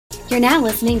You're now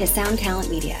listening to Sound Talent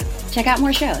Media. Check out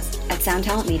more shows at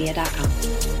soundtalentmedia.com.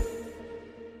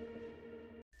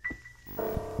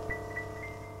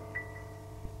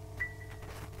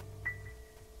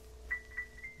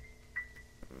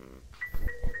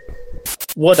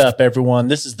 What up, everyone?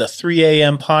 This is the 3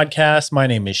 a.m. podcast. My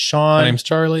name is Sean. My name's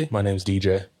Charlie. My name's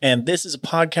DJ. And this is a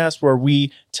podcast where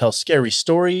we tell scary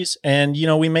stories and,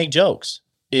 we make jokes.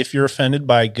 If you're offended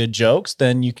by good jokes,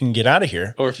 then you can get out of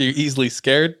here. Or if you're easily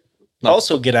scared,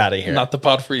 Also get out of here. not the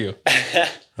pod for you.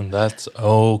 And that's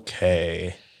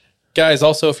okay. Guys,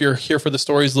 also, if you're here for the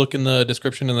stories, look in the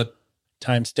description in the...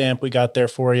 Timestamp we got there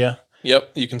for you.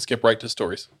 Yep, you can skip right to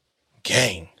stories.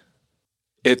 Gang.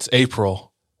 It's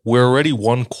April. We're already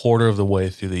 1/4 of the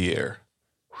way through the year.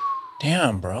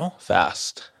 Damn, bro.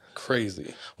 Fast.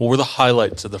 Crazy. What were the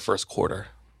highlights of the first quarter?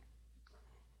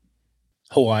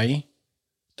 Hawaii.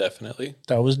 Definitely.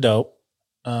 That was dope.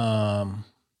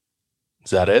 Is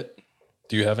that it?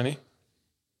 Do you have any?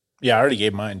 Yeah, I already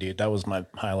gave mine, dude. That was my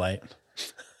highlight.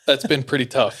 That's been pretty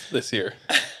tough this year.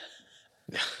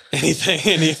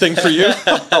 Anything for you?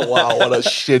 Oh, wow. What a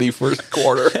shitty first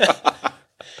quarter.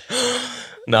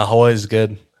 No, Hawaii's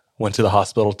good. Went to the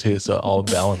hospital too, so it all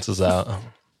balances out.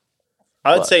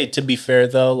 I would say, to be fair,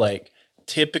 though, like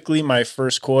typically my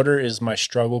first quarter is my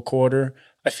struggle quarter.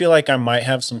 I feel like I might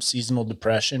have some seasonal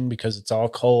depression because it's all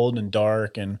cold and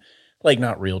dark and like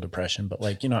not real depression, but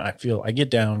like, I feel I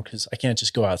get down because I can't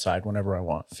just go outside whenever I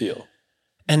want. Feel.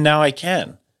 And now I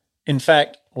can. In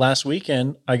fact, last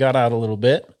weekend I got out a little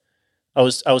bit. I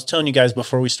was telling you guys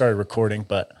before we started recording,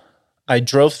 but I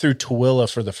drove through Tooele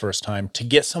for the first time to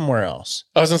get somewhere else.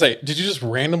 I was going to say, did you just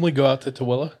randomly go out to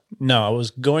Tooele? No, I was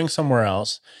going somewhere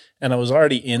else, and I was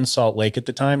already in Salt Lake at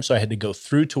the time, so I had to go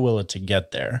through Tooele to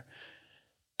get there.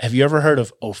 Have you ever heard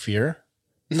of Ophir?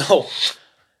 No.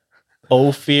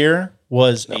 Ophir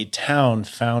was a town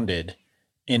founded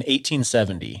in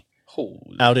 1870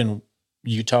 out in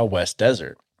Utah West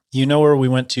Desert. You know where we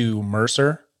went to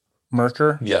Mercer?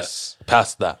 Yes.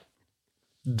 Past that.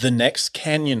 The next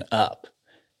canyon up.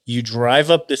 You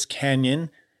drive up this canyon,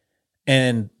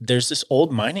 and there's this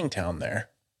old mining town there.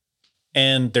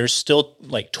 And there's still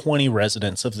like 20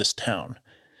 residents of this town.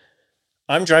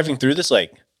 I'm driving through this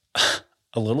like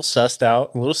a little sussed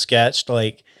out, a little sketched.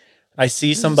 Like I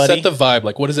see somebody. Set the vibe.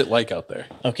 Like, what is it like out there?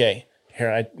 Okay, here,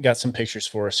 I got some pictures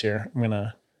for us here. I'm going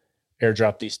to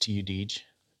airdrop these to you, Deej.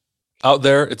 Out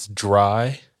there, it's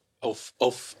dry.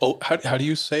 How do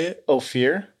you say it?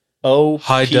 Ophir.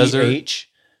 High desert.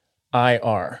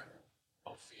 Ophir.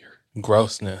 Ophir.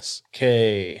 Grossness.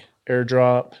 Okay,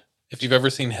 airdrop If you've ever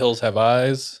seen Hills Have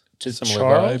Eyes, to similar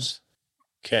Charles.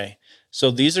 Okay,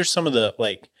 so these are some of the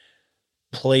like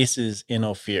places in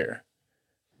Ophir.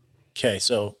 Okay,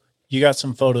 so you got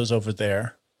some photos over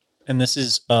there, and this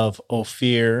is of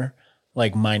Ophir,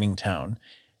 like mining town,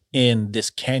 in this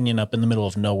canyon up in the middle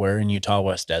of nowhere in Utah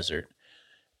West Desert.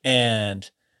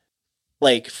 And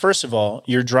like, first of all,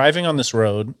 you're driving on this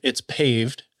road, it's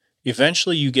paved.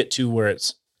 Eventually you get to where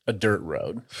it's a dirt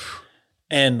road.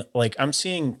 And like, I'm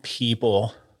seeing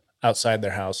people outside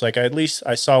their house. Like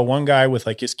I saw one guy with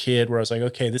like his kid where I was like,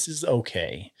 okay, this is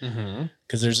okay.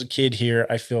 Because there's a kid here.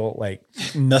 I feel like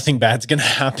nothing bad's going to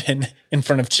happen in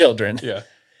front of children. Yeah.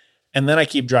 And then I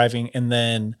keep driving, and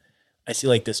then I see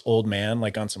like this old man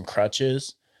like on some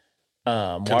crutches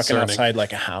walking outside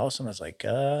like a house. And I was like,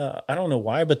 I don't know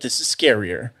why, but this is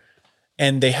scarier.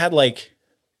 And they had like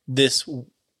this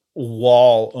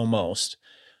wall almost.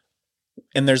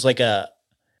 And there's like a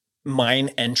mine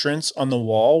entrance on the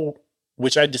wall,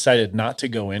 which I decided not to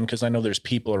go in because I know there's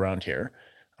people around here.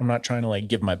 I'm not trying to like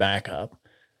give my back up.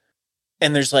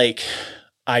 And there's like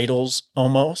idols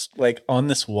almost like on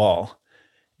this wall.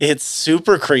 It's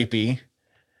super creepy.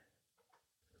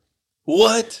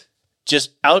 What?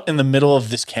 Just out in the middle of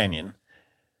this canyon.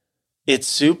 It's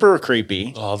super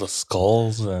creepy. All the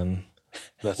skulls and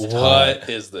that's What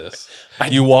is this?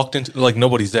 You walked into, like,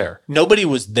 nobody's there. Nobody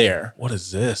was there. What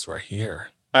is this right here?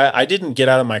 I didn't get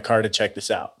out of my car to check this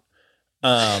out.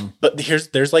 But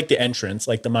there's like the entrance,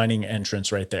 like the mining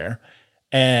entrance right there.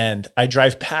 And I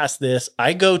drive past this.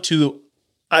 I go to,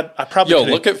 I probably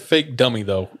look at fake dummy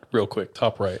though, real quick,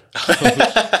 top right.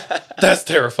 That's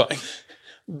terrifying.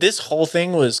 This whole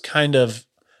thing was kind of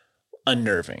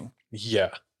unnerving.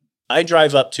 Yeah. I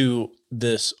drive up to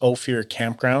this Ophir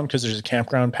campground because there's a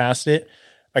campground past it.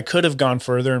 I could have gone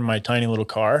further in my tiny little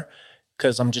car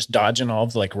because I'm just dodging all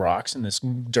of the like rocks in this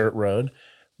dirt road.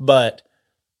 But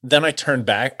then I turned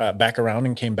back around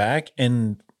and came back.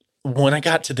 And when I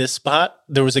got to this spot,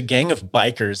 there was a gang of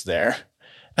bikers there.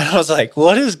 And I was like,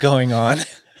 what is going on?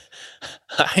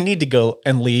 I need to go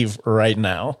and leave right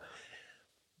now.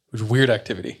 Which weird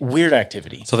activity. Weird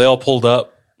activity. So they all pulled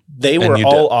up. They And were you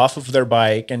all did. off of their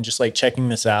bike and just like checking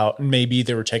this out. And maybe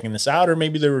they were checking this out, or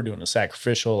maybe they were doing a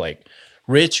sacrificial like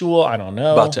ritual. I don't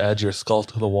know. About to add your skull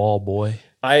to the wall, boy.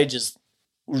 I just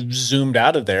zoomed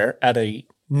out of there at a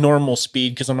normal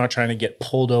speed because I'm not trying to get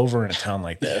pulled over in a town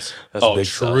like this. That's Oh, big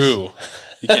sus. true.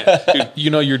 You can't, dude, you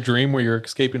know your dream where you're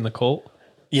escaping the cult?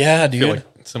 Yeah, I dude. feel like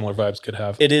similar vibes could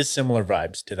have. It is similar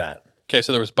vibes to that. Okay,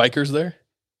 so there was bikers there.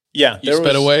 Yeah. You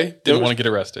sped away. there Didn't was- want to get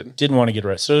arrested. Didn't want to get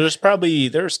arrested. So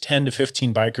there's 10 to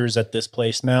 15 bikers at this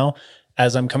place now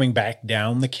as I'm coming back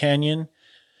down the canyon.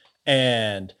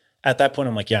 And at that point,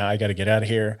 I'm like, yeah, I got to get out of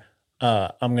here.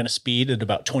 I'm going to speed at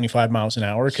about 25 miles an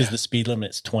hour because the speed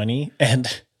limit is 20.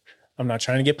 And I'm not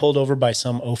trying to get pulled over by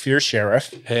some Ophir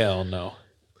sheriff. Hell no.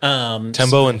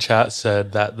 Tembo in chat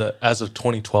said that as of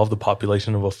 2012, the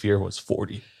population of Ophir was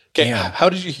 40. Okay, Damn. how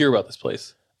did you hear about this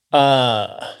place?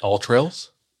 All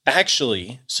trails?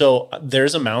 Actually, so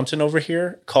there's a mountain over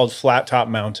here called Flat Top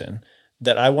Mountain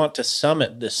that I want to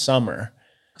summit this summer.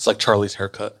 It's like Charlie's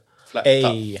haircut. Flat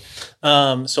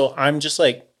top. So I'm just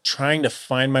like trying to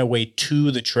find my way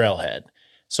to the trailhead.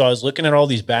 So I was looking at all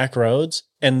these back roads,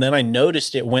 and then I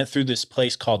noticed it went through this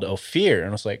place called Ophir, and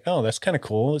I was like, oh, that's kind of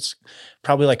cool. It's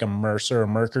probably like a Mercer or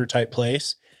Mercer type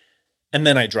place. And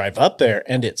then I drive up there,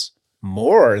 and it's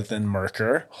more than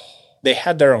Mercer. They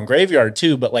had their own graveyard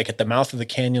too, but like at the mouth of the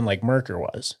canyon, like Mercer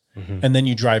was. And then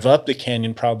you drive up the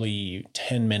canyon probably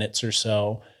 10 minutes or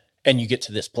so, and you get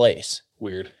to this place.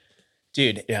 Weird.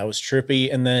 Dude, yeah, it was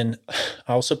trippy. And then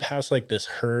I also passed like this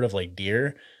herd of like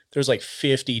deer. There's like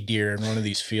 50 deer in one of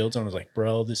these fields. And I was like,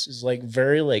 bro, this is like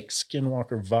very like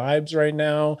Skinwalker vibes right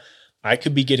now. I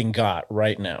could be getting got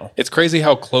right now. It's crazy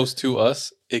how close to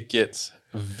us it gets.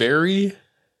 Very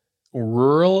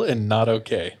rural and not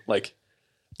okay. Like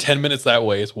 10 minutes that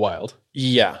way is wild.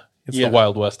 Yeah. It's yeah. the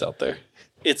Wild West out there.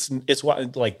 It's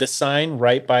like the sign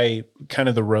right by kind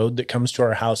of the road that comes to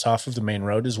our house off of the main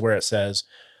road is where it says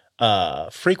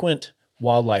frequent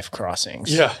wildlife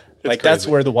crossings. Yeah. Like that's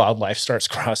where the wildlife starts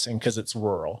crossing because it's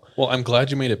rural. Well, I'm glad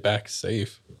you made it back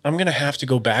safe. I'm going to have to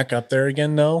go back up there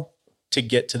again, though, to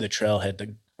get to the trailhead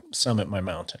to summit my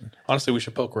mountain. Honestly, we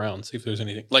should poke around, see if there's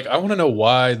anything. Like, I want to know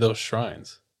why those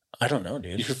shrines. I don't know,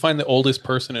 dude. You should find the oldest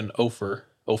person in Ophir,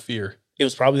 It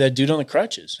was probably that dude on the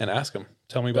crutches. and ask him.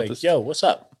 Tell me about Like, this. yo, what's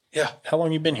up? Yeah. How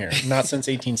long you been here? Not since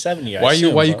 1870. I Why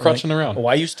assume, are you but, crutching around?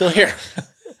 Why are you still here?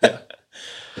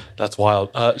 That's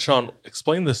wild. Sean,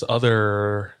 explain this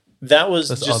other That was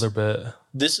this just, other bit.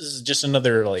 this is just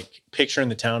another like picture in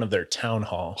the town of their town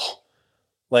hall.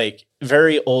 Like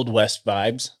very old West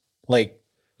vibes. Like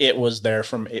it was there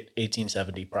from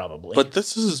 1870 probably. But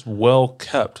this is well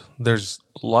kept. There's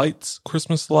lights,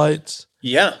 Christmas lights.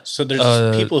 yeah, so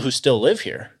there's people who still live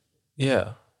here.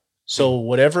 Yeah. So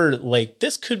whatever, like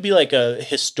this could be like a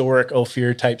historic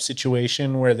Ophir type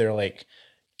situation where they're like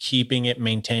keeping it,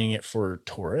 maintaining it for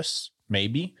tourists,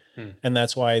 maybe. And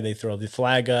that's why they throw the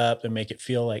flag up and make it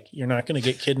feel like you're not going to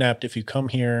get kidnapped if you come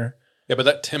here, Yeah, but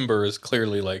that timber is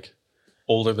clearly like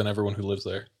older than everyone who lives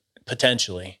there.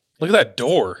 potentially. Look at that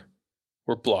door.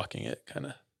 We're blocking it, kind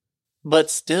of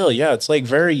But still, yeah, it's like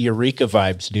very Eureka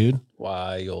vibes, dude.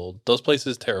 wild. Those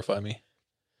places terrify me.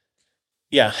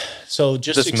 Yeah. So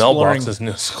just This exploring, mailbox is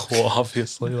new school,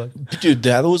 obviously. Like dude,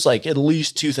 that was like at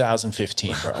least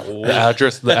 2015, bro. the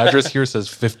address here says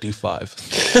 55.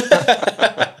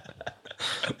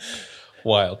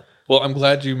 Wild. Well, I'm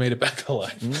glad you made it back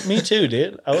alive. Me too,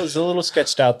 dude. I was a little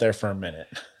sketched out there for a minute.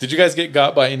 Did you guys get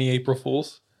got by any April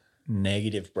Fools?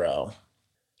 Negative, bro.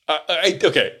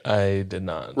 Okay. I did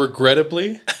not.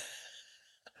 Regrettably,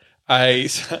 I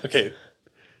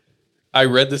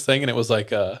read this thing and it was like,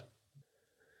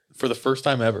 for the first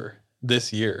time ever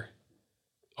this year,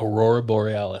 Aurora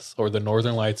Borealis or the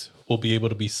Northern Lights will be able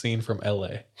to be seen from LA.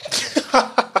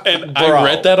 And I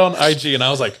read that on IG and I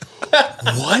was like,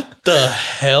 what the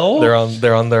hell? They're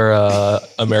on their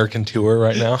American tour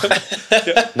right now.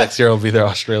 Next year will be their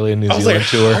Australia, New I was Zealand like,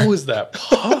 tour. how is that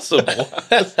possible?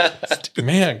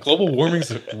 Man, global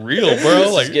warming's real,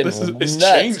 bro. Like getting it's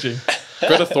nuts. changing.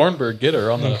 Greta Thunberg, get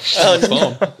her on the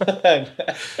phone.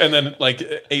 And then like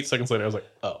 8 seconds later, I was like,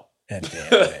 oh.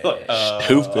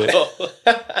 Stupid.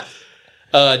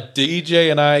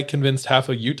 DJ and I convinced half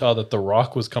of Utah that The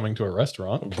Rock was coming to a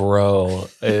restaurant. Bro.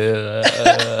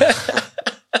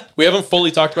 We haven't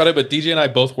fully talked about it, but DJ and I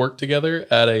both work together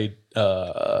at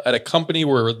a company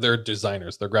where they're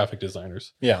designers, they're graphic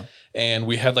designers. Yeah. And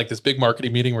we had like this big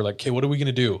marketing meeting. We're like, okay, what are we going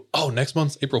to do? Oh, next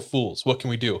month's April Fools. What can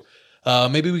we do?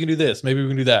 Maybe we can do this. Maybe we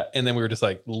can do that. And then we were just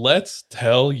like, let's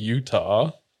tell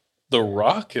Utah The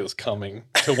Rock is coming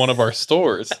to one of our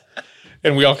stores.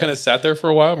 And we all kind of sat there for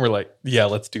a while and we're like, yeah,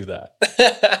 let's do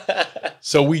that.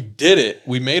 So we did it.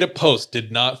 We made a post,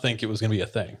 did not think it was going to be a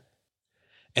thing.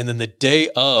 And then the day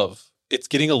of, it's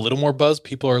getting a little more buzz.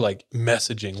 People are like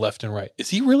messaging left and right. Is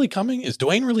he really coming? Is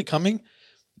Dwayne really coming?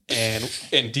 And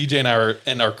DJ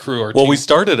and our crew are. Well, we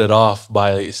started it off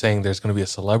by saying there's going to be a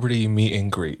celebrity meet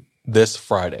and greet this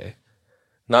Friday.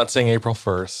 Not saying April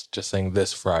 1st, just saying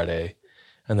this Friday.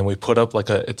 And then we put up like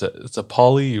it's a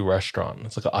poly restaurant.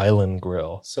 It's like an island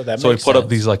grill. So we put up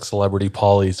these like celebrity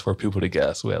polys for people to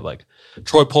guess. We had like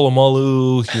Troy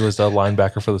Polamalu. He was a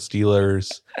linebacker for the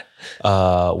Steelers.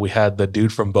 We had the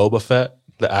dude from Boba Fett,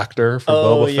 the actor from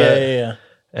Boba Fett. Yeah.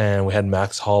 And we had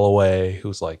Max Holloway,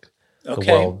 who's like the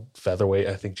world featherweight,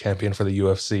 I think, champion for the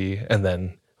UFC. And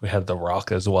then we had The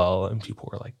Rock as well. And people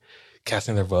were like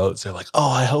casting their votes. They're like, oh,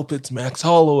 I hope it's Max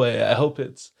Holloway. I hope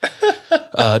it's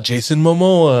Jason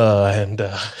Momoa. And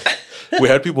we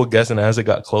had people guessing as it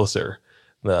got closer.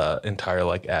 The entire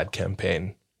like ad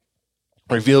campaign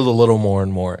revealed a little more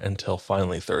and more until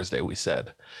finally Thursday we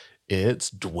said,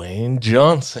 it's Dwayne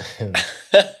Johnson.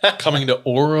 Coming to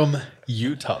Orem,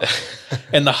 Utah.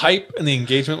 And the hype and the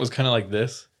engagement was kind of like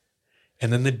this.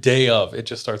 And then the day of, it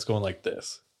just starts going like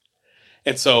this.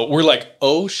 And so we're like,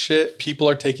 oh shit, people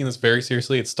are taking this very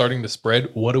seriously. It's starting to spread.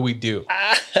 What do?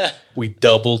 We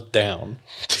doubled down.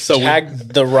 So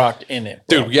tagged The Rock in it.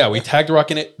 Bro. Dude, yeah, we tagged The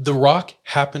Rock in it. The Rock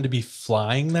happened to be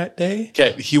flying that day.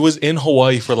 Okay, he was in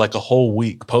Hawaii for like a whole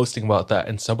week posting about that.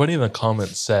 And somebody in the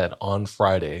comments said on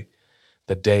Friday,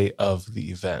 the day of the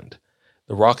event,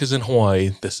 The Rock is in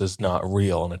Hawaii. This is not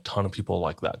real. And a ton of people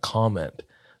like that comment.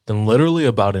 Then literally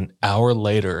about an hour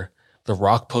later, The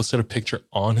Rock posted a picture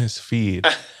on his feed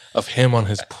of him on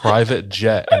his private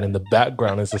jet. And in the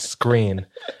background is a screen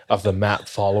of the map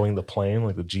following the plane,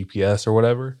 like the GPS or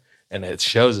whatever. And it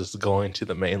shows us going to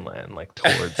the mainland, like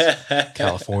towards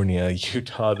California,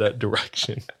 Utah, that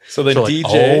direction. So then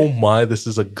DJ, oh my, this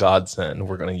is a godsend.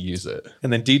 We're going to use it.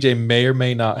 And then DJ may or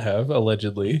may not have,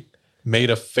 allegedly,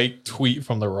 made a fake tweet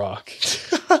from The Rock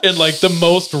in like the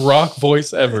most Rock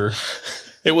voice ever.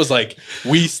 It was like,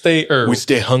 we stay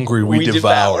hungry, we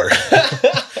devour.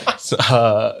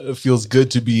 It feels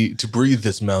good to breathe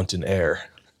this mountain air.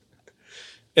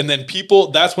 And then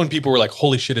that's when people were like,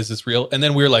 holy shit, is this real? And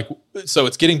then we were like, so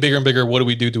it's getting bigger and bigger. What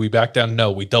do? Do we back down? No,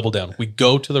 we double down. We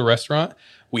go to the restaurant.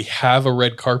 We have a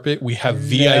red carpet. We have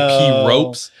VIP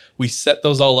ropes. We set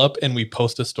those all up and we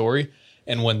post a story.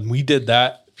 And when we did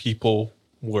that, people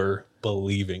were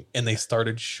believing and they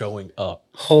started showing up.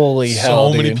 Holy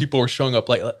hell, so many people were showing up.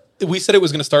 Like we said it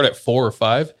was going to start at 4 or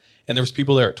 5 and there was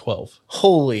people there at 12.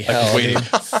 Holy hell, waiting.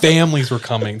 Families were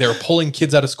coming. They were pulling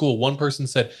kids out of school. One person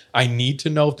said, I need to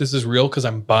know if this is real because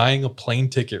I'm buying a plane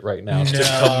ticket right now to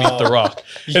come meet The Rock.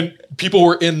 And people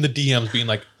were in the DMs being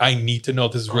like, I need to know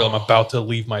if this is real. I'm about to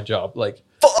leave my job. Like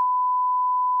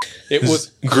it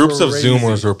was groups crazy. Of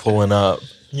Zoomers were pulling up.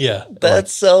 Yeah.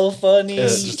 That's so funny.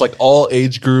 It's just like all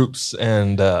age groups,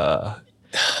 and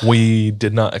we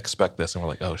did not expect this, and we're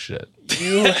like, oh shit.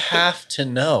 You have to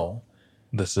know.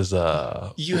 This is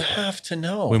you have to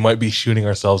know. We might be shooting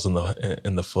ourselves in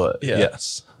the foot. Yeah.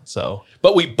 Yes. So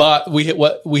but we hit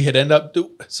what we had ended up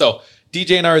do. So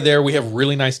DJ and I are there. We have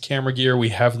really nice camera gear. We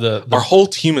have the our whole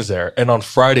team is there, and on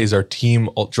Fridays our team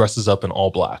dresses up in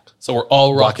all black. So we're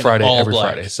all rocking Black Friday all every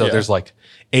black. Friday. So there's like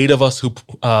 8 of us who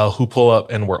pull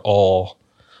up, and we're all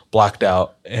blacked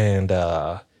out and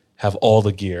have all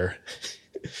the gear.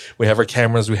 We have our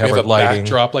cameras. We have our lighting.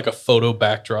 Backdrop, like a photo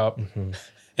backdrop. Mm-hmm.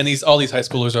 And all these high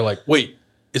schoolers are like, wait,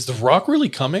 is The Rock really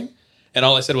coming? And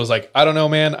all I said was like, I don't know,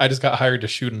 man. I just got hired to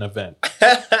shoot an event.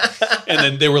 And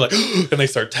then they were like, and they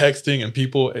start texting and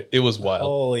people, it was wild.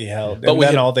 Holy hell. But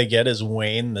then all they get is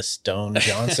Wayne the Stone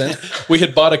Johnson. We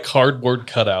had bought a cardboard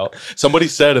cutout. Somebody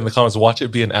said in the comments, watch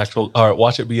it be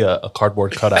a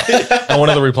cardboard cutout. And one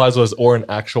of the replies was, or an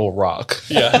actual rock.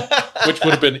 Yeah. Which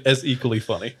would have been as equally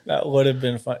funny. That would have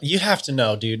been fun. You have to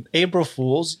know, dude. April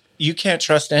Fools, you can't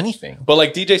trust anything. But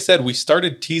like DJ said, we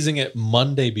started teasing it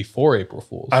Monday before April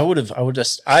Fools.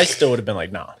 I still would have been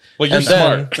like, nah. Well, you're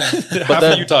smart. Half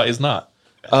of Utah is not.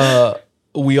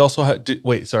 We also had, did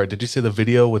you say the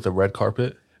video with the red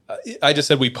carpet? I just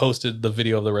said we posted the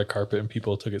video of the red carpet and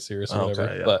people took it serious or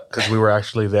whatever. Yeah. But because we were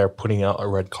actually there putting out a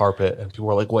red carpet and people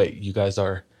were like, wait, you guys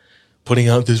are putting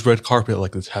out this red carpet,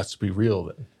 like this has to be real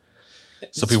then.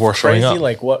 So people were showing up.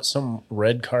 Like what some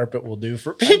red carpet will do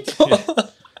for people.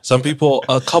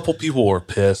 A couple people were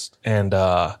pissed, and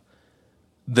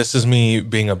this is me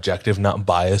being objective, not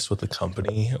biased with the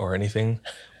company or anything,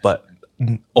 but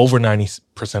over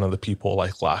 90% of the people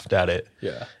like laughed at it.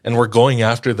 Yeah. And we're going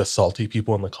after the salty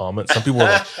people in the comments. Some people were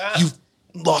like, you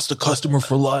lost a customer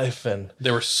for life, and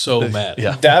They were so mad.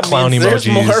 yeah, That clown means there's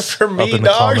emojis more for me, up in the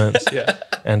dog. comments. Yeah.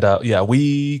 And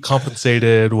we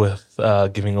compensated with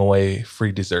giving away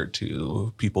free dessert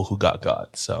to people who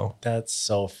got. So That's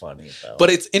so funny though. But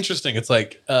it's interesting. It's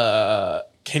like,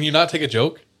 can you not take a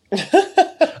joke?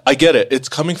 I get it. It's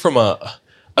coming from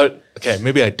okay,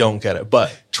 maybe I don't get it,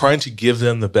 but trying to give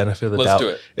them the benefit of the Let's doubt. do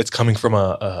it. It's coming from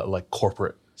a like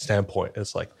corporate standpoint.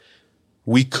 It's like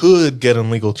we could get in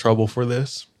legal trouble for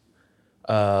this,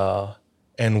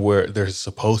 and where there's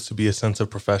supposed to be a sense of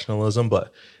professionalism,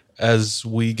 but as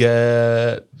we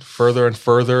get further and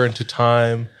further into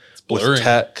time with blurring.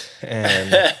 tech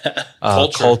and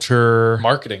Culture. culture,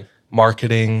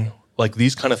 Marketing. like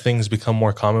these kind of things become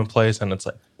more commonplace, and it's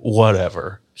like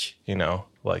whatever,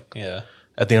 like Yeah.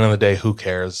 at the end of the day, who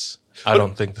cares? I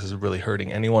don't think this is really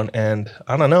hurting anyone, and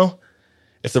I don't know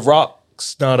if The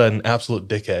Rock's not an absolute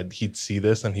dickhead, he'd see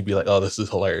this and he'd be like, "Oh, this is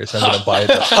hilarious! I'm gonna buy it."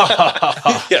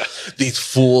 Yeah. These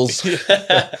fools,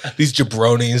 these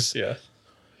jabronis. Yeah.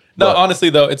 No, But- honestly,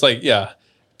 though, it's like, yeah,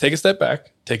 take a step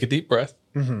back, take a deep breath.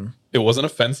 Mm-hmm. It wasn't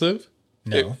offensive.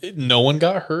 No. No one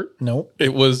got hurt. Nope.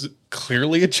 It was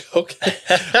clearly a joke.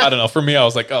 I don't know. For me, I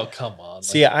was like, oh, come on. Like,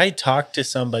 See, I talked to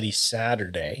somebody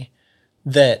Saturday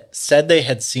that said they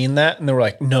had seen that and they were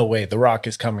like, "No way, The Rock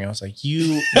is coming." I was like,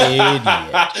 "You idiot."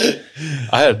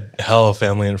 I had hella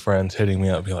family and friends hitting me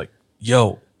up, be like,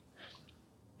 "Yo,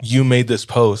 you made this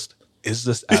post. Is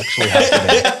this actually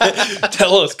happening?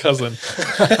 tell us, cousin.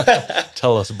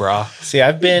 Tell us, brah." See,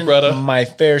 I've been Brother. my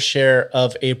fair share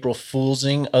of April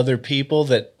Foolsing other people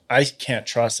that I can't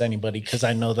trust anybody because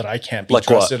I know that I can't be Like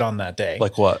what? trusted on that day.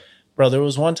 Like what? Bro, there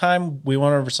was one time we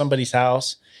went over to somebody's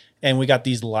house and we got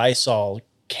these Lysol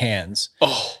cans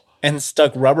Oh, and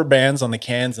stuck rubber bands on the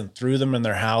cans and threw them in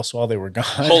their house while they were gone.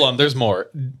 hold on. There's more.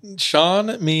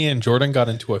 Sean, me, and Jordan got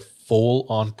into a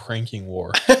full-on pranking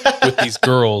war with these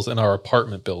girls in our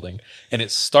apartment building. And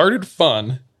it started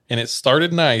fun and it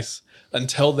started nice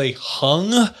until they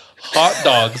hung hot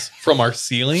dogs from our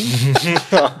ceiling.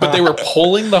 But they were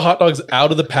pulling the hot dogs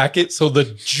out of the packet, so the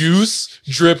juice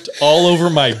dripped all over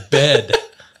my bed.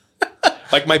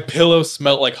 Like my pillow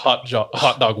smelled like hot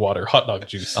dog water, hot dog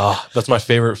juice. Ah, that's my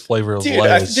favorite flavor of Dude,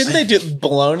 lettuce. didn't they do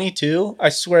bologna too? I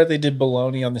swear they did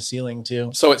bologna on the ceiling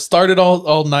too. So it started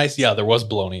all nice. Yeah, there was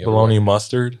bologna. everywhere. Bologna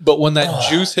mustard. But when that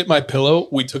juice hit my pillow,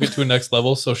 we took it to a next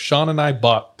level. So Sean and I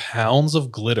bought pounds of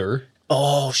glitter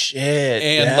Oh shit!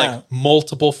 and yeah. like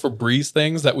multiple Febreze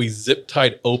things that we zip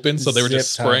tied open. So they were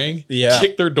just Zip-tied. spraying. Yeah.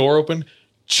 Kicked their door open,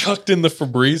 chucked in the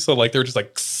Febreze. So like they were just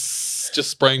like just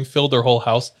spraying, filled their whole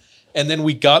house. And then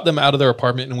we got them out of their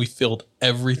apartment and we filled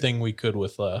everything we could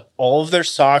with all of their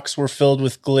socks were filled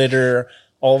with glitter.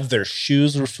 All of their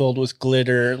shoes were filled with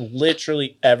glitter.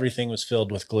 Literally everything was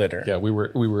filled with glitter. yeah, we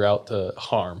were out to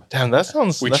harm. Damn, that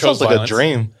sounds We like chose a violence.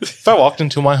 dream. If I walked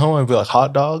into my home, I'd be like,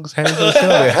 hot dogs, hands on the ceiling.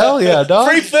 I'd be, hell yeah, dog.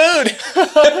 Free food,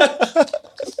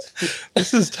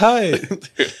 This is tight.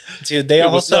 dude. They It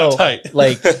was also not tight.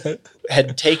 like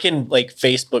had taken like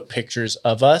Facebook pictures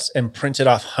of us and printed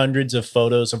off hundreds of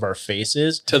photos of our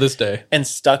faces To this day. and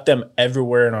stuck them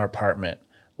everywhere in our apartment.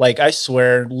 Like I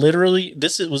swear, literally,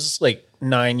 was like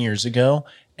 9 years ago.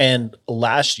 And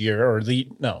last year, it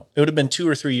would have been 2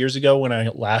 or 3 years ago when I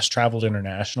last traveled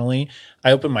internationally.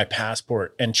 I opened my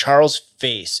passport and Charles'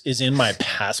 face is in my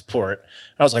passport.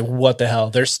 I was like, what the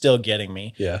hell? They're still getting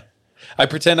me. Yeah. I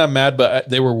pretend I'm mad, but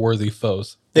they were worthy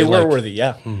foes. They were like- worthy,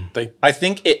 yeah. They, I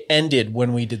think it ended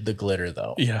when we did the glitter,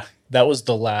 though. yeah. That was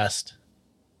the last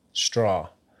straw.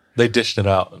 They dished it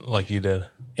out like you did.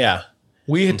 Yeah.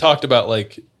 We had talked about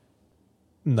like,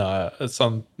 nah,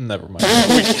 never mind.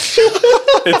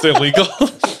 It's illegal,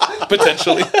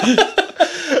 potentially.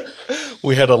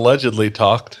 We had allegedly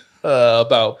talked. We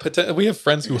have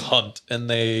friends who hunt and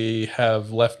they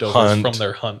have leftovers Hunt. from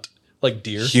their hunt, like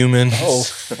deer. Humans. Oh,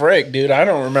 frick, dude. I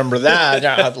don't remember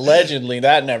that. Allegedly,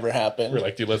 that never happened. We're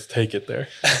like, dude, let's take it there.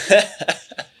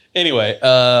 Anyway,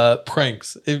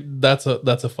 pranks. That's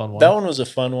a fun one. That one was a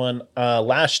fun one.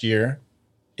 Last year,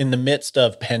 in the midst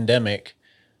of pandemic,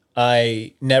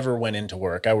 I never went into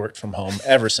work. I worked from home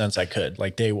ever since I could,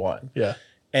 like day one. Yeah.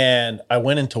 And I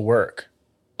went into work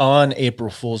on April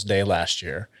Fool's Day last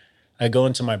year. I go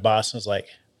into my boss and was like,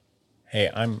 "Hey,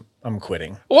 I'm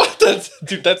quitting." What?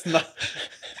 That's not.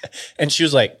 And she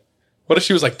was like, What if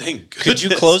she was like, "Thank "Could you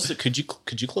goodness."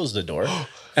 could you close the door?"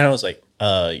 And I was like,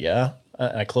 yeah."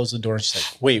 I closed the door and she's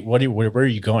like, "Wait, where are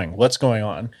you going? What's going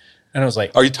on?" And I was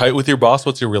like, Are you tight with your boss?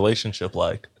 What's your relationship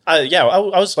like? I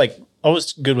was like I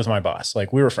was good with my boss.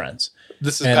 Like we were friends.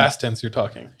 This is And- past tense you're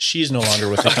talking. She's no longer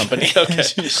with the company. Okay.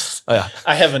 Oh, yeah.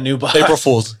 I have a new boss. April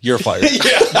Fools, you're fired.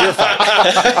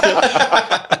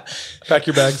 Pack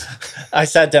your bags. I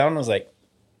sat down and was like,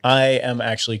 I am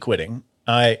actually quitting.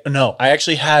 I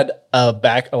actually had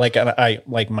a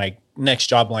my next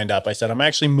job lined up. I said, I'm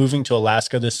actually moving to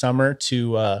Alaska this summer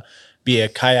to be a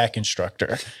kayak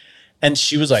instructor. And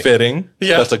she was like, Fitting.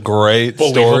 Yeah. That's a great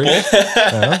story.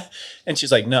 Believable. and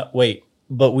she's like, no, wait,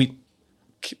 but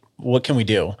what can we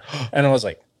do? And I was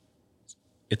like,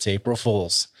 it's April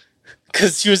Fool's.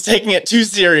 Because she was taking it too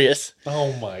serious.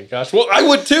 Oh my gosh. Well, I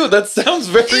would too. That sounds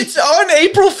very. It's on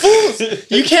April Fool's.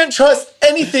 You can't trust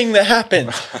anything that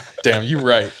happens. Damn, you're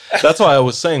right. That's why I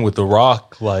was saying with The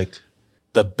Rock, like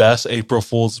the best April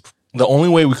Fools, the only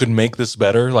way we could make this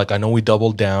better, like I know we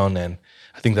doubled down and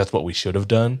I think that's what we should have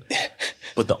done.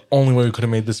 But the only way we could have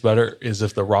made this better is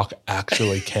if The Rock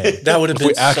actually came. That would have if been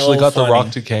we actually so got funny. The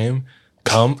Rock to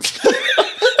come.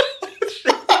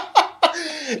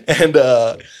 And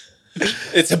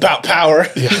It's about power.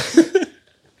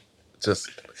 just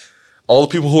all the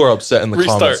people who are upset in the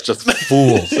Restart. comments, just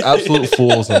fools, absolute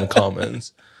fools in the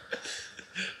comments.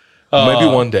 Maybe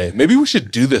one day. Maybe we should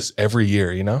do this every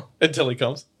year, you know? Until he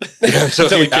comes. Until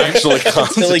he actually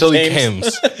comes, Until he until he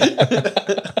comes.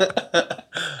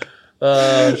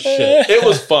 Oh, shit. It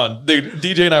was fun. Dude,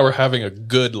 DJ and I were having a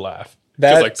good laugh.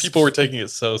 Because like people were taking it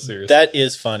so serious. That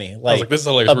is funny. like, this is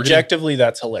hilarious. We're Objectively,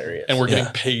 that's hilarious. and we're getting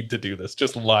Yeah. paid to do this.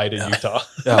 Just lie to Utah.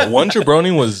 Yeah, one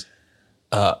jabroni was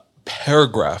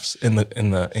paragraphs in He had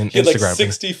Instagram. like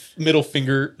 60 middle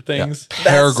finger things. that's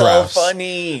paragraphs so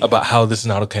funny. about how this is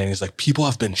not okay. And he's like, people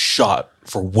have been shot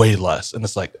for way less. And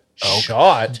it's like, oh,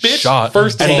 Shot. Bitch, shot.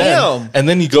 first of and all. Damn. and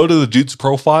then you go to the dude's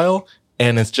profile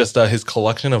and it's just his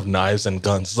collection of knives and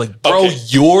guns. It's like, bro, Okay.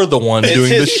 you're the one doing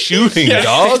the his- shooting, Yeah.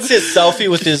 dog. It's his selfie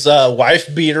with his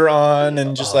wife beater on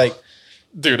and just like,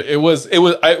 Dude, it was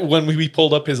when we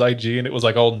pulled up his IG and it was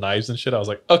like all knives and shit, I was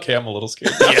like, okay, I'm a little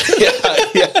scared.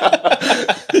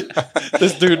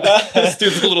 This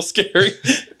dude's a little scary.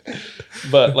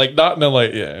 But like not in a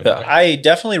like, yeah. I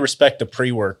definitely respect the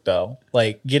pre-work though.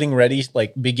 Like getting ready,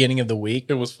 like beginning of the week,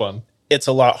 It was fun. it's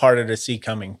a lot harder to see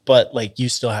coming, but like you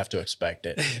still have to expect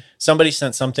it. Somebody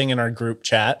sent something in our group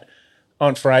chat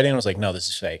on Friday and I was like, no, this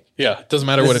is fake. Yeah. It doesn't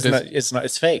matter what it is.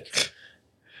 It's fake.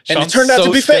 And it Sean's turned out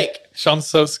to be fake. Sean's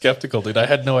so skeptical, dude. I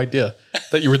had no idea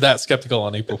that you were that skeptical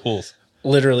on April Fools.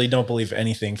 Literally don't believe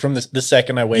anything. From the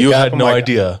second I wake You up, had I'm no like,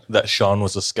 idea that Sean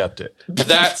was a skeptic.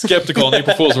 That skeptical on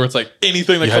April Fools where it's like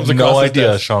anything that You comes had across no his idea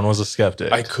desk. Sean was a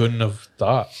skeptic. I couldn't have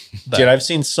thought that. Dude, I've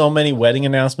seen so many wedding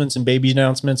announcements and baby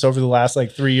announcements over the last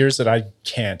like 3 years that I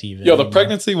can't even. Yo, the anymore.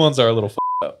 pregnancy ones are a little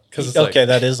f***ed up. Because it's Okay, like,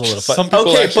 that is a little fun. some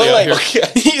people Okay, actually but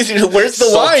out like, where's the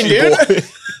line, Salty dude? boy.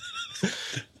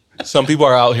 Some people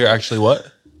are out here actually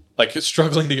what? like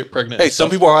struggling to get pregnant. Hey, and some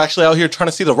stuff. people are actually out here trying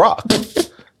to see The Rock.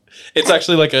 It's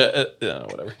actually like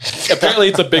whatever. Apparently,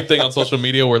 it's a big thing on social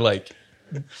media where like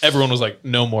everyone was like,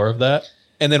 no more of that.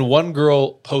 And then one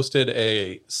girl posted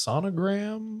a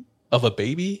sonogram of a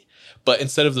baby, but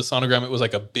instead of the sonogram, it was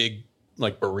like a big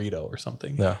like burrito or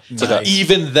something. Yeah. It's Nice. like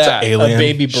Even that, A alien.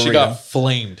 baby she burrito. got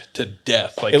flamed to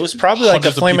death. Like It was probably like a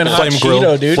hundreds of flaming people- hot flame Cheeto,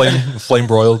 grilled, dude. flame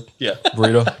broiled Yeah,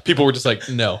 burrito. people were just like,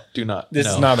 no, do not. This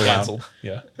no, is not allowed. canceled.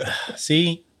 Yeah,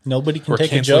 See, nobody can We're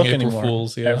take a canceling joke April anymore.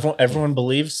 Fools, yeah. Everyone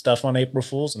believes stuff on April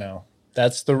Fools now.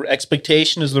 That's the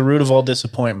expectation is the root of all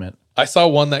disappointment. I saw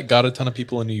one that got a ton of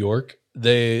people in New York.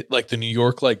 They like the New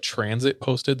York like transit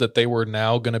posted that they were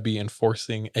now going to be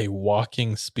enforcing a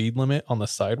walking speed limit on the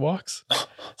sidewalks,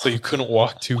 so you couldn't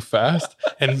walk too fast,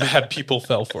 and bad people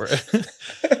fell for it.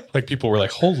 Like people were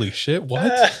like, "Holy shit,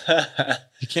 what?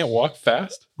 You can't walk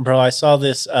fast?" Bro, I saw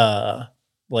this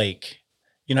like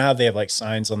you know how they have like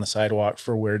signs on the sidewalk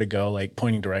for where to go, like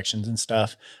pointing directions and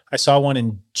stuff. I saw one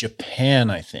in Japan,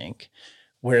 I think,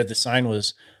 where the sign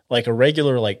was like a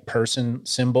regular like person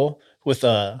symbol with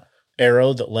a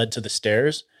arrow that led to the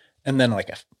stairs, and then like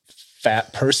a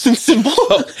fat person symbol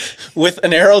with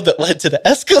an arrow that led to the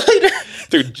escalator.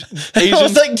 Dude, I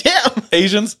was Asians, like, damn.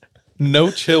 Asians,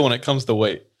 no chill when it comes to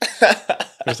weight.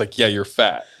 It's like, yeah, you're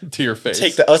fat to your face.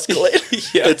 Take the escalator.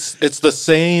 yeah. It's the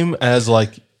same as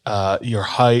like your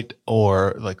height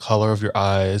or like color of your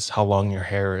eyes, how long your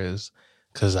hair is.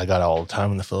 Because I got it all the time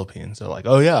in the Philippines. They're like,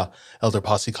 oh yeah, Elder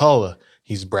Pasikala,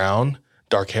 he's brown,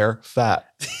 dark hair, fat.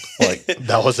 Like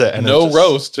that was it. And no it's just-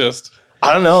 roast, just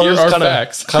I don't know. Here It are was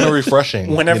facts. kind of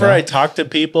refreshing. Whenever you know? I talk to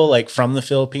people like from the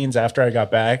Philippines after I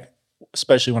got back,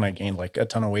 especially when I gained like a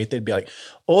ton of weight, they'd be like,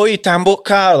 "Oy, tambok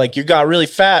ka," like you got really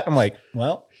fat. I'm like,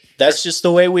 well, that's just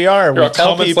the way we are. Your We tell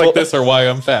comments people like this are why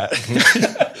I'm fat.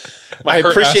 I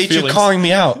hurt ass appreciate you feelings. calling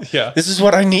me out. Yeah. This is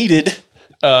what I needed.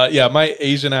 Yeah, my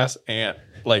Asian ass aunt,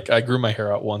 like I grew my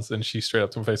hair out once and she straight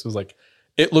up to my face was like,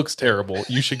 "It looks terrible.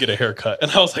 You should get a haircut."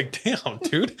 And I was like, "Damn,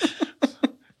 dude."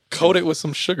 Coat it with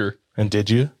some sugar. And did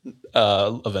you?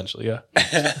 Eventually, yeah.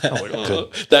 I'm like,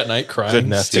 "Ugh." That night crying.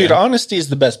 Goodness. Dude, Yeah. honesty is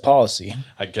the best policy.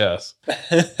 I guess.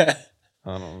 I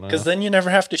don't know. Because then you never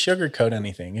have to sugarcoat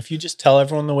anything. If you just tell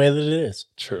everyone the way that it is.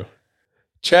 True.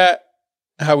 Chat,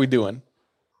 how we doing?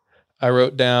 I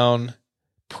wrote down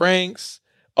pranks,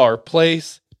 our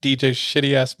place, DJ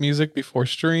shitty ass music before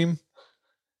stream.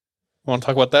 Want to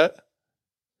talk about that?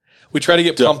 We try to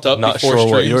get pumped up Not before sure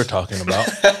streams. what you were talking about.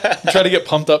 We try to get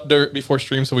pumped up before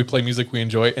stream so we play music we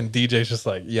enjoy. And DJ's just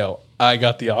like, "Yo, I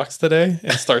got the aux today,"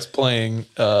 and starts playing.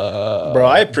 Bro,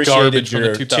 I appreciated garbage from the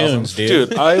your 2000s. tunes, dude.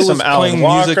 Dude, I was Some Alan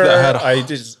playing music Walker, that had I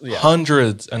just, yeah.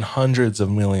 hundreds and hundreds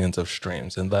of millions of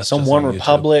streams, and that's Some just One on YouTube.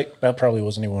 Republic. That probably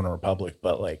wasn't even One Republic,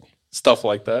 but like, Stuff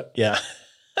like that. yeah.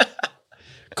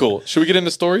 Cool. Should we get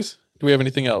into stories? Do we have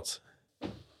anything else?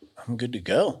 I'm good to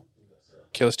go.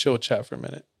 Okay, let's chill with chat for a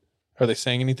minute. Are they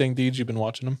saying anything, Deej? You've been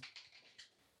watching them?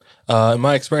 In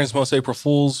my experience, most April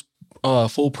Fools,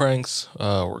 full pranks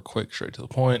were quick, straight to the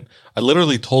point. I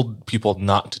literally told people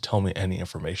not to tell me any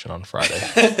information on Friday.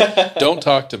 Don't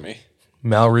talk to me.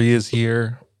 Mallory is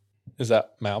here. Is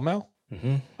that Mao Mao?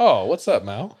 Mm-hmm. Oh, what's up,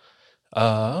 Mao?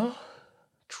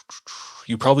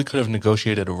 You probably could have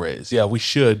negotiated a raise. Yeah, we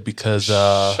should because.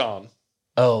 Sean.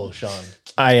 Oh, Sean.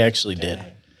 I actually did.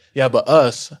 Yeah, but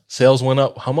us sales went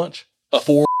up. How much?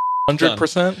 400%.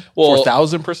 Well-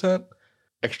 4,000%.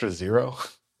 Extra zero.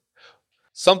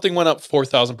 Something went up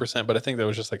 4,000%, but I think that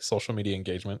was just like social media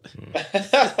engagement.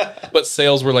 But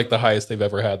sales were like the highest they've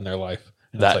ever had in their life.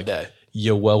 And it's That like, day.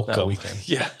 You're welcome. That weekend.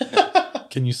 Yeah.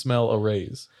 Can you smell a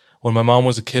raise? When my mom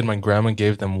was a kid, my grandma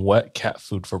gave them wet cat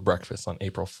food for breakfast on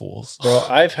April Fools. Bro,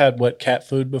 I've had wet cat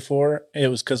food before. It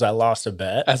was because I lost a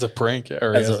bet. As a prank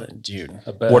or As as a dude.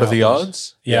 a bet. What are the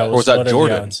odds? Yeah, Or was that what are the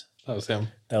Jordan? odds? That was him.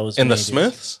 That was In the me, dude.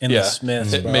 Smiths? In Yeah. the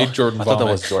Smiths, It bro. made Jordan I thought that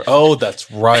vomit. was Jordan. Oh, that's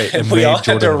right. It And we made all had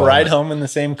Jordan to ride vomit. home in the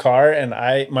same car, and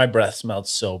my breath smelled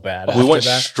so bad. We after went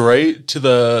that. straight to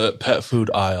the pet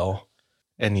food aisle,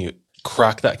 and you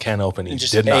crack that can open. You And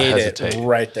just did not ate hesitate. it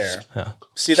right there. Yeah.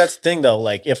 See, that's the thing though.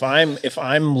 Like if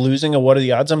I'm losing a what are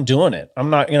the odds, I'm doing it. I'm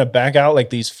not gonna back out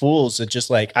like these fools that just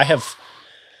like I have.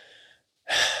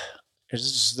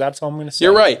 That's all I'm gonna say.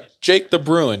 You're right. Jake the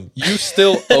Bruin, you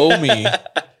still owe me.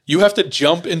 You have to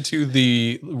jump into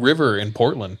the river in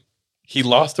Portland. He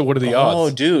lost to what are the Oh,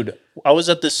 odds? dude. I was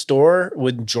at the store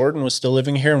when Jordan was still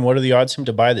living here, and what are the odds him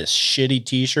to buy this shitty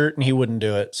t-shirt, and he wouldn't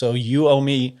do it. So you owe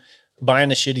me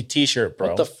buying a shitty t-shirt, bro.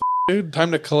 What the dude?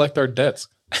 Time to collect our debts.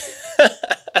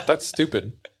 That's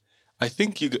stupid. I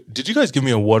think did you guys give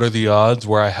me a what are the odds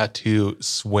where I had to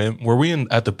swim? Were we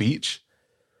at the beach?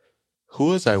 Who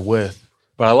was I with?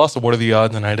 But I lost a what are the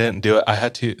odds and I didn't do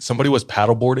it. Somebody was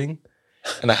paddleboarding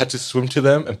and I had to swim to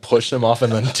them and push them off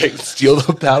and then steal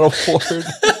the paddleboard.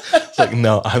 It's like,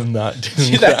 no, I'm not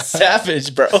doing Dude, that. that's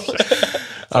savage, bro.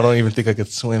 I don't even think I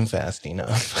could swim fast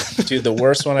enough. Dude, the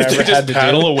worst one I Did ever they just had to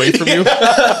paddle do. away from you?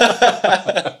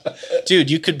 Dude,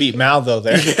 you could beat Mal though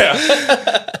there.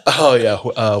 Oh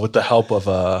yeah, with the help of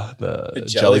the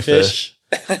jellyfish.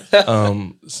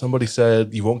 Somebody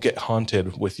said you won't get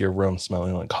haunted with your room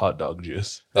smelling like hot dog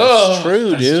juice. That's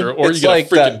true, that's dude. true. Or It's you get a like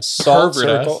freaking that salt pervert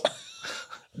ass. circle.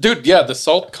 Dude, yeah, the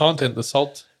salt content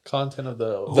of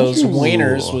Those Ooh.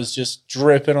 wieners was just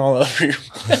dripping all over your.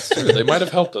 they might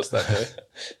have helped us that day.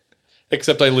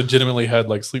 Except I legitimately had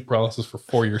like sleep paralysis for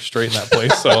 4 years straight in that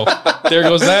place. So there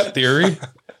goes that theory.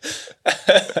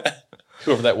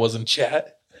 Whoever that was in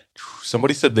chat.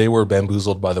 Somebody said they were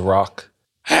bamboozled by The Rock.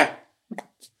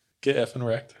 Get effing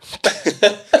wrecked.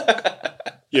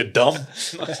 You dumb.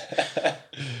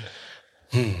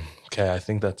 Okay, I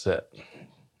think that's it.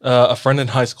 A friend in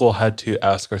high school had to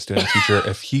ask our student teacher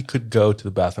if he could go to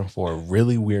the bathroom for a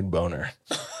really weird boner.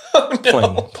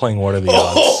 Playing what are the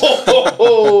odds?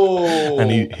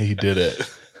 And he did it.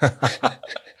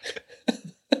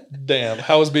 Damn.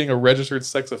 How is being a registered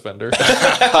sex offender?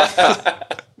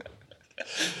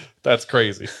 That's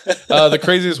crazy. The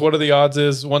craziest what are the odds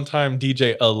is one time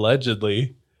DJ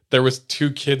allegedly there was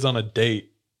 2 kids on a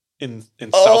date in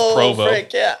South Provo.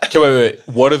 Frick, yeah. Okay, wait.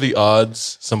 What are the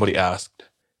odds? Somebody asked.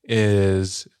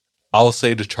 I'll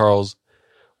say to Charles,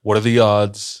 what are the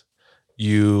odds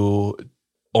you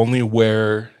only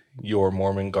wear your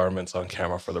Mormon garments on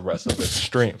camera for the rest of the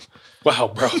stream? Wow,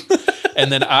 bro.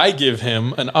 And then I give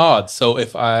him an odd. So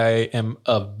if I am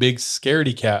a big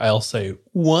scaredy cat, I'll say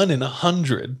 1 in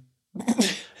 100.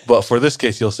 But but for this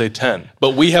case, you'll say 10.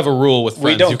 But we have a rule with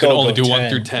friends. don't You can go only do 1 10.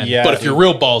 through 10. Yeah. But if you're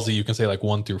real ballsy, you can say like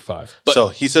 1 through 5. But So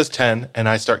he says 10, and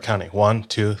I start counting 1,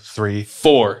 2, 3,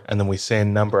 4. and then we say a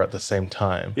number at the same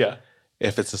time. Yeah.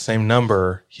 If it's the same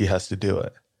number, he has to do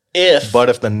it. But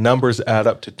If the numbers add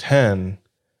up to 10,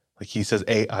 like he says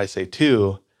 8, I say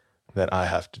 2, then I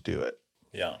have to do it.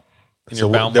 yeah. And you're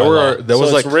So bound there by were law. there So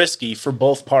was it's like risky for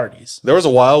both parties. there was a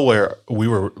while where we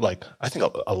were like, I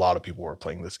think a lot of people were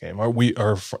playing this game.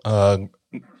 Our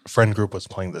friend group was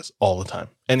playing this all the time,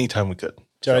 anytime we could.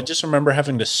 Dude, I just remember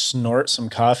having to snort some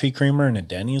coffee creamer in a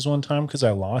Denny's one time because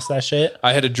I lost that shit.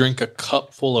 I had to drink a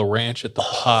cup full of ranch at the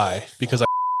pie because I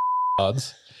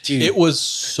odds. Dude, It was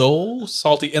so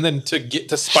salty. And then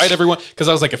to spite everyone, because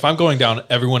I was like, if I'm going down,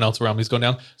 everyone else around me is going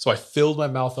down. So I filled my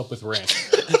mouth up with ranch.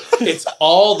 It's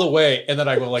all the way. And then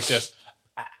I go like this.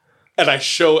 And I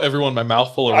show everyone my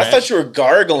mouth full of ranch. I thought you were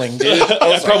gargling, dude. I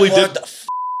was probably like, what did. the f-?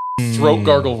 Throat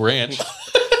gargle ranch.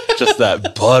 Just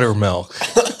that buttermilk.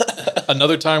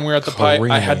 Another time we were at the pie, I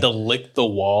Creamy. had to lick the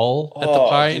wall at the Oh,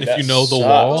 pie. dude, And if you that know the sucks,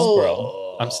 wall,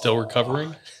 bro. I'm still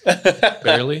recovering.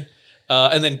 Barely.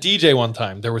 And then DJ one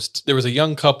time, there was a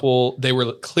young couple. They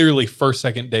were clearly first,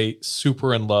 second date,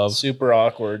 super in love. Super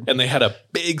awkward. And they had a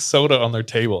big soda on their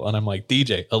table. And I'm like,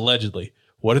 DJ, allegedly,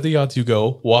 what are the odds you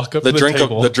go walk up The to the drink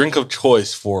table? of the drink of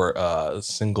choice for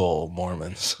single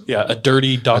Mormons. Yeah, a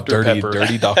dirty Dr. dirty, Pepper.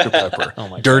 dirty Dr. Pepper. Oh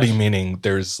my dirty meaning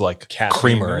there's like Caffeine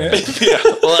creamer in in it.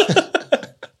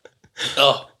 it.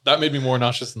 Oh, that made me more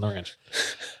nauseous than the ranch.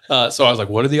 So I was like,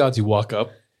 what are the odds you walk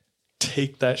up,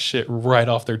 take that shit right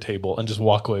off their table, and just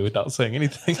walk away without saying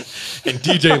anything? And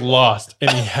DJ lost, and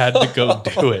he had to go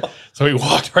do it. So he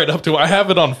walked right up to it. I have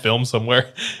it on film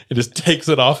somewhere. And just takes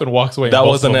it off and walks away. That And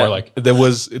both wasn't of them it. are like, There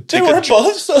was They were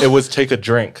both so. it was take a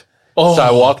drink. oh, So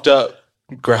I walked up,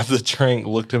 grabbed the drink,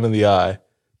 looked him in the eye,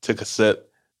 took a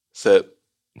sip,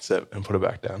 and put it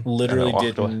back down. Literally And I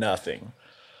did walked away. nothing.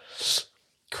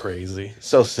 crazy.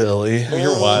 So silly.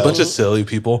 You're wild. Bunch of silly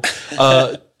people.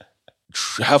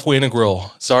 Halfway in a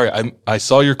grill. Sorry, I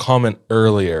saw your comment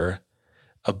earlier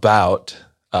about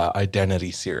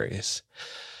Identity series.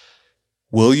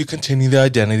 Will you continue the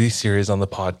Identity series on the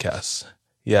podcast?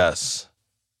 Yes.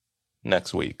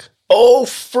 Next week. Oh,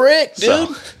 frick, dude.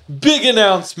 So Big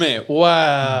announcement.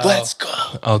 Wow. Let's go.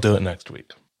 I'll do it next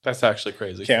week. That's actually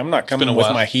crazy. Okay, I'm not coming been a with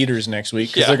while. my heaters next week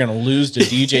because Yeah. they're going to lose to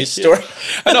DJ's story.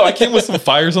 I know. I came with some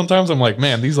fire sometimes. I'm like,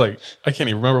 man, these I can't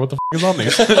even remember what the is on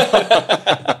these.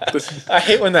 I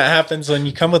hate when that happens when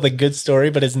you come with a good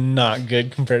story, but it's not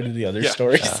good compared to the other Yeah.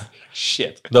 stories.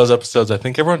 Shit. Those episodes, I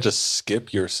think everyone just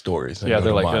skip your stories. and Yeah,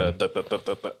 go they're to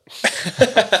like mine.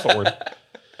 forward.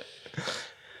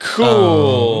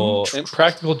 Cool.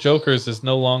 Impractical Jokers is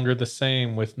no longer the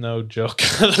same with no joke.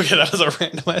 Okay, that was a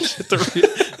random ass shit to read.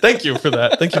 Thank you for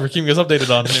that. Thank you for keeping us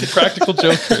updated on Impractical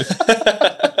Jokers.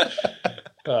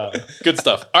 Good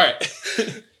stuff. All right.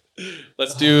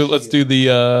 Let's do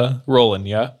the rolling,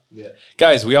 yeah? Yeah.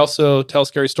 Guys, we also tell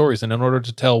scary stories, and in order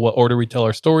to tell what order we tell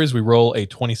our stories, we roll a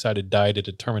 20-sided die to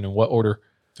determine in what order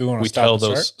Do you want to we stop tell and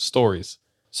those start? stories.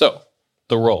 So,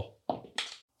 the roll.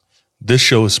 This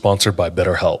show is sponsored by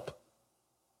BetterHelp.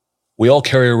 We all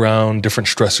carry around different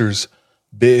stressors,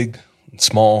 big and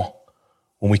small.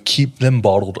 When we keep them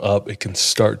bottled up, it can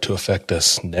start to affect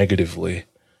us negatively.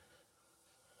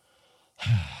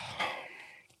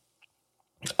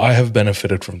 I have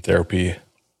benefited from therapy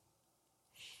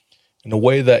in a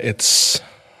way that it's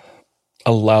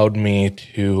allowed me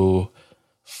to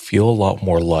feel a lot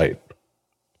more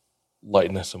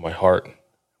lightness in my heart,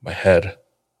 my head,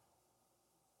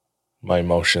 my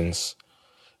emotions.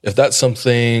 If that's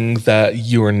something that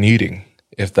you are needing,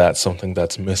 if that's something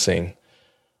that's missing,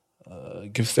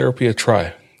 give therapy a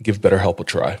try. Give BetterHelp a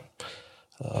try.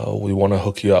 We want to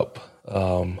hook you up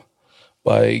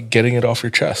by getting it off your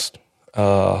chest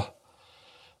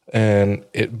and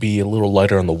it be a little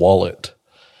lighter on the wallet.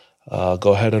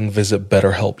 Go ahead and visit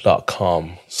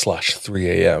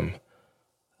betterhelp.com/3am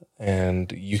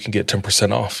and you can get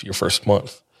 10% off your first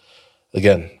month.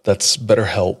 Again, that's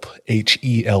BetterHelp,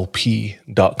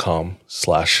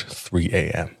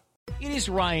 HELP.com/3am. It is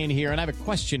Ryan here, and I have a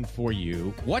question for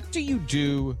you. What do you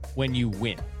do when you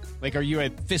win? Like, are you a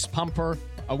fist pumper?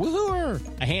 A woohooer,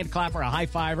 a hand clapper, a high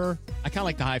fiver. I kind of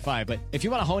like the high five, but if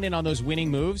you want to hone in on those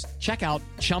winning moves, check out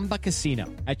Chumba Casino.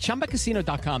 At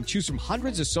ChumbaCasino.com, choose from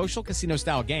hundreds of social casino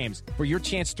style games for your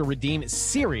chance to redeem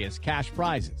serious cash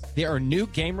prizes. There are new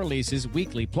game releases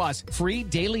weekly, plus free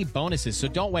daily bonuses. So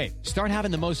don't wait. Start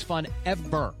having the most fun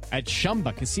ever at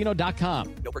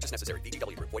ChumbaCasino.com. No purchase necessary.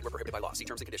 VGW Group. Void where prohibited by law. See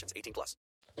terms and conditions. 18+.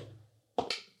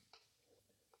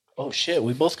 Oh shit,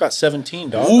 we both got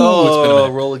 17, dog. Ooh, it's been a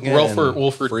minute. roll again.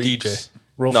 Roll for Freaks. DJ.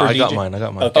 Roll No, for I got DJ. mine.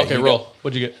 Okay, you roll.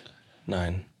 What'd you get?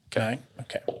 9. Okay.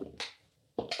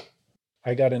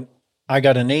 I got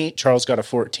an 8. Charles got a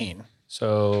 14.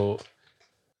 So,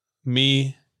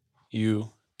 me,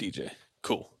 you, DJ.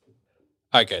 Cool.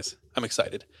 All right, guys. I'm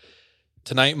excited.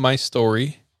 Tonight, my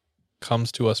story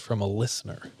comes to us from a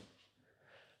listener.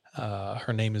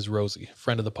 Her name is Rosie,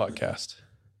 friend of the podcast.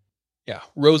 Yeah,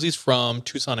 Rosie's from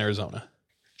Tucson, Arizona.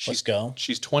 Let's go.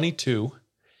 She's 22,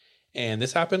 and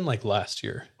this happened like last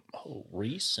year. Oh,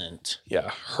 recent.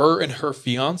 Yeah, her and her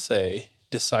fiance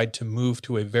decide to move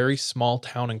to a very small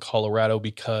town in Colorado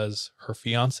because her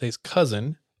fiance's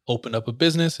cousin opened up a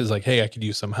business, is like, hey, I could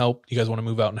use some help. You guys want to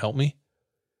move out and help me?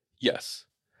 Yes.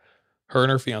 Her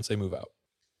and her fiance move out.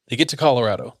 They get to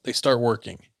Colorado. They start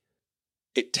working.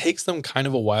 It takes them kind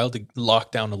of a while to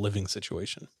lock down a living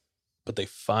situation, but they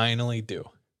finally do.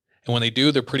 And when they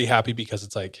do, they're pretty happy because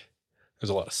it's like there's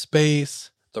a lot of space,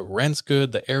 the rent's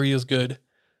good, the area's good.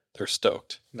 They're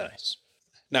stoked. Nice.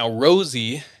 Now,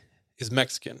 Rosie is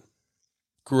Mexican,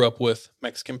 grew up with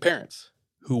Mexican parents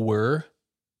who were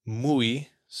muy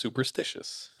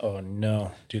superstitious. Oh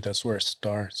no, dude, that's where it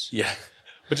starts. Yeah,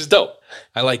 which is dope.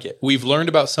 I like it. We've learned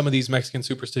about some of these Mexican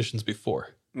superstitions before.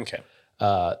 Okay.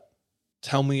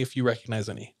 Tell me if you recognize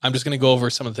any. I'm just going to go over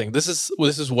some of the things. This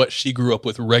is what she grew up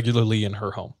with regularly in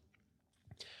her home.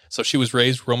 So she was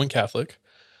raised Roman Catholic.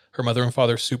 Her mother and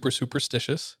father super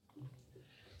superstitious.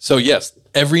 So yes,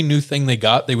 every new thing they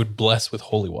got, they would bless with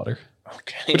holy water.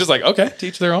 Okay. Which is like, okay, to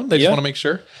each their own. They just Yeah. want to make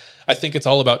sure. I think it's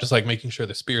all about just like making sure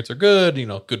the spirits are good,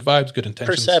 good vibes, good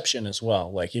intentions. Perception as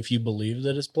well. Like if you believe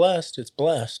that it's blessed, it's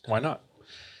blessed. Why not?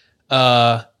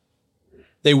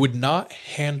 They would not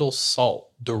handle salt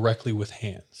directly with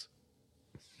hands,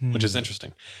 which is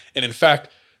interesting. And in fact,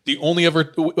 we've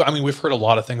heard a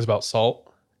lot of things about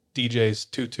salt. DJ's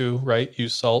tutu, right?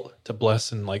 Use salt to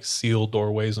bless and like seal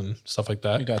doorways and stuff like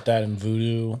that. You got that in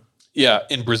voodoo. Yeah,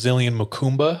 in Brazilian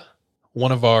macumba,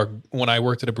 when I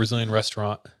worked at a Brazilian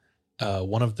restaurant,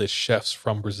 one of the chefs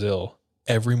from Brazil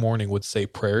every morning would say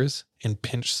prayers and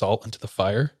pinch salt into the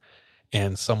fire.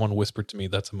 And someone whispered to me,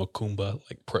 that's a macumba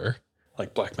like prayer,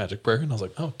 like black magic prayer. And I was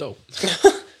like, oh, dope.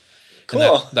 Cool.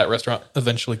 And that restaurant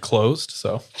eventually closed.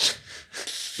 So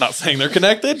not saying they're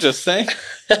connected, just saying.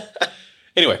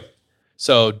 Anyway,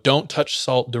 so don't touch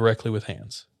salt directly with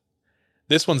hands.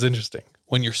 This one's interesting.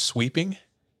 When you're sweeping,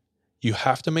 you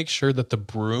have to make sure that the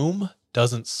broom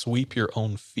doesn't sweep your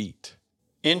own feet.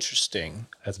 Interesting.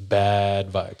 That's bad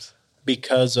vibes.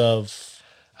 Because of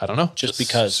I don't know. Just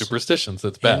because. Superstitions.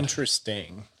 That's bad.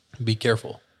 interesting. Be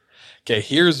careful. Okay,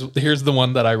 here's the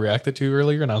one that I reacted to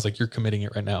earlier, and I was like, you're committing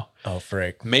it right now. Oh,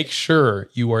 frick. Make sure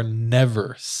you are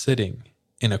never sitting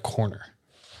in a corner.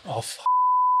 Oh,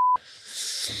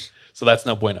 So that's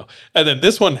no bueno. And then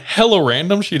this one, hella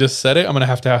random. She just said it. I'm going to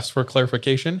have to ask for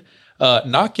clarification.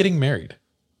 Not getting married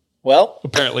well,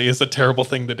 apparently is a terrible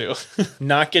thing to do.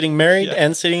 not getting married Yeah.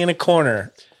 and sitting in a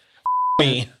corner.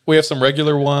 Me. We have some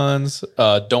regular ones.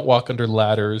 Don't walk under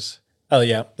ladders. Oh,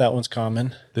 yeah. That one's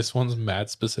common. This one's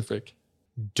mad specific.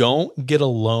 Don't get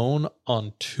alone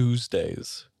on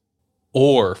Tuesdays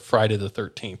or Friday the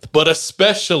 13th, but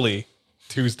especially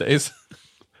Tuesdays.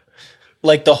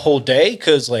 Like the whole day?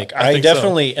 Because, like, I think so.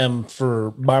 definitely am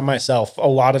by myself a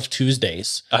lot of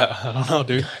Tuesdays. I don't know,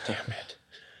 dude. Damn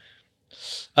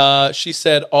it. She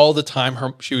said all the time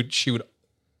she would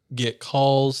get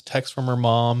calls, texts from her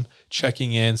mom,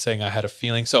 checking in, saying I had a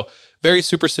feeling. So very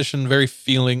superstition, very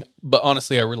feeling. But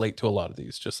honestly, I relate to a lot of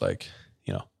these. Just like,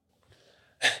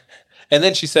 And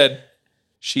then she said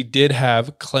she did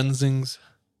have cleansings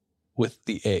with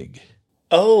the egg.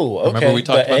 Oh, okay. Remember we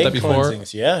talked The about that egg before?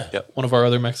 cleansings, yeah. Yeah, one of our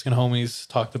other Mexican homies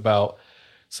talked about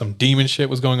some demon shit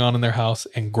was going on in their house,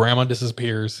 and grandma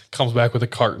disappears, comes back with a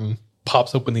carton,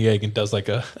 pops open the egg, and does like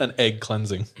an egg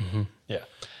cleansing. Mm-hmm. Yeah.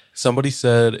 Somebody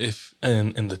said if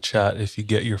in the chat, if you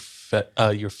get your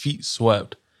feet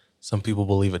swept, some people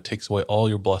believe it takes away all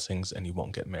your blessings and you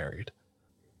won't get married.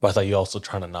 But I thought you also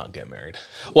trying to not get married.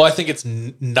 Well, I think it's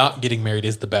not getting married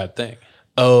is the bad thing.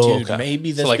 Oh, Dude,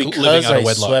 maybe that's like living because out of I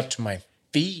wedlock. swept my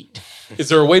feet. Is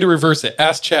there a way to reverse it?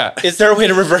 Ask chat. Is there a way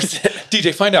to reverse it?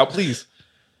 DJ, find out, please.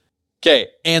 Okay,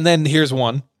 and then here's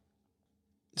one.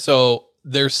 So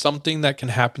there's something that can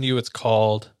happen to you. It's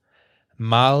called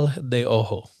mal de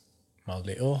ojo, Mal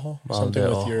de ojo. Mal Something de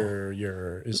with ojo.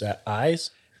 your is that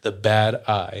eyes? the bad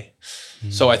eye.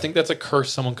 So I think that's a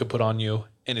curse someone could put on you,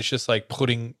 and it's just like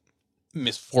putting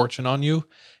misfortune on you.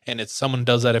 And it's someone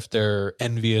does that if they're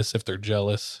envious, if they're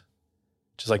jealous,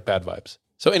 just like bad vibes.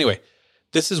 So anyway,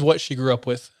 this is what she grew up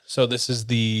with. So this is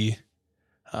the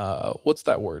what's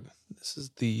that word? This is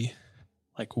the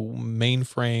like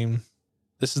mainframe.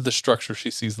 This is the structure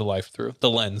she sees the life through, the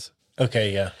lens.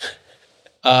 Okay,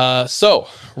 yeah. So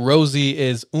Rosie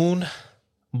is un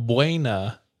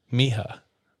buena mija,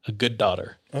 a good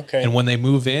daughter. Okay. And when they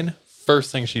move in,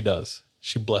 first thing she does,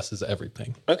 she blesses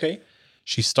everything. Okay.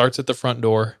 She starts at the front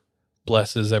door,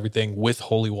 blesses everything with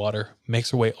holy water,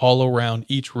 makes her way all around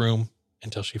each room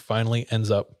until she finally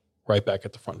ends up right back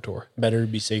at the front door. Better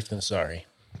be safe than sorry.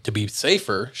 To be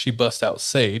safer, she busts out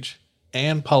sage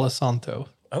and Palo Santo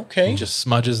Okay. and just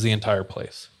smudges the entire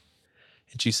place.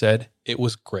 And she said it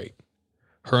was great.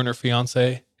 Her and her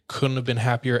fiance couldn't have been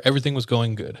happier. Everything was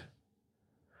going good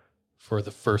for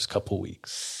the first couple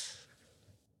weeks.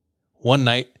 One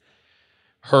night,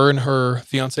 her and her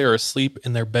fiance are asleep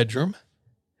in their bedroom.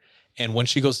 And when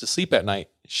she goes to sleep at night,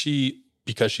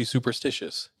 because she's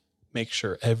superstitious, makes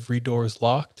sure every door is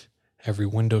locked, every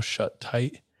window shut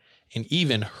tight, and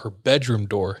even her bedroom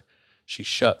door, she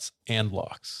shuts and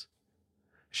locks.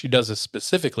 She does this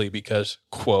specifically because,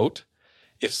 quote,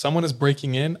 if someone is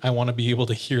breaking in, I want to be able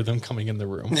to hear them coming in the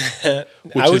room.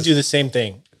 I would do the same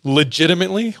thing.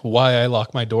 Legitimately, why I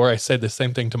lock my door. I said the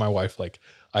same thing to my wife. Like,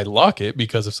 I lock it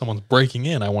because if someone's breaking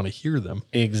in, I want to hear them.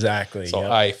 Exactly. So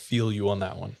yep. I feel you on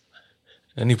that one.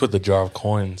 And you put the jar of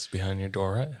coins behind your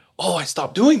door, right? Oh, I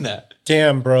stopped doing that.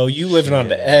 Damn, bro, you living on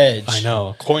the edge. I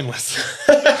know. Coinless.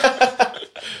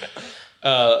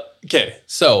 Okay,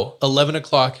 so 11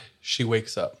 o'clock, she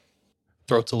wakes up.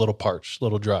 Throat's a little parched, a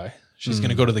little dry. She's going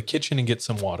to go to the kitchen and get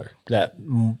some water. That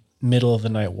middle of the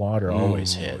night water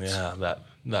always hits. Yeah,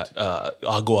 that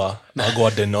agua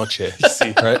de noche,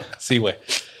 see, right? Seaway.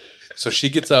 So she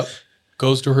gets up,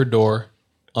 goes to her door,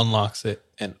 unlocks it,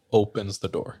 and opens the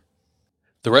door.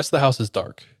 The rest of the house is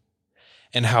dark.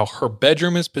 And how her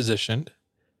bedroom is positioned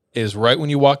is right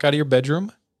when you walk out of your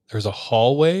bedroom, there's a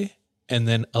hallway and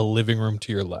then a living room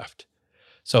to your left.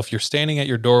 So if you're standing at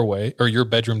your doorway or your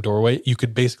bedroom doorway, you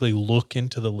could basically look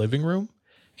into the living room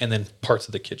and then parts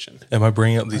of the kitchen. Am I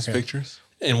bringing up these pictures?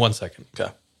 In 1 second.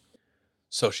 Okay.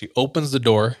 So she opens the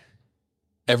door.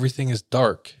 Everything is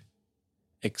dark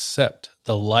except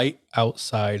the light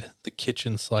outside the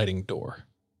kitchen sliding door.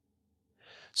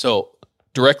 So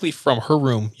directly from her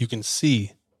room, you can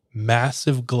see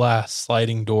massive glass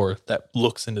sliding door that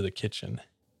looks into the kitchen.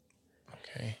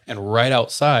 Okay. And right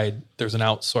outside, there's an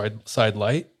outside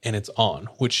light, and it's on,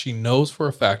 which she knows for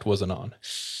a fact wasn't on.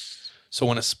 So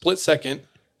in a split second,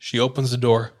 she opens the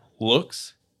door,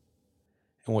 looks,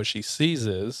 and what she sees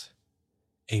is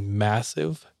a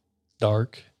massive,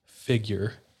 dark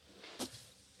figure,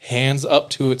 hands up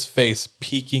to its face,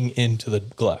 peeking into the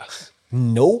glass.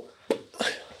 Nope.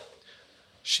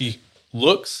 She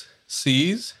looks,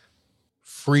 sees,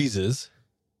 freezes,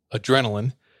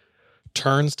 adrenaline,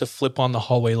 turns to flip on the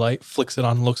hallway light, flicks it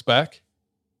on, looks back,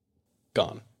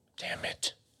 gone. Damn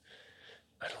it.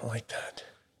 I don't like that.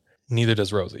 Neither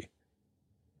does Rosie.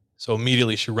 So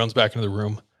immediately she runs back into the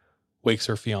room, wakes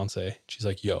her fiance. She's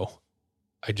like, yo,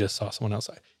 I just saw someone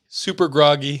outside. Super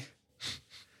groggy.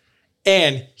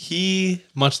 And he,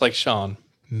 much like Sean,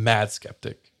 mad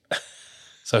skeptic.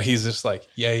 So he's just like,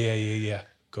 yeah.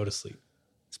 Go to sleep.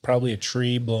 It's probably a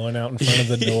tree blowing out in front of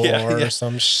the door Yeah. or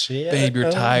some shit. Babe,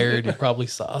 you're tired. You probably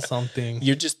saw something.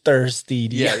 You're just thirsty.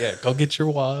 Dude. Yeah. Go get your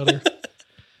water.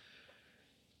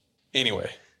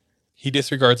 Anyway, he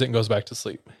disregards it and goes back to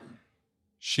sleep.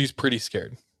 She's pretty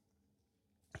scared.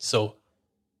 So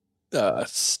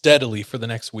steadily for the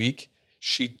next week,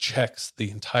 she checks the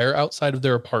entire outside of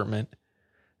their apartment.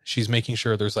 She's making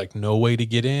sure there's like no way to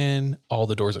get in. All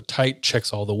the doors are tight,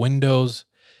 checks all the windows.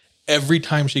 Every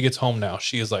time she gets home now,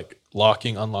 she is like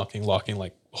locking, unlocking, locking,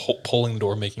 like pulling the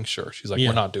door, making sure. She's like,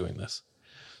 we're not doing this.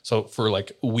 So for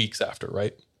like weeks after,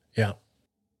 right? Yeah.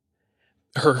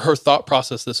 Her thought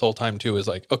process this whole time too is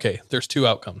like, okay, there's two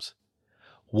outcomes.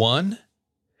 One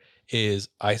is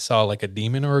I saw like a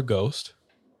demon or a ghost,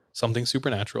 something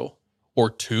supernatural. Or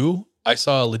two, I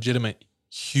saw a legitimate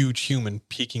huge human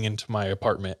peeking into my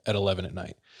apartment at 11 at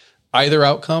night. Either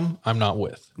outcome, I'm not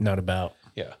with. Not about.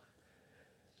 Yeah.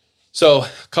 So a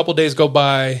couple days go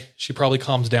by. She probably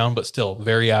calms down, but still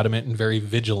very adamant and very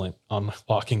vigilant on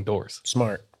locking doors.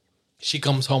 Smart. She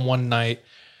comes home one night.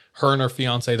 Her and her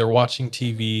fiance, they're watching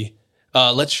TV.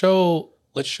 Let's show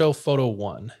photo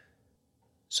 1.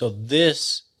 So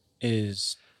this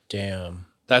is damn.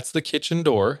 That's the kitchen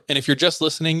door. And if you're just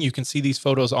listening, you can see these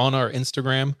photos on our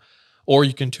Instagram, or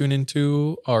you can tune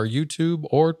into our YouTube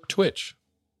or Twitch.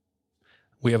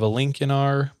 We have a link in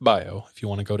our bio if you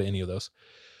want to go to any of those.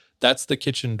 That's the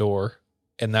kitchen door,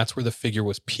 and that's where the figure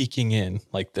was peeking in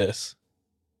like this,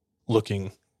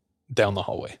 looking down the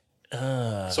hallway.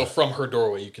 So from her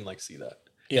doorway, you can like see that.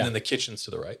 Yeah. And then the kitchen's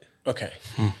to the right. Okay.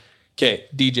 Okay,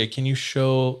 DJ, can you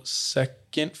show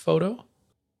second photo?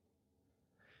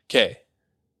 Okay.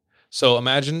 So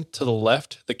imagine to the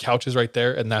left, the couch is right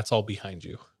there, and that's all behind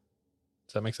you.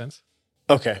 Does that make sense?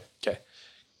 Okay. Okay.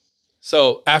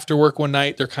 So after work one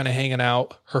night, they're kind of hanging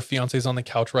out. Her fiance's on the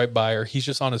couch right by her. He's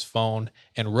just on his phone,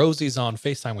 and Rosie's on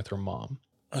FaceTime with her mom.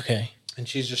 Okay. And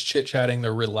she's just chit-chatting.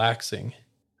 They're relaxing,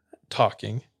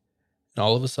 talking. And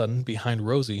all of a sudden, behind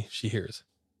Rosie, she hears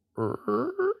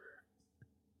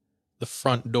the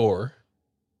front door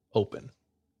open.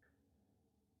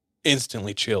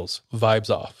 Instantly chills, vibes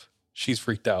off. She's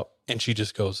freaked out. And she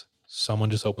just goes, someone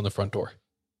just opened the front door.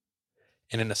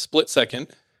 And in a split second,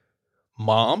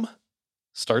 Mom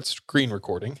starts screen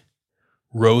recording.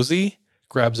 Rosie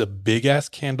grabs a big ass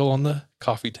candle on the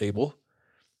coffee table,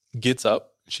 gets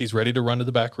up. She's ready to run to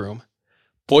the back room.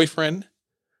 Boyfriend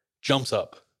jumps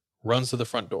up, runs to the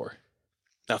front door.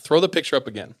 Now throw the picture up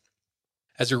again.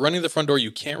 As you're running to the front door,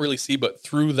 you can't really see, but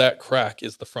through that crack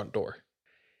is the front door.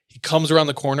 He comes around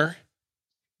the corner.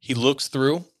 He looks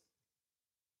through.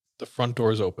 The front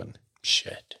door is open.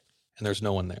 Shit. And there's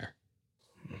no one there.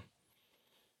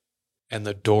 And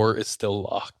the door is still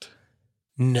locked.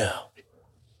 No.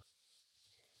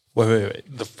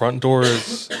 Wait. The front door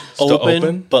is still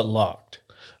open? but locked.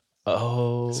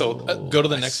 Oh. So go to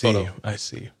the next photo. I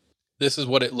see. This is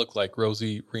what it looked like.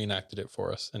 Rosie reenacted it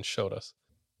for us and showed us.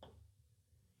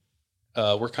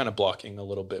 We're kind of blocking a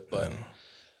little bit, but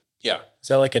yeah. Is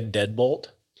that like a deadbolt?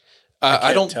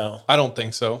 I don't tell. I don't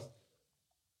think so.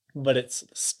 But it's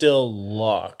still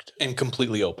locked. And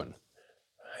completely open.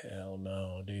 Hell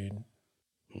no, dude.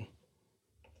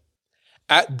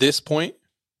 At this point,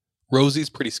 Rosie's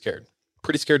pretty scared.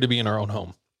 Pretty scared to be in her own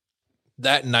home.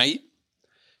 That night,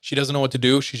 she doesn't know what to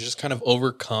do. She's just kind of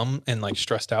overcome and like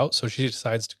stressed out. So she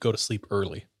decides to go to sleep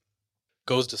early.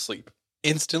 Goes to sleep.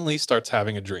 Instantly starts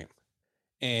having a dream.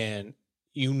 And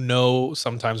you know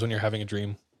sometimes when you're having a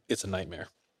dream, it's a nightmare.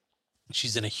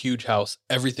 She's in a huge house.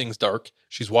 Everything's dark.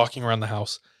 She's walking around the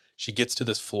house. She gets to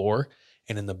this floor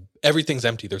and everything's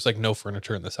empty. There's like no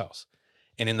furniture in this house.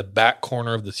 And in the back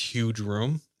corner of this huge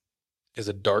room is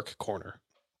a dark corner.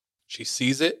 She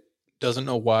sees it, doesn't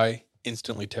know why,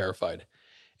 instantly terrified.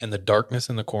 And the darkness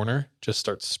in the corner just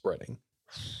starts spreading.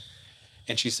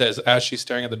 And she says, as she's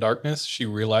staring at the darkness, she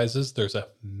realizes there's a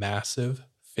massive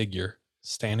figure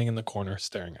standing in the corner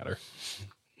staring at her.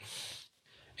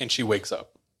 And she wakes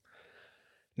up.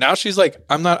 Now she's like,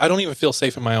 I don't even feel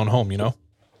safe in my own home, you know?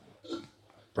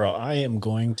 Bro, I am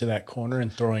going to that corner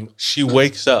and throwing She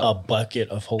wakes up. a bucket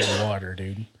of holy water,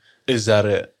 dude. Is that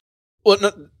it? Well,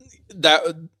 no,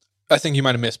 that I think you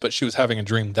might have missed, but she was having a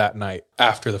dream that night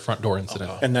after the front door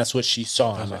incident. And that's what she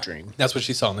saw in the dream. That's what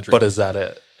she saw in the dream. But is that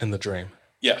it in the dream?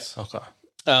 yes. Okay.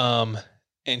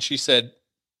 And she said,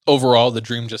 overall, the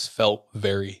dream just felt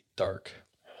very dark.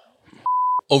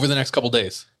 Over the next couple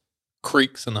days,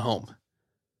 creaks in the home,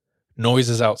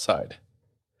 noises outside,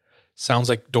 sounds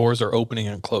like doors are opening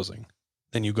and closing.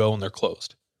 Then you go and they're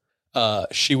closed.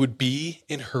 She would be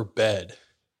in her bed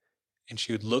and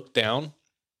she would look down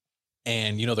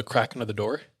and you know the crack under the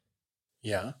door?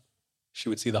 Yeah. She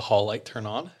would see the hall light turn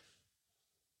on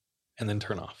and then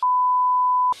turn off.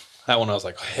 That one I was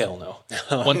like, hell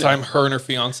no. One time, her and her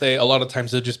fiance, a lot of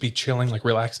times they'll just be chilling, like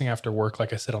relaxing after work,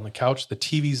 like I said, on the couch. The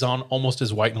TV's on, almost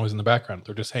as white noise in the background.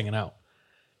 They're just hanging out.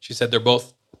 She said they're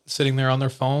both sitting there on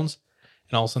their phones,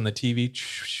 and all of a sudden the TV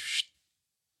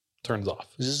turns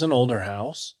off. Is this an older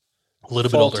house? A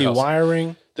little bit older Faulty house.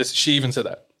 wiring? She even said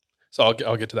that. So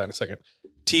I'll get to that in a second.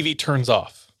 TV turns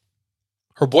off.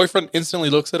 Her boyfriend instantly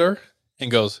looks at her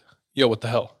and goes, yo, what the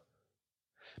hell?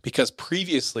 Because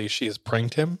previously she has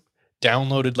pranked him,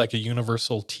 downloaded like a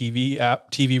universal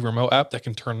TV remote app that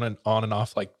can turn it on and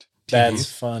off like TVs.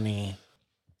 That's funny.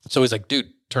 So he's like,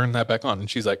 dude, turn that back on. And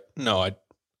she's like, no,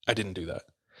 I didn't do that.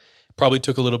 Probably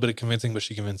took a little bit of convincing, but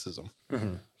she convinces him.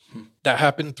 Mm-hmm. That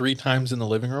happened 3 times in the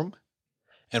living room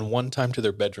and 1 time to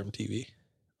their bedroom TV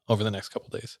over the next couple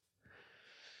days.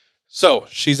 So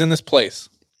she's in this place.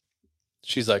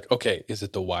 She's like, okay, is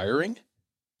it the wiring?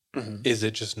 Mm-hmm. Is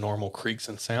it just normal creaks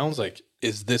and sounds? Like,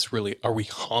 is this really, are we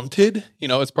haunted? You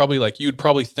know, it's probably like, you'd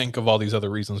probably think of all these other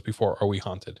reasons before, are we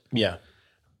haunted? Yeah.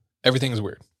 Everything's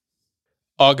weird.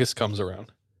 August comes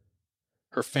around.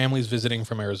 Her family's visiting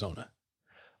from Arizona.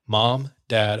 Mom,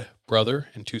 dad, brother,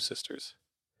 and 2 sisters.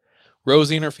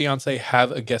 Rosie and her fiance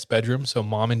have a guest bedroom, so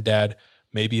mom and dad,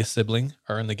 maybe a sibling,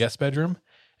 are in the guest bedroom,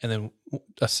 and then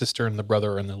a sister and the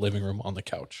brother are in the living room on the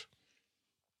couch.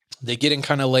 They get in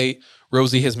kind of late.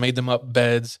 Rosie has made them up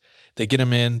beds. They get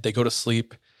them in. They go to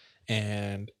sleep,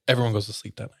 and everyone goes to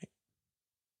sleep that night.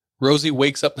 Rosie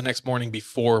wakes up the next morning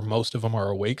before most of them are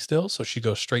awake still, so she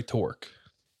goes straight to work.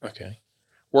 Okay.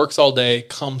 Works all day,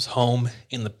 comes home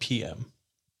in the PM.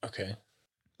 Okay.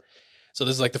 So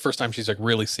this is like the first time she's like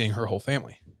really seeing her whole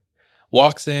family.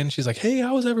 Walks in, she's like, "Hey,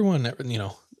 how was everyone? You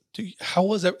know, how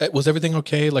was everything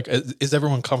okay? Like, is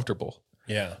everyone comfortable?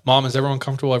 Yeah. Mom, is everyone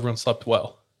comfortable? Everyone slept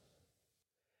well?"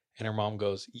 And her mom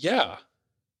goes, "Yeah.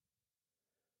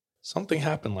 Something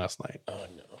happened last night." Oh,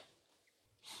 no.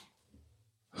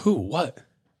 "Who? What?"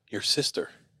 "Your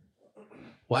sister."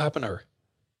 "What happened to her?"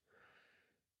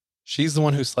 "She's the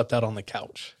one who slept out on the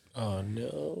couch." Oh,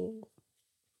 no.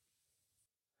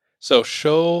 So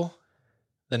show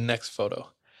the next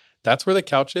photo. That's where the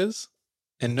couch is.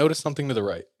 And notice something to the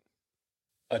right.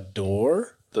 A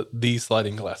door? The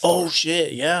sliding glass Oh, door.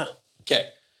 shit. Yeah. Okay.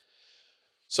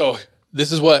 So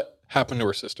this is what happened to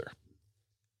her sister.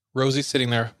 Rosie's sitting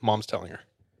there. Mom's telling her,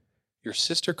 "Your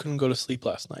sister couldn't go to sleep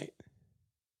last night.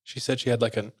 She said she had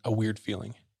like a weird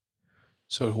feeling."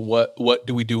 So what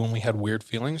do we do when we had weird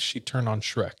feelings? She turned on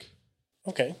Shrek.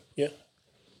 Okay. Yeah.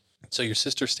 So your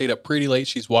sister stayed up pretty late.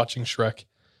 She's watching Shrek.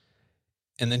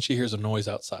 And then she hears a noise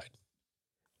outside.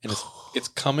 And it's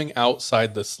coming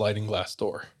outside the sliding glass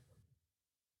door.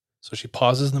 So she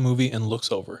pauses the movie and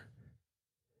looks over.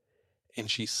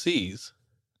 And she sees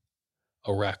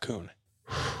a raccoon.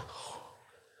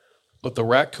 But the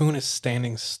raccoon is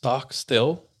standing stock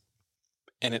still.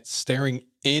 And it's staring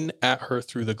in at her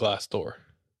through the glass door.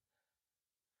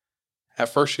 At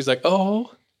first she's like,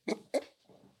 "Oh."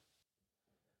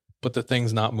 But the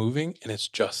thing's not moving and it's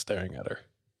just staring at her.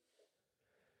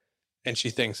 And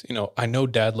she thinks, you know, I know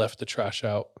Dad left the trash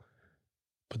out,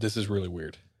 but this is really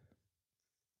weird.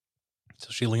 So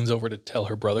she leans over to tell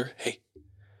her brother, hey,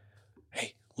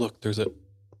 look, there's a...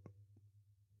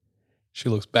 She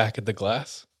looks back at the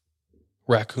glass.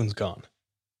 Raccoon's gone.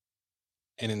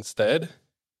 And instead,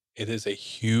 it is a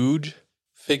huge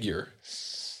figure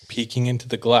peeking into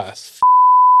the glass,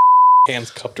 hands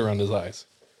cupped around his eyes.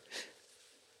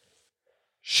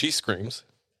 She screams,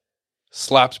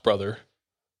 slaps brother,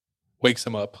 wakes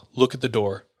him up, look at the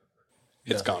door.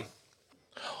 It's gone.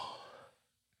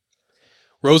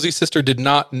 Rosie's sister did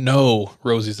not know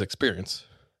Rosie's experience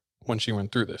when she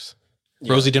went through this.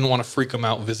 Yeah. Rosie didn't want to freak him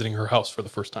out visiting her house for the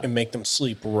first time. And make them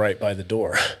sleep right by the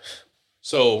door.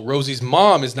 So Rosie's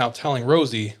mom is now telling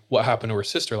Rosie what happened to her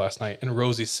sister last night. And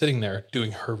Rosie's sitting there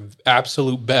doing her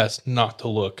absolute best not to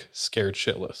look scared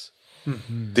shitless.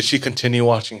 Mm-hmm. Did she continue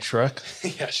watching Shrek?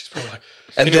 Yeah, she's probably like...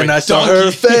 And anyway, then I saw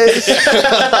her face.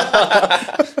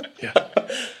 Yeah.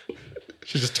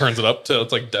 She just turns it up till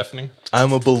it's like deafening.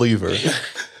 I'm a believer.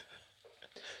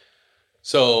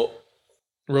 So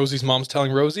Rosie's mom's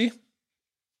telling Rosie.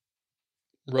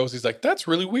 Rosie's like, "That's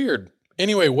really weird.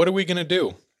 Anyway, what are we going to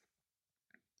do?"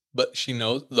 But she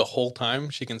knows the whole time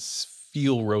she can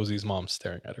feel Rosie's mom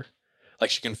staring at her.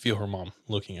 Like she can feel her mom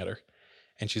looking at her.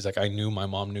 And she's like, "I knew my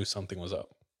mom knew something was up."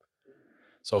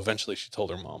 So eventually she told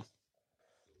her mom.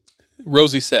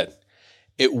 Rosie said,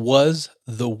 "It was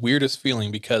the weirdest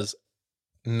feeling because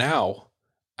now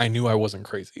I knew I wasn't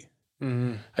crazy."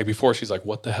 Mm-hmm. Like before, she's like,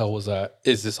 "What the hell was that?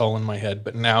 Is this all in my head?"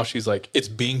 But now she's like, it's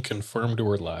being confirmed to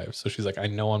her live. So she's like, "I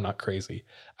know I'm not crazy.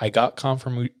 I got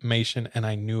confirmation and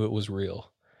I knew it was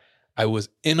real. I was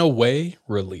in a way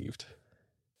relieved."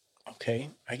 Okay,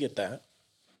 I get that.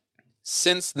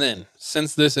 Since then,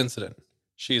 since this incident,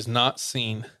 she has not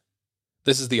seen,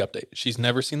 this is the update. She's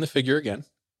never seen the figure again.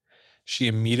 She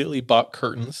immediately bought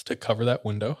curtains to cover that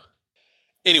window.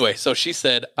 Anyway, so she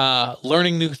said,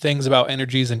 learning new things about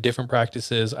energies and different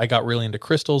practices. I got really into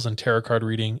crystals and tarot card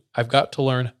reading. I've got to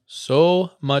learn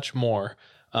so much more,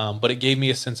 but it gave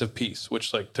me a sense of peace,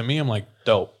 which like to me, I'm like,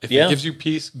 dope. If it gives you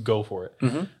peace, go for it.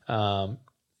 Mm-hmm.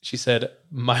 She said,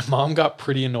 my mom got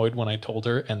pretty annoyed when I told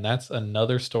her, and that's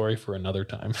another story for another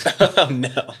time. Oh,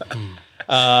 no.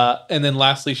 And then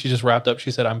lastly, she just wrapped up.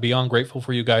 She said, "I'm beyond grateful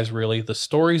for you guys, really. The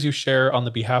stories you share on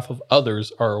the behalf of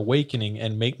others are awakening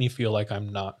and make me feel like I'm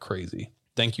not crazy.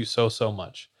 Thank you so, so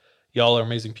much. Y'all are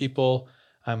amazing people.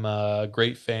 I'm a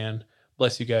great fan.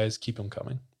 Bless you guys. Keep them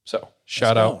coming." So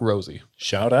shout out Rosie.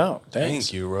 Shout out. Thanks.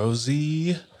 Thank you,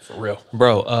 Rosie. For real.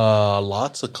 Bro,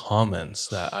 lots of comments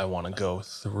that I want to go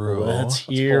through. Let's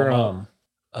hear them.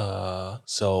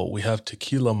 So we have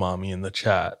Tequila Mommy in the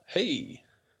chat. Hey.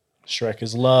 Shrek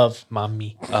is love.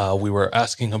 Mommy. We were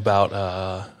asking about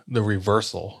the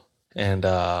reversal. And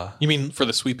you mean for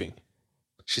the sweeping?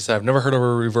 She said, "I've never heard of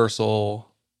a reversal."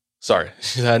 Sorry.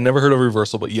 She said, "I've never heard of a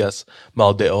reversal, but yes,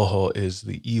 Mal de Ojo is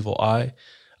the evil eye.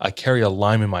 I carry a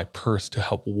lime in my purse to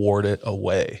help ward it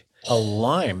away." A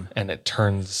lime? And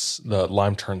the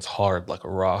lime turns hard like a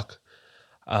rock.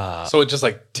 So it just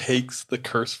like takes the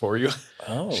curse for you.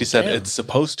 Oh, She said damn. it's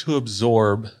supposed to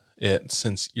absorb it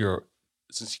since you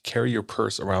carry your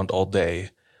purse around all day,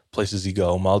 places you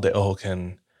go. Mal de Ojo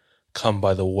can come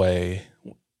by the way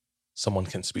someone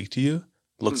can speak to you,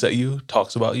 looks at you,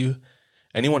 talks about you,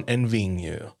 anyone envying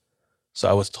you. So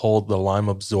I was told the lime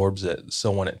absorbs it.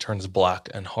 So when it turns black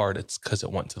and hard, it's because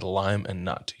it went to the lime and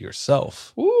not to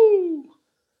yourself. Woo!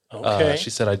 Okay. She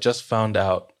said, I just found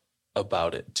out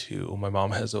about it too. My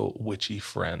mom has a witchy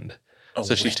friend. A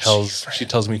So she witchy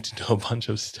tells me to do a bunch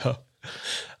of stuff.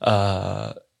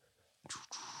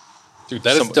 Dude,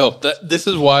 that is dope. This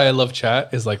is why I love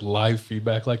chat, is like live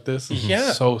feedback like this.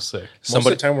 Yeah. So sick. Most of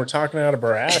the time we're talking out of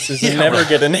our asses and never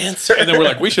get an answer. And then we're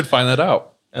like, we should find that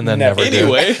out. And then Never never, did.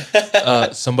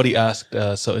 Anyway. somebody asked,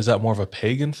 so is that more of a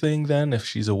pagan thing then if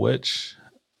she's a witch?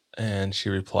 And she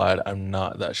replied, I'm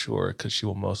not that sure because she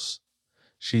will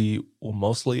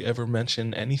mostly ever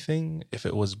mention anything if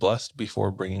it was blessed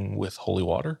before bringing with holy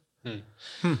water.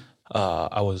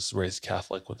 I was raised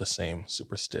Catholic with the same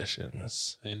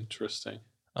superstitions. Interesting.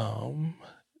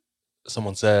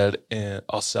 Someone said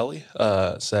Oceli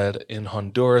said in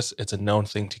Honduras, it's a known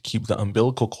thing to keep the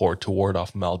umbilical cord to ward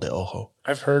off mal de ojo.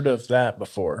 I've heard of that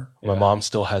before. My mom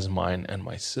still has mine and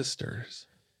my sister's.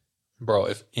 Bro,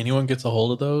 if anyone gets a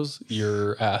hold of those,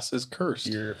 your ass is cursed.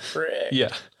 You're a prick.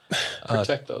 Yeah.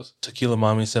 Protect those. Tequila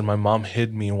Mommy said, my mom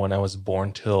hid me when I was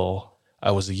born till I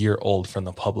was a year old from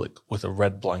the public with a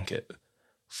red blanket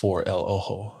for El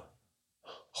Ojo.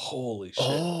 Holy shit.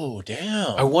 Oh,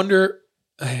 damn. I wonder,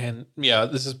 and yeah,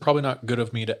 this is probably not good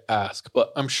of me to ask,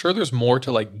 but I'm sure there's more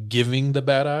to like giving the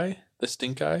bad eye, the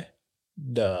stink eye.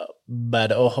 The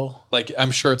bad ojo. Like,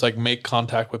 I'm sure it's like make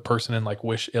contact with person and like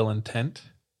wish ill intent,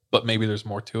 but maybe there's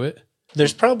more to it.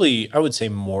 There's probably, I would say,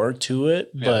 more to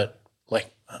it, Yeah. but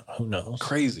like, who knows?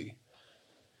 Crazy.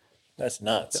 That's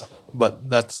nuts. But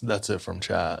that's it from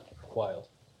chat. Wild.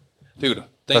 Dude,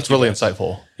 That's really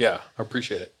insightful. Yeah, I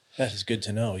appreciate it. That is good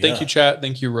to know. Thank you, chat.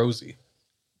 Thank you, Rosie.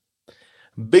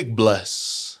 Big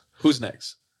bless. Who's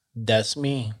next? That's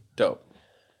me. Dope.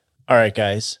 All right,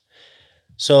 guys.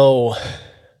 So,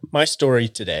 my story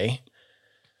today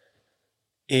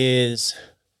is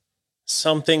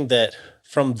something that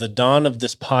from the dawn of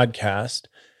this podcast,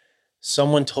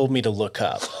 someone told me to look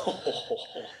up.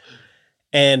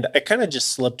 And I kind of just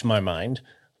slipped my mind.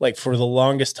 Like for the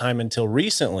longest time until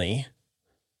recently,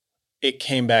 it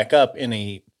came back up in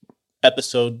a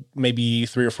episode maybe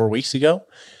 3 or 4 weeks ago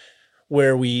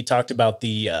where we talked about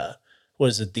the,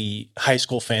 the high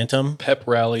school phantom? Pep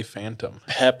Rally Phantom.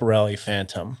 Pep Rally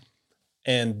Phantom.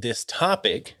 And this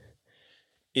topic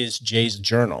is Jay's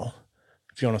journal.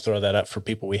 If you want to throw that up for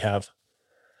people we have.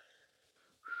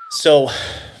 So,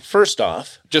 first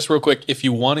off, Just real quick, if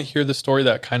you want to hear the story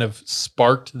that kind of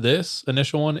sparked this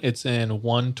initial one, it's in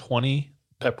 120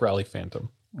 Pep Rally Phantom.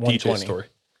 120. DJ story.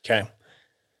 okay.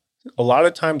 A lot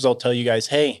of times I'll tell you guys,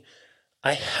 hey,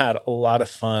 I had a lot of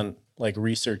fun like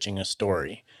researching a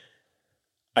story.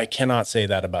 I cannot say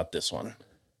that about this one.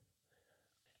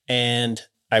 And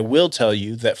I will tell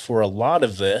you that for a lot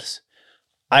of this,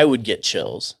 I would get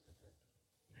chills.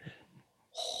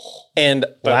 And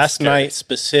last scary. night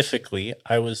specifically,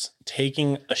 I was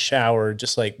taking a shower,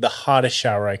 just like the hottest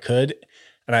shower I could.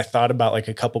 And I thought about like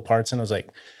a couple parts and I was like,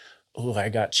 oh, I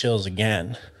got chills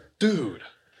again. Dude.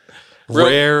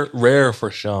 Rare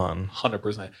for Sean.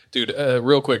 100%. Dude,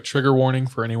 real quick, trigger warning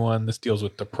for anyone. This deals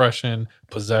with depression,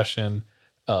 possession,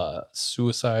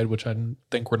 suicide, which I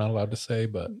think we're not allowed to say,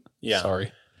 but Yeah.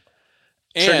 sorry.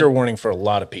 Trigger warning for a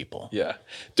lot of people. Yeah.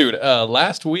 Dude,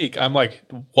 last week I'm like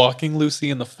walking Lucy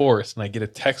in the forest and I get a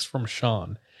text from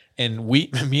Sean and me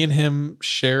and him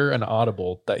share an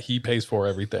Audible that he pays for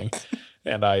everything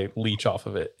and I leech off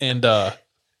of it. And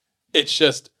it's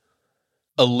just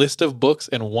a list of books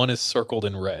and one is circled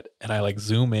in red. And I like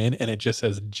zoom in and it just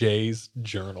says Jay's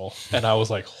journal. And I was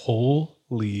like,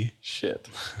 holy shit.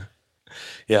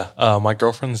 Yeah. My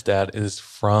girlfriend's dad is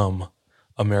from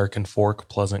American Fork,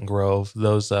 Pleasant Grove.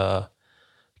 Those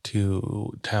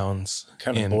two towns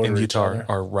Kind of in border each Utah other.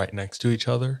 are right next to each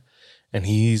other. And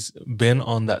he's been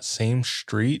on that same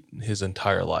street his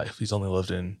entire life. He's only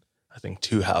lived in, I think,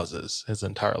 2 houses his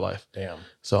entire life. Damn.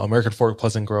 So American Fork,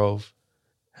 Pleasant Grove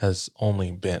has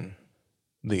only been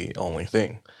the only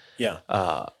thing. Yeah.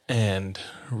 And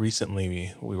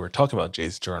recently we were talking about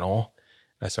Jay's journal.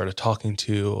 I started talking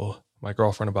to my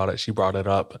girlfriend about it. She brought it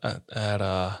up at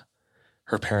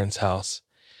her parents' house,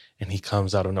 and he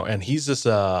comes out of nowhere. And he's this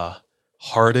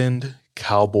hardened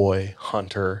cowboy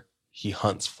hunter. He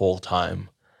hunts full time,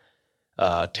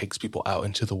 takes people out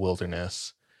into the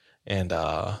wilderness, and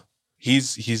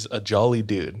He's a jolly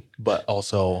dude, but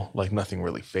also like nothing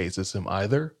really phases him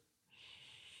either.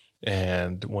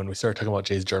 And when we started talking about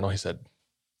Jay's journal, he said,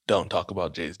 "Don't talk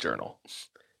about Jay's journal." He's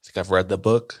like, "I've read the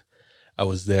book. I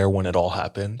was there when it all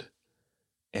happened,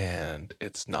 and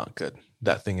it's not good.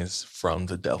 That thing is from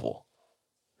the devil."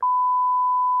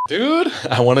 Dude.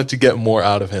 I wanted to get more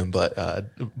out of him, but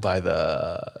by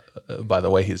the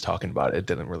way he's talking about it, it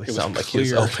didn't really sound like he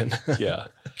was open. Yeah.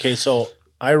 Okay, so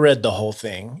I read the whole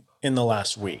thing in the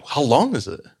last week. How long is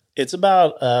it? It's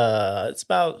about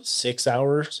 6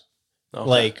 hours, Okay.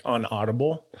 like on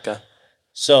Audible. Okay.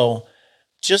 So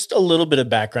just a little bit of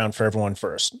background for everyone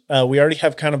first. We already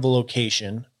have kind of a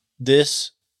location.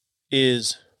 This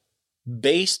is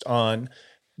based on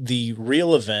the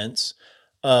real events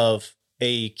of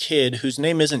a kid whose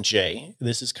name isn't Jay.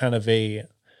 This is kind of a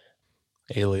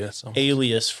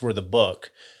alias for the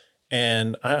book.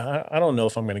 And I don't know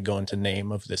if I'm going to go into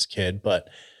name of this kid, but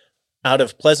out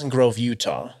of Pleasant Grove,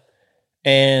 Utah.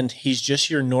 And he's just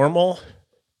your normal,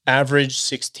 average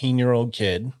 16-year-old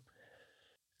kid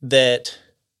that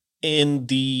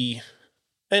this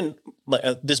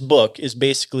book is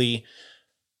basically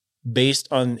based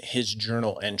on his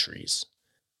journal entries.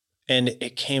 And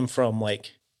it came from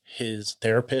like his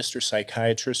therapist or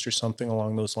psychiatrist or something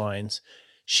along those lines.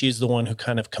 She's the one who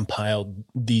kind of compiled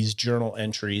these journal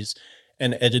entries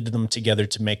and edited them together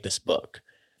to make this book.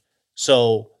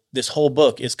 So this whole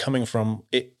book is coming from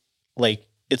it, like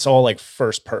it's all like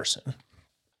first person.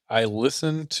 I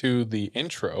listened to the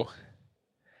intro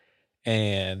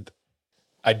and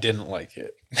I didn't like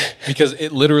it because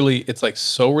it's like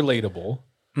so relatable.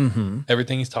 Mm-hmm.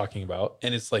 Everything he's talking about.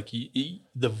 And it's like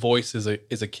the voice is a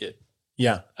kid.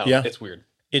 Yeah. I don't know, it's weird.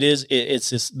 It is. It's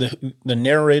just the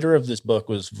narrator of this book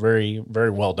was very,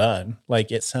 very well done.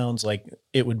 Like it sounds like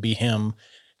it would be him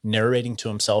narrating to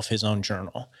himself his own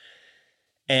journal.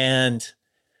 And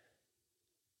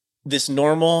this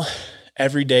normal,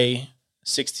 everyday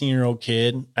 16-year-old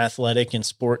kid, athletic in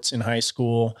sports in high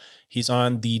school. He's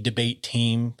on the debate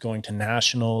team going to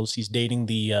nationals. He's dating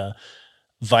the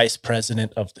vice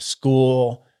president of the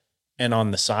school. And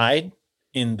on the side,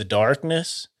 in the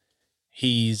darkness,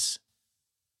 he's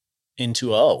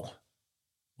into O,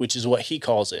 which is what he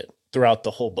calls it throughout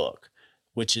the whole book,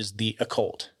 which is the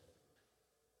occult.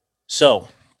 So,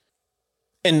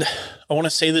 and I want to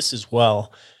say this as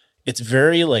well. It's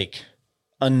very like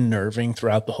unnerving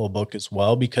throughout the whole book as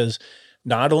well, because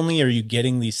not only are you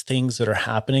getting these things that are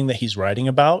happening that he's writing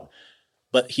about,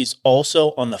 but he's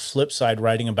also on the flip side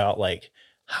writing about like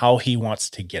how he wants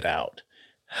to get out,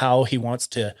 how he wants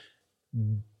to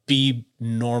be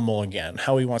normal again,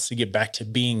 how he wants to get back to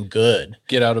being good.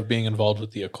 Get out of being involved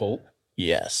with the occult.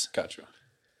 Yes. Gotcha.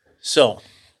 So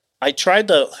I tried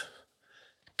to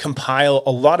compile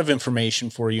a lot of information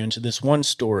for you into this one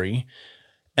story,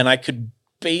 and I could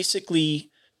basically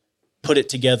put it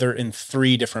together in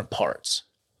 3 different parts.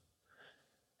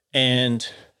 And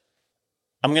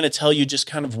I'm going to tell you just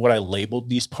kind of what I labeled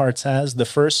these parts as. The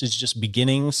first is just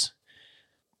beginnings.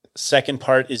 Second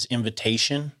part is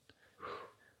invitation.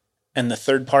 And the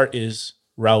third part is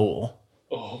Raul.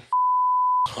 Oh.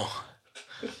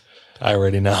 I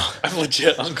already know. I'm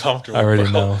legit uncomfortable. I already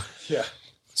know. Yeah.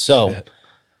 So,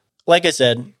 like I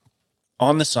said,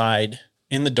 on the side,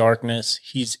 in the darkness,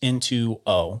 he's into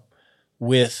O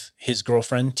with his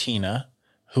girlfriend, Tina,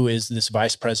 who is this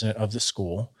vice president of the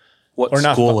school. What Or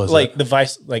not, school is like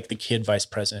it? the kid vice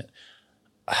president.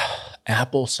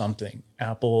 Apple something.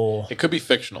 Apple. It could be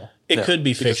fictional. It could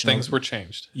be Because fictional. things were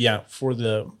changed. Yeah, for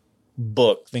the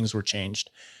book, things were changed.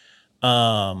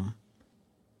 And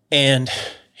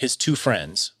his 2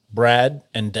 friends, Brad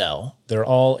and Dell, they're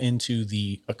all into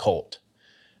the occult.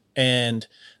 And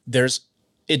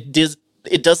it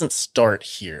doesn't start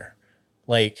here.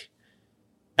 Like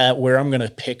at where I'm going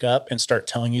to pick up and start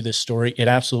telling you this story, it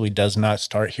absolutely does not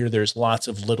start here. There's lots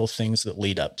of little things that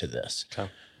lead up to this.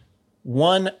 Okay.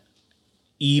 One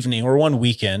evening or one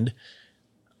weekend,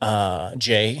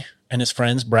 Jay and his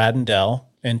friends, Brad and Dell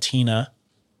and Tina,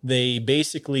 they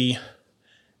basically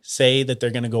say that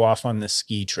they're going to go off on this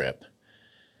ski trip.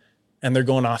 And they're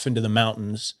going off into the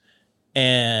mountains.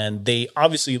 And they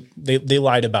obviously, they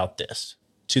lied about this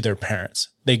to their parents.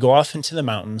 They go off into the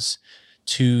mountains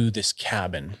to this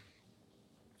cabin.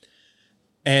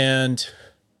 And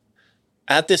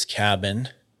at this cabin,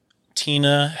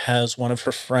 Tina has one of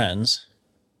her friends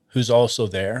who's also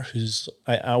there, who's,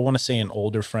 I want to say an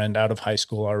older friend out of high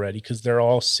school already, because they're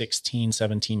all 16,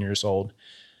 17 years old.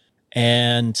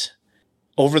 And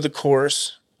over the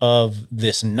course of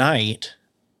this night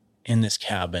in this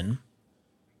cabin,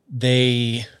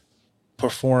 they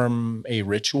perform a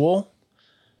ritual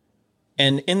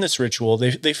And in this ritual,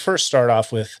 they first start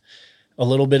off with a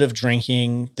little bit of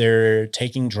drinking. They're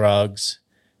taking drugs.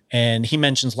 And he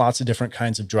mentions lots of different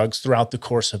kinds of drugs throughout the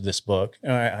course of this book.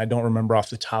 And I don't remember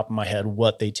off the top of my head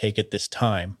what they take at this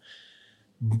time.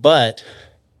 But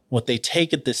what they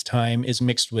take at this time is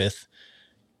mixed with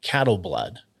cattle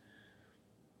blood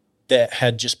that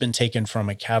had just been taken from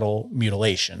a cattle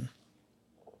mutilation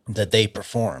that they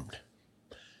performed.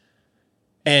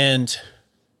 And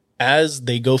as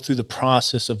they go through the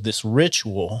process of this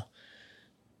ritual,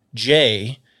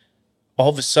 Jay all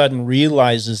of a sudden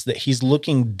realizes that he's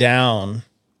looking down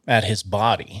at his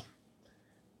body.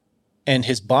 And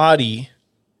his body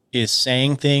is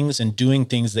saying things and doing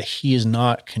things that he is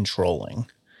not controlling.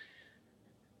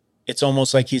 It's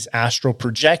almost like he's astral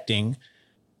projecting,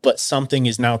 but something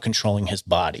is now controlling his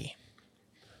body.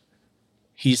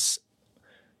 He's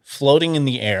floating in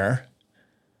the air,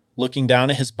 looking down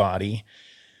at his body,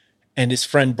 and his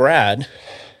friend Brad,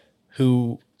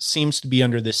 who seems to be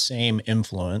under this same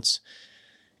influence,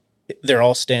 they're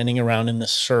all standing around in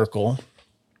this circle,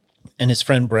 and his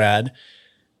friend Brad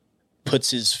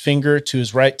puts his finger to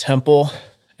his right temple,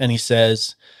 and he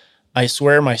says, "I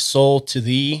swear my soul to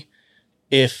thee,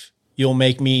 if you'll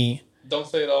make me..." Don't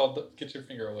say it all. Get your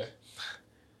finger away.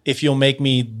 "If you'll make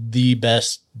me the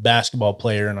best basketball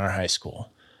player in our high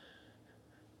school."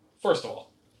 First of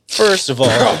all,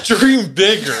 Bro, dream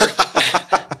bigger.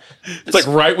 It's like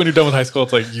right when you're done with high school,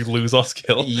 it's like you lose all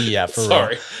skill. Yeah, for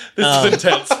sorry. real. This is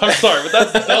intense. I'm sorry, but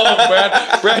that's dumb,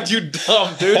 Brad. Brad, you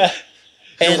dumb, dude.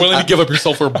 You're willing to give up your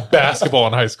soul for basketball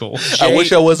in high school. I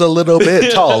wish I was a little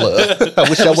bit taller. I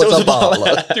wish I was a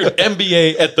baller. Dude,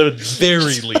 NBA at the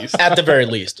very least. At the very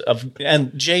least.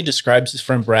 And Jay describes his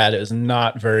friend Brad as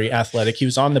not very athletic. He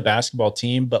was on the basketball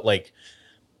team, but like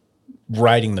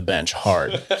riding the bench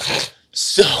hard.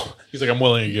 So he's like, I'm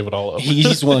willing to give it all up.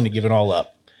 He's willing to give it all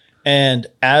up. And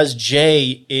as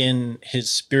Jay, in his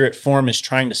spirit form, is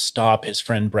trying to stop his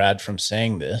friend Brad from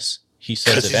saying this, he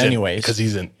says it anyways. Because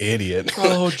he's an idiot.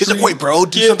 Oh, he's like, wait, bro,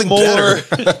 do something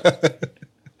better.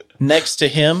 Next to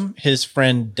him, his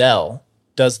friend Dell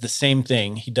does the same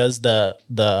thing. He does the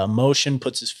motion,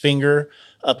 puts his finger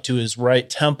up to his right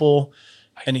temple,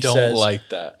 and he says, I don't like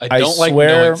that. I don't like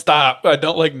swear knowing. Stop. I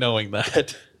don't like knowing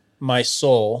that. my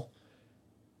soul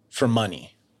for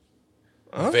money.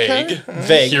 Vague.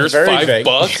 Here's very very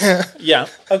 $5. vague. Yeah.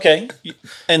 Okay.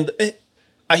 And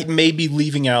I may be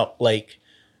leaving out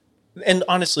and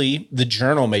honestly, the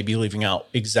journal may be leaving out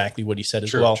exactly what he said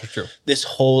as well. True. This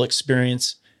whole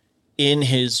experience in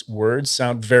his words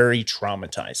sound very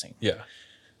traumatizing. Yeah.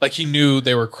 Like he knew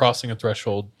they were crossing a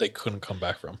threshold they couldn't come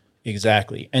back from.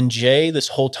 Exactly. And Jay, this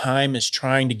whole time, is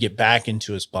trying to get back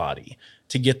into his body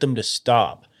to get them to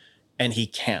stop, and he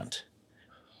can't.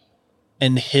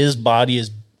 And his body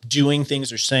is doing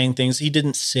things or saying things. He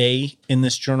didn't say in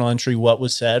this journal entry what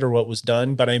was said or what was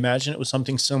done, but I imagine it was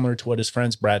something similar to what his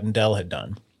friends Brad and Dell had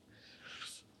done.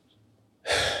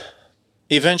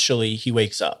 Eventually, he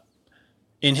wakes up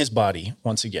in his body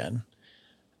once again,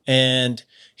 and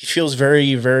he feels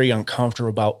very, very uncomfortable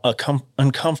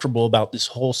about this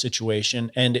whole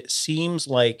situation. And it seems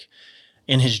like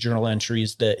in his journal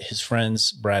entries that his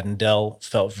friends Brad and Dell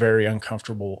felt very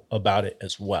uncomfortable about it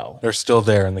as well. They're still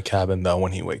there in the cabin, though,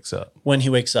 when he wakes up.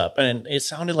 And it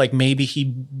sounded like maybe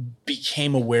he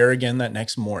became aware again that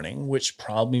next morning, which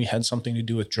probably had something to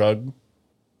do with drug.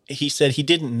 He said he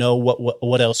didn't know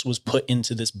what else was put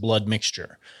into this blood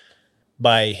mixture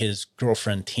by his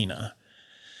girlfriend, Tina.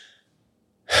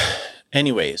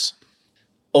 Anyways,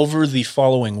 over the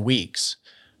following weeks,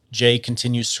 Jay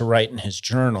continues to write in his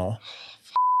journal,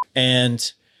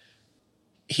 and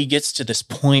he gets to this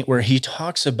point where he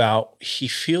talks about he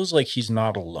feels like he's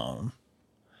not alone.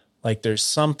 Like there's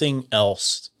something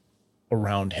else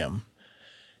around him.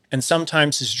 And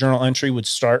sometimes his journal entry would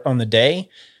start on the day,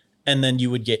 and then you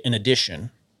would get an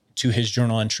addition to his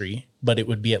journal entry, but it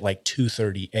would be at like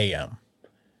 2:30 a.m.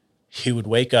 He would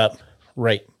wake up,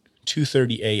 write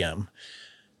 2:30 a.m.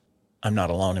 I'm not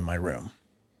alone in my room.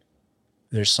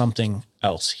 There's something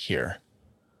else here.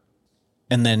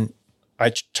 And then I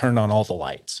turned on all the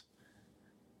lights.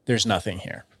 There's nothing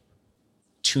here.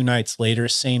 2 nights later,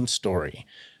 same story.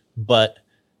 But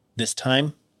this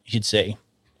time, he'd say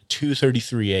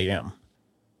 2:33 a.m.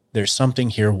 There's something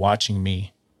here watching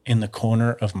me in the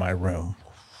corner of my room.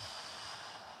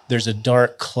 There's a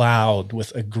dark cloud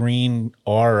with a green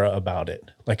aura about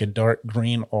it, like a dark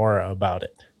green aura about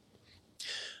it.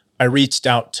 I reached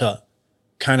out to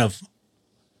kind of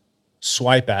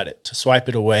swipe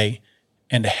it away,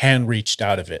 and a hand reached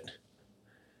out of it.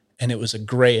 And it was a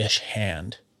grayish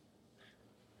hand.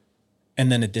 And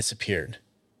then it disappeared.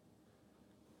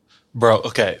 Bro,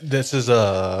 okay. This is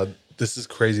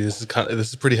crazy. This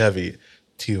is pretty heavy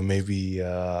to maybe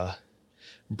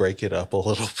break it up a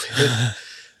little bit.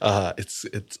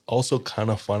 It's also kind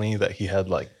of funny that he had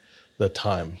like the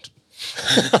time,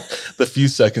 the few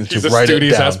seconds to write it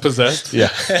down. As possessed. Yeah,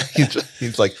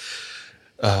 he's like,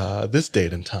 this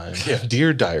date and time,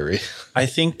 dear diary. I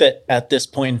think that at this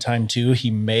point in time too, he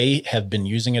may have been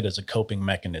using it as a coping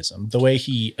mechanism. The way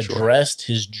he addressed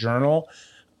his journal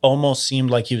almost seemed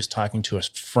like he was talking to a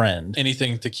friend.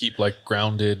 Anything to keep like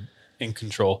grounded, in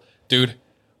control. Dude,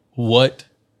 what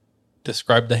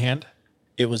described the hand?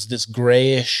 It was this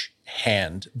grayish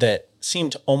hand that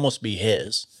seemed to almost be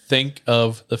his. Think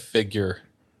of the figure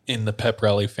in the Pep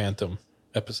Rally Phantom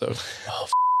episode. Oh,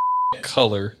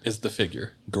 color is the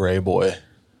figure. Gray boy.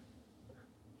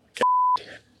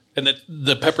 And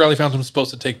the Pep Rally Phantom is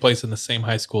supposed to take place in the same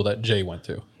high school that Jay went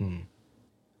to.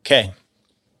 Okay.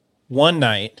 One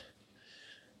night,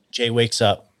 Jay wakes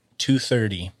up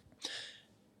 2:30,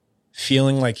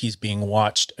 feeling like he's being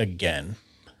watched again.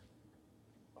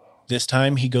 This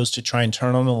time he goes to try and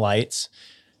turn on the lights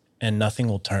and nothing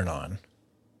will turn on.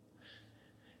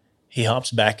 He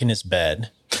hops back in his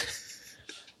bed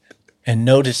and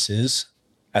notices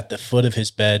at the foot of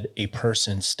his bed a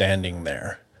person standing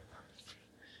there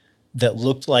that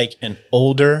looked like an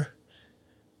older,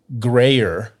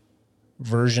 grayer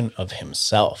version of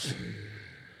himself.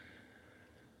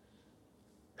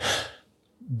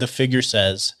 The figure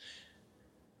says,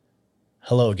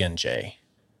 "Hello again, Jay."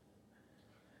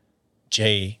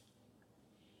 Jay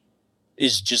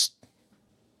is just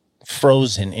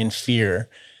frozen in fear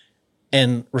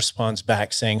and responds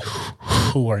back saying,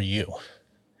 "Who are you?"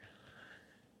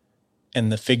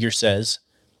 And the figure says,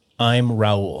 "I'm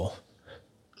Raul."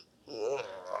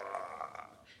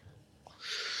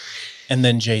 And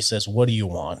then Jay says, "What do you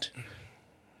want?"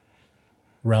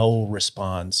 Raul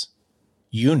responds,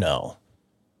 "You know."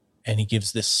 And he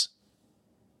gives this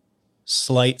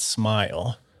slight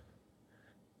smile.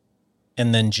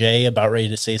 And then Jay, about ready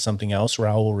to say something else,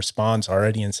 Raul responds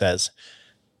already and says,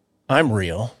 "I'm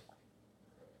real."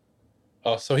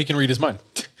 Oh, so he can read his mind.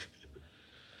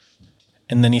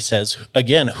 And then he says,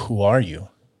 again, "Who are you?"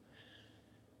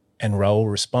 And Raul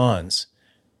responds,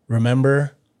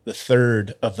 "Remember the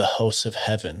third of the hosts of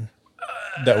heaven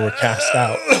that were cast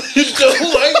out?"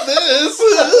 Don't like this.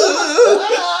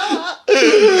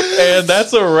 And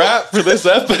that's a wrap for this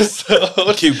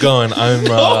episode. Keep going. I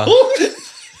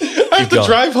have to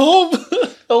drive home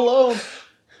alone.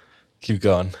 Keep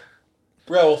going.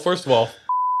 Well, first of all,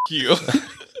 you.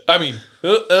 I mean,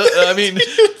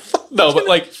 no, but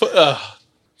like,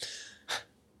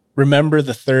 Remember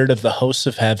the third of the hosts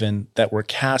of heaven that were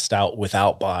cast out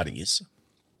without bodies.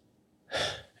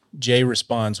 Jay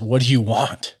responds, "What do you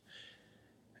want?"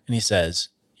 And he says,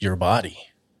 "Your body."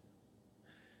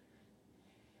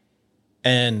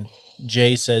 And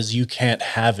Jay says, "You can't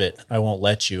have it. I won't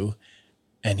let you."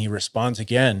 And he responds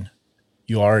again,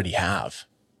 "You already have."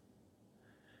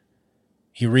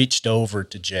 He reached over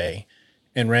to Jay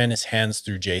and ran his hands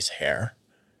through Jay's hair.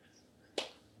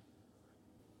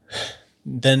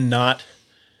 Then not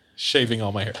shaving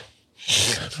all my hair.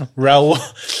 Raul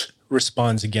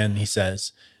responds again. He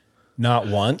says, "Not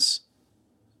once,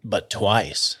 but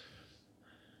twice."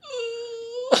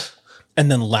 And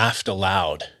then laughed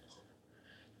aloud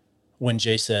when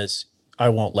Jay says, "I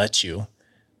won't let you."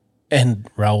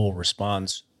 And Raul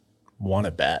responds, "Want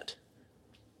to bet?"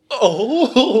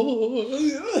 Oh.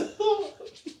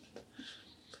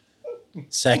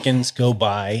 Seconds go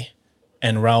by,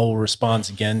 and Raul responds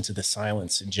again to the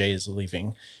silence, and Jay is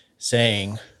leaving,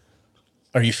 saying,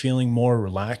 "Are you feeling more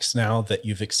relaxed now that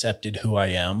you've accepted who I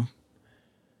am?"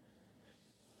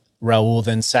 Raul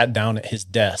then sat down at his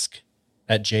desk,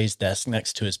 at Jay's desk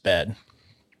next to his bed,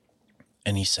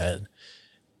 and he said,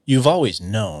 "You've always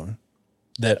known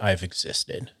that I've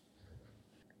existed.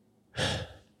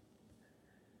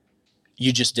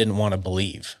 You just didn't want to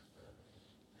believe."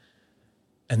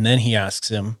 And then he asks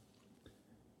him,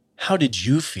 "How did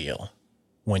you feel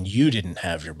when you didn't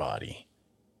have your body?"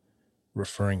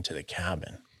 Referring to the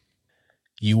cabin.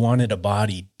 "You wanted a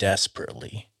body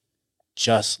desperately,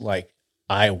 just like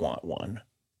I want one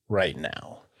right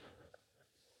now."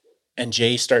 And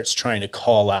Jay starts trying to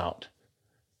call out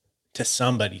to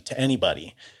somebody, to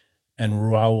anybody. And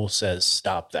Raul says,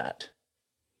 "Stop that."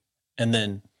 And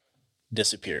then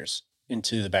disappears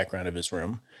into the background of his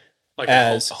room. Like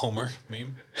as a Homer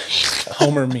meme. A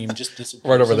Homer meme just disappears.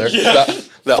 Right over there. Yeah.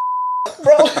 That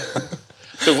Bro.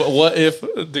 So what if,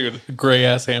 dude, gray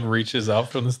ass hand reaches out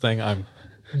from this thing? I'm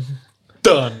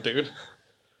done, dude.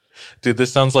 Dude,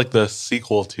 this sounds like the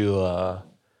sequel to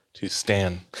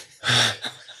Stan.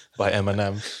 by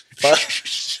Eminem.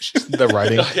 The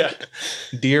writing. Oh, yeah.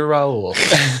 Dear Raul,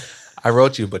 I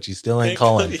wrote you, but you still ain't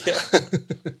calling.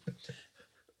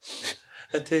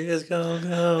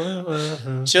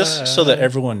 Just so that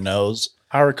everyone knows,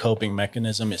 our coping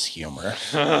mechanism is humor.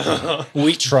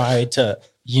 We try to,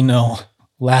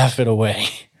 laugh it away.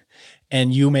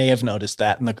 And you may have noticed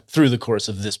that through the course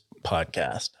of this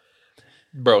podcast.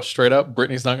 Bro, straight up,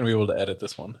 Brittany's not going to be able to edit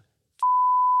this one.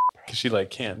 Because she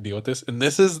can't deal with this. And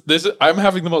this is I'm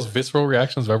having the most visceral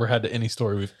reactions I've ever had to any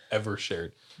story we've ever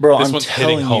shared. Bro, This I'm one's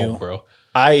telling hitting home, you, bro.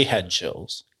 I had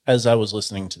chills as I was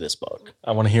listening to this book.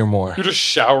 I want to hear more. You're just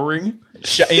showering.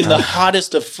 In the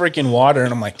hottest of freaking water.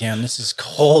 And I'm like, damn, this is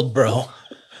cold, bro.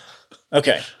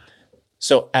 Okay.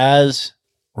 So as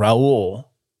Raul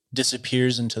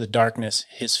disappears into the darkness,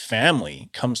 his family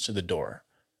comes to the door.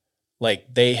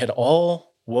 They had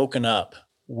all woken up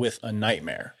with a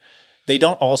nightmare. They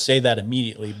don't all say that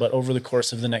immediately, but over the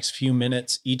course of the next few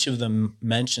minutes, each of them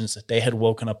mentions that they had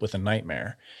woken up with a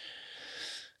nightmare.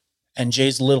 And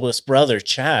Jay's littlest brother,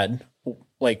 Chad,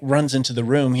 runs into the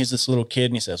room. He's this little kid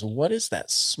and he says, "What is that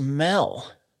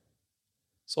smell?"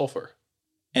 Sulfur.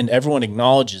 And everyone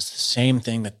acknowledges the same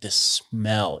thing, that this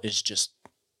smell is just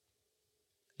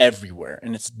everywhere.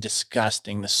 And it's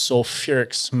disgusting. The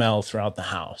sulfuric smell throughout the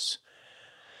house.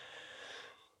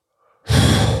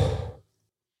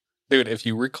 Dude, if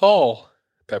you recall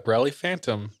Pep Rally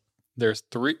Phantom, there's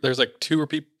two or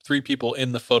three people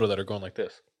in the photo that are going like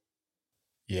this.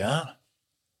 Yeah.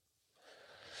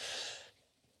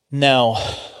 Now,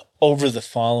 over the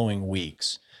following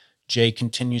weeks, Jay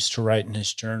continues to write in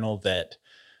his journal that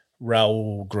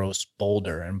Raul grows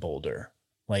bolder and bolder.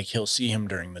 He'll see him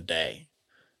during the day.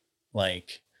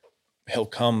 He'll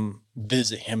come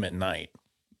visit him at night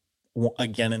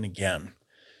again and again.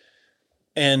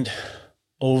 And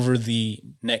over the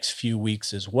next few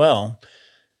weeks as well,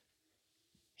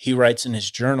 he writes in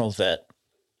his journal that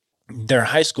their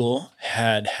high school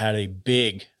had a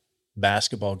big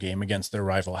basketball game against their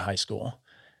rival high school.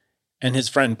 And his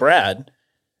friend Brad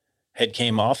had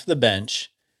came off the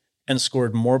bench and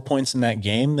scored more points in that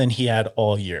game than he had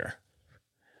all year.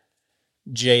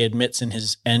 Jay admits in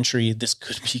his entry, this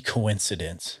could be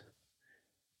coincidence.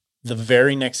 The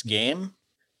very next game,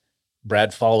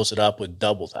 Brad follows it up with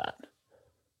double that.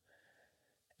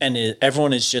 And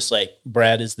everyone is just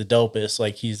Brad is the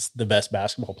dopest. He's the best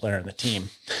basketball player on the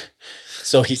team.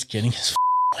 So he's getting his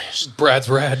wish. Brad's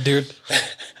rad, dude.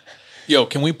 Yo,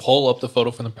 can we pull up the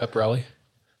photo from the pep rally?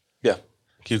 Yeah.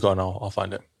 Keep going. I'll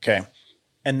find it. Okay.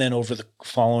 And then over the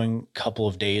following couple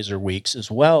of days or weeks as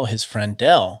well, his friend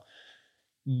Dell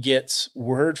gets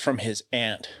word from his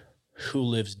aunt, who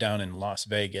lives down in Las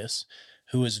Vegas,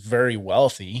 who is very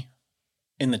wealthy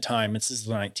in the time. This is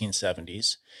the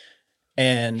 1970s.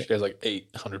 And She has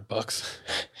 $800.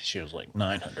 she was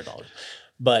 $900.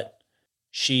 But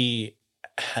she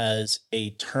has a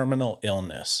terminal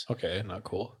illness Okay, not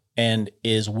cool. and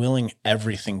is willing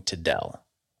everything to Dell.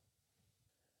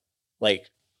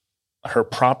 Her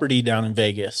property down in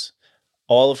Vegas,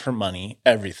 all of her money,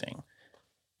 everything.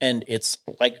 And it's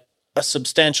a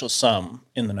substantial sum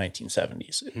in the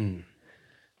 1970s. Mm.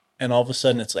 And all of a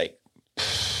sudden it's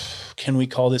can we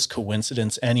call this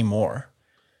coincidence anymore?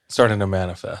 Starting to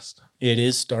manifest. It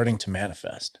is starting to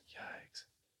manifest.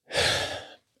 Yikes.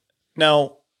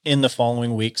 Now, in the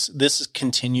following weeks, this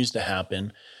continues to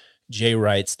happen. Jay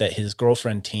writes that his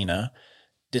girlfriend, Tina,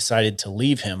 decided to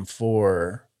leave him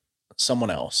for someone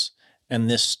else. And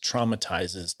this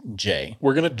traumatizes Jay.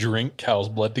 We're going to drink cow's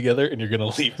blood together and you're going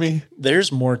to leave me?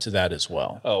 There's more to that as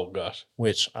well, Oh, gosh.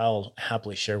 which I'll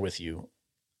happily share with you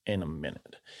in a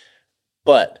minute.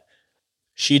 But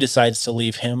she decides to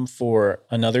leave him for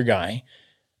another guy.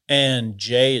 And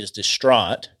Jay is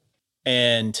distraught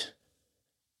and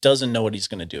doesn't know what he's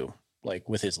going to do,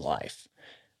 with his life.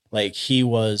 He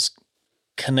was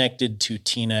connected to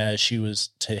Tina as she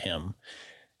was to him.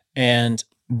 And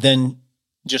then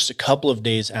just a couple of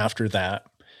days after that,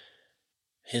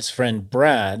 his friend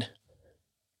Brad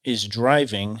is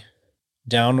driving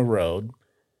down a road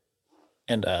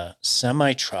and a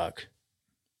semi-truck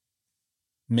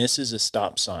misses a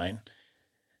stop sign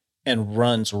and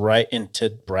runs right into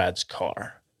Brad's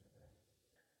car.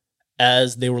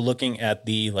 As they were looking at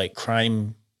the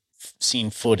crime scene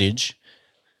footage,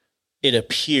 it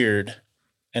appeared,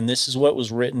 and this is what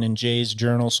was written in Jay's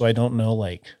journal, so I don't know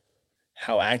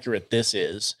how accurate this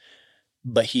is,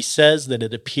 but he says that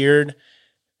it appeared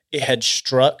it had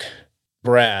struck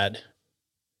Brad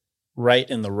right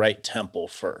in the right temple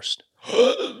first.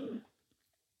 Do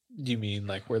you mean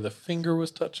where the finger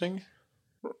was touching?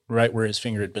 Right where his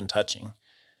finger had been touching.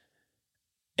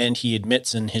 And he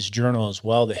admits in his journal as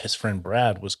well that his friend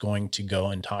Brad was going to go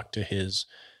and talk to his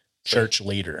church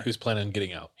leader. He was planning on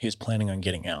getting out. He was planning on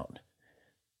getting out,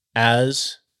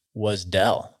 as was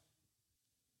Dell.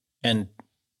 And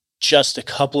just a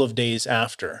couple of days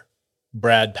after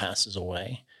Brad passes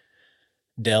away,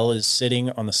 Dell is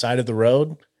sitting on the side of the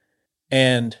road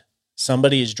and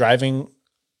somebody is driving.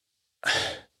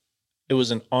 It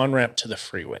was an on-ramp to the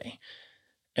freeway.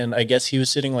 And I guess he was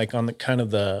sitting like on the kind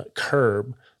of the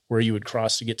curb where you would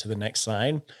cross to get to the next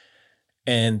side.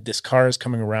 And this car is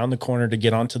coming around the corner to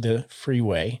get onto the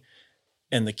freeway.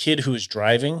 And the kid who was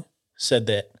driving said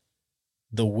that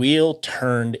the wheel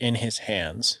turned in his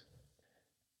hands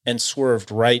and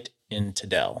swerved right into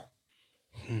Dell.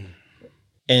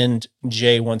 And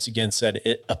Jay once again said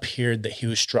it appeared that he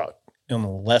was struck on the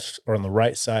left or on the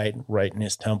right side, right in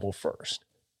his temple first.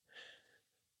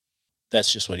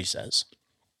 That's just what he says.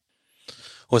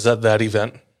 Was that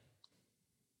event?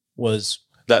 Was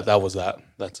That was that.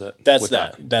 That's it. that's With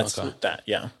that. That's Okay. with that.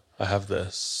 Yeah. I have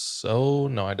this. Oh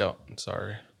no, I don't. I'm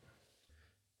sorry.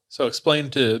 So explain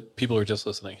to people who are just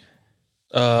listening.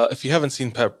 If you haven't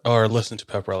seen Pep or listened to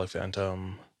Pep Rally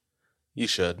Phantom, you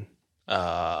should,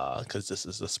 because this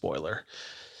is a spoiler.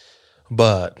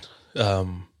 But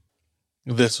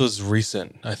this was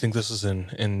recent. I think this was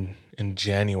in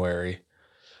January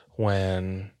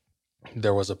when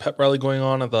there was a pep rally going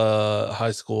on at the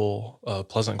high school,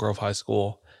 Pleasant Grove High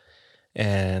School,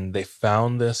 and they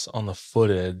found this on the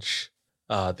footage.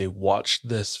 They watched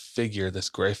this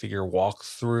gray figure, walk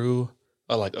through,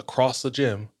 like across the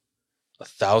gym,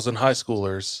 1,000 high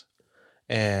schoolers,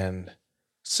 and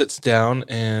sits down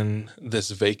in this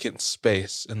vacant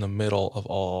space in the middle of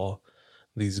all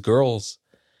these girls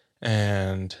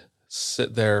and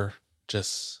sit there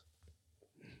just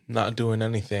not doing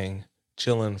anything,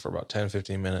 chilling for about 10,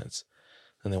 15 minutes.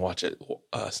 And they watch it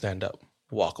stand up,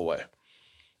 walk away.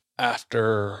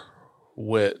 After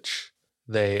which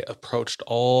they approached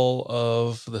all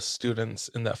of the students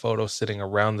in that photo sitting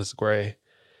around this gray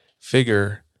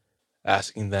figure,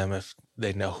 asking them if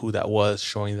they know who that was,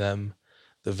 showing them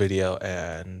the video,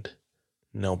 and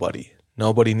nobody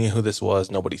knew who this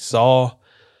was. Nobody saw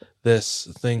this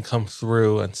thing come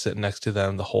through and sit next to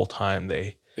them the whole time.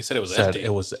 They said it was said empty.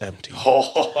 it was empty.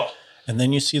 And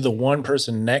then you see the one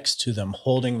person next to them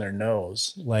holding their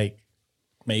nose, like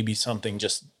maybe something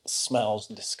just smells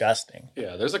disgusting.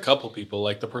 Yeah, there's a couple people.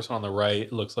 Like the person on the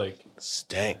right looks like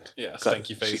Stank. Yeah, Got-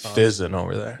 stanky face She's on. fizzing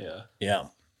over there. Yeah. Yeah.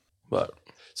 But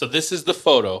So this is the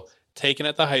photo taken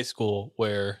at the high school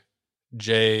where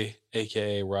Jay,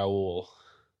 aka Raul,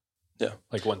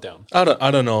 like went down. I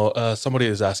don't know. Somebody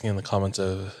is asking in the comments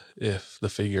of if the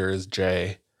figure is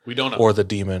Jay We don't know. or the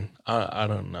demon. I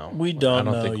don't know. We don't I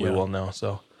don't know, think we yeah. will know.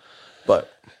 So,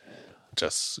 but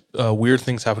just weird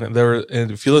things happening there. And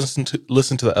if you listen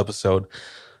to the episode,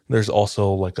 there's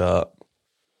also like a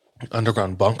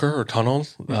underground bunker or tunnel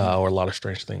where a lot of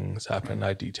strange things happen.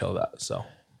 I detail that. So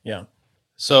Yeah.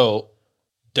 So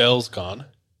Dell's gone.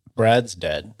 Brad's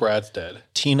dead. Brad's dead.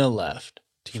 Tina left.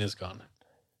 Tina's gone.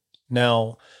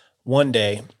 Now, one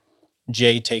day,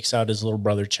 Jay takes out his little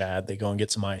brother, Chad. They go and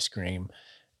get some ice cream.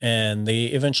 And they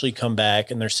eventually come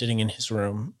back and they're sitting in his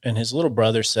room. And his little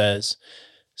brother says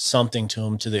something to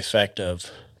him to the effect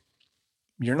of,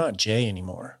 "You're not Jay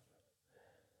anymore.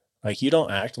 Like, you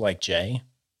don't act like Jay.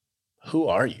 Who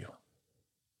are you?"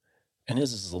 And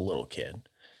his is a little kid.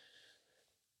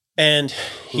 And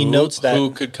he notes that.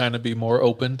 Who could kind of be more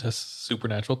open to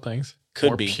supernatural things?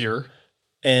 Could more be. pure.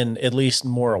 And at least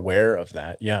more aware of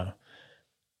that. Yeah.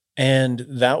 And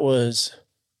that was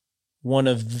one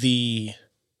of the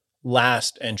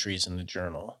last entries in the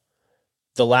journal.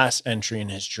 The last entry in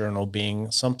his journal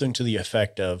being something to the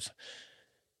effect of,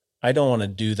 "I don't want to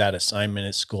do that assignment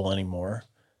at school anymore.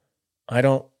 I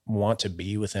don't want to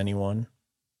be with anyone.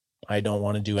 I don't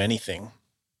want to do anything.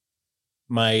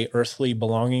 My earthly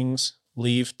belongings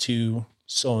leave to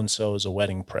so-and-so as a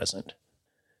wedding present."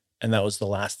 And that was the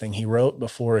last thing he wrote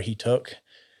before he took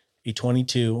a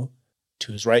 22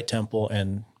 to his right temple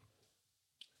and ...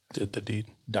 did the deed. ...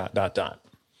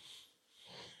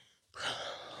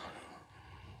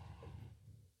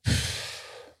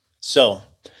 So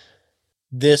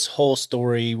this whole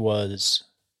story was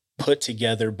put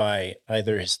together by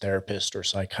either his therapist or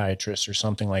psychiatrist or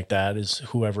something like that, is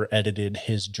whoever edited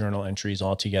his journal entries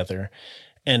all together.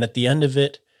 And at the end of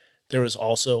it, there was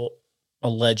also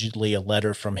allegedly a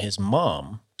letter from his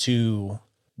mom to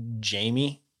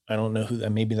Jamie. I don't know who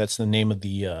that, maybe that's the name of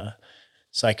the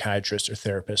psychiatrist or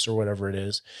therapist or whatever it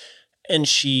is. And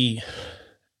she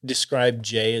described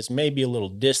Jay as maybe a little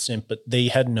distant, but they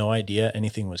had no idea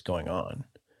anything was going on.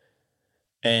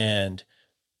 And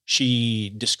she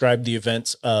described the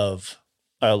events of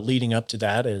leading up to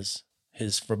that as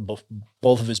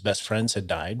both of his best friends had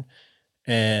died,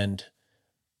 and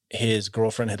his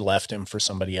girlfriend had left him for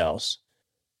somebody else.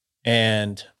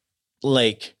 And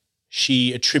like,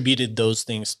 she attributed those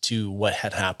things to what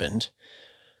had happened.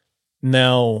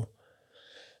 Now,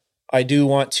 I do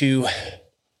want to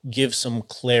give some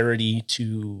clarity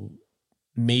to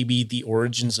maybe the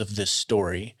origins of this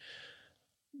story.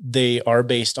 They are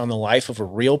based on the life of a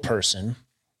real person,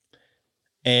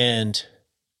 and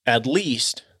at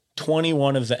least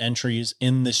 21 of the entries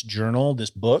in this journal,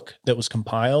 this book that was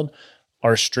compiled,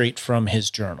 are straight from his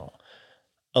journal.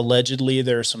 Allegedly,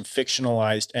 there are some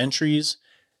fictionalized entries,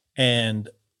 and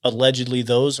allegedly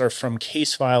those are from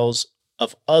case files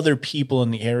of other people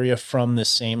in the area from the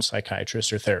same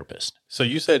psychiatrist or therapist. So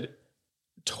you said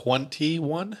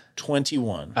 21?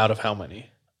 21. Out of how many?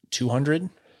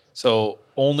 200? So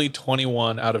only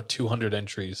 21 out of 200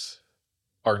 entries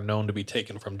are known to be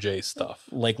taken from Jay's stuff.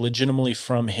 Like legitimately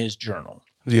from his journal.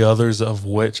 The others of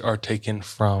which are taken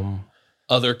from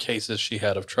other cases she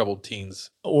had of troubled teens.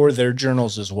 Or their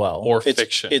journals as well. Or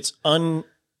fiction. It's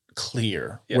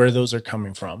unclear where those are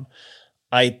coming from.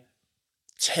 I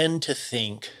tend to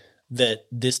think that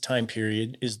this time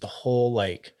period is the whole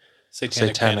like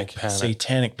satanic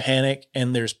panic,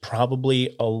 and there's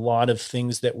probably a lot of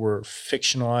things that were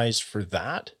fictionalized for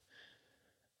that.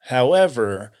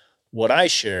 However, what I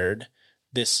shared,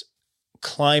 this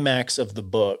climax of the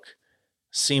book,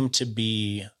 seemed to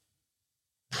be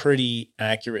pretty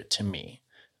accurate to me.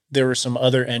 There were some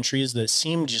other entries that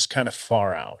seemed just kind of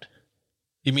far out.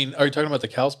 You mean, are you talking about the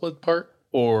cow split part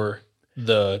or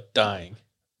the dying?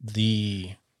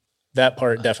 That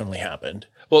part definitely happened.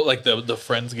 Well, like the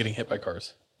friends getting hit by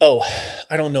cars. Oh,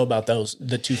 I don't know about those.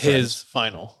 The two friends.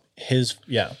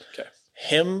 Yeah. Okay.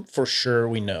 Him for sure,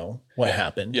 we know what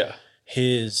happened. Yeah.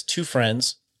 His two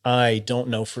friends, I don't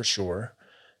know for sure.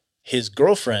 His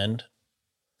girlfriend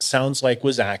sounds like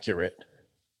was accurate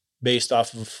based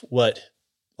off of what,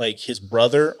 like, his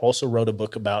brother also wrote a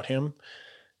book about him.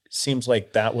 Seems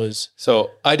like that was.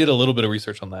 So I did a little bit of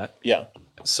research on that. Yeah.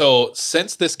 So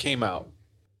since this came out,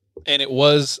 and it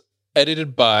was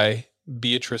edited by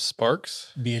Beatrice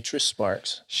Sparks.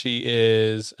 She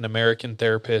is an American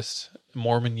therapist,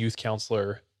 Mormon youth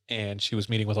counselor, and she was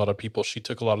meeting with a lot of people. She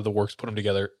took a lot of the works, put them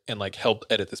together, and like helped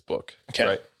edit this book. Okay.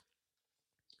 Right.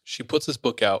 She puts this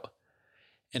book out,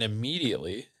 and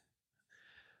immediately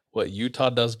what Utah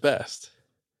does best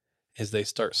is they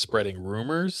start spreading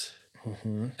rumors.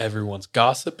 Mm-hmm. Everyone's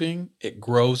gossiping. It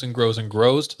grows and grows and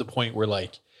grows to the point where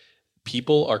like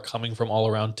people are coming from all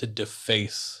around to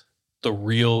deface the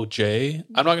real Jay.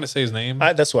 I'm not going to say his name.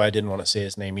 That's why I didn't want to say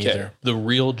his name either. The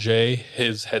real Jay,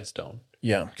 his headstone.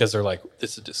 Yeah. Because they're like,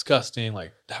 this is disgusting.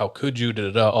 Like, how could you?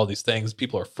 All these things.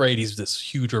 People are afraid. He's this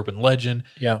huge urban legend.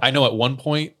 Yeah. I know at one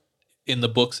point in the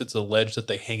books, it's alleged that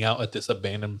they hang out at this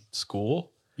abandoned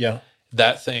school. Yeah.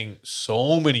 That thing,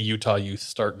 so many Utah youth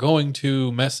start going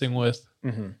to, messing with.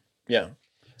 Mm-hmm. Yeah.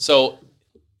 So,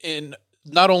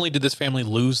 not only did this family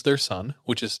lose their son,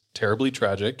 which is terribly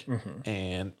tragic, mm-hmm.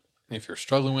 and if you're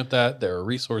struggling with that, there are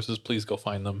resources. Please go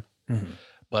find them. Mm-hmm.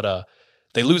 But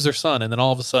they lose their son, and then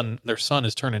all of a sudden, their son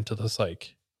is turned into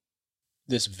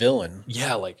this villain.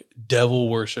 Yeah, like devil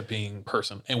worshipping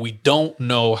person, and we don't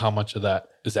know how much of that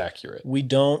is accurate. We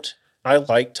don't. I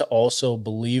like to also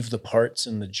believe the parts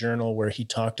in the journal where he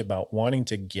talked about wanting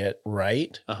to get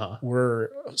right.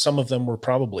 Were some of them were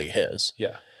probably his.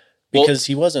 Yeah. Because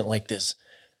he wasn't like this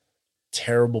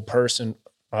terrible person.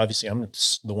 Obviously, I'm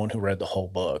the one who read the whole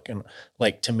book. And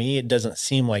like, to me, it doesn't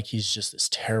seem like he's just this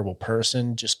terrible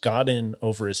person, just got in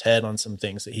over his head on some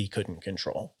things that he couldn't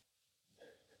control.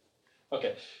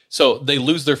 Okay. So they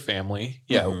lose their family.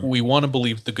 Yeah. Mm-hmm. We want to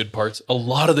believe the good parts. A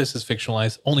lot of this is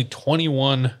fictionalized. Only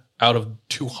 21 out of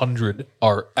 200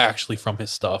 are actually from his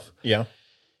stuff. Yeah.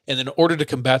 And in order to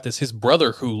combat this, his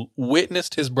brother, who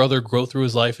witnessed his brother grow through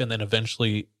his life and then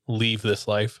eventually leave this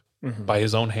life mm-hmm. by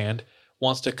his own hand,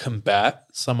 wants to combat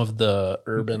some of the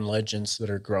urban legends that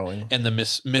are growing and the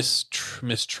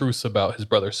mistruths about his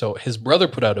brother. So his brother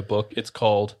put out a book. It's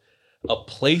called A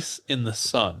Place in the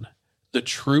Sun: The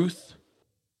Truth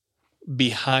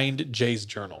Behind Jay's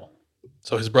Journal.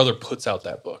 So his brother puts out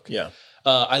that book. Yeah.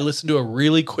 I listened to a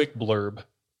really quick blurb,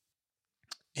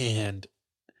 and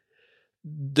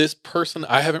this person,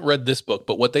 I haven't read this book,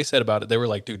 but what they said about it, they were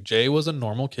like, dude, Jay was a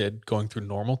normal kid going through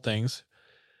normal things.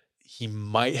 He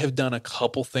might have done a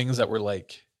couple things that were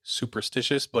like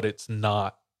superstitious, but it's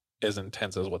not as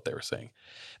intense as what they were saying.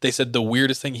 They said the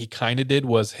weirdest thing he kind of did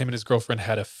was him and his girlfriend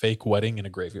had a fake wedding in a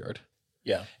graveyard.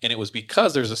 Yeah. And it was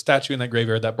because there's a statue in that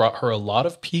graveyard that brought her a lot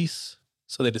of peace,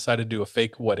 So they decided to do a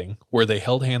fake wedding where they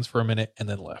held hands for a minute and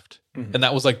then left. Mhm. And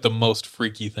that was like the most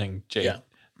freaky thing Yeah.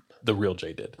 the real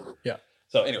Jay did. Yeah.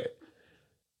 So anyway,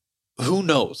 who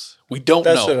knows? We don't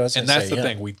That's know. what I was And gonna that's say, the yeah.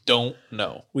 thing. We don't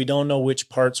know. We don't know which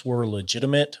parts were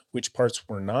legitimate, which parts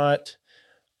were not.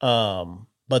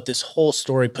 But this whole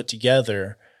story put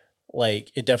together,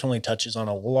 like, it definitely touches on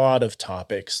a lot of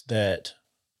topics that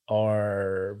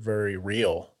are very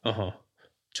real Uh-huh.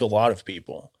 to a lot of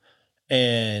people,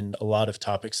 and a lot of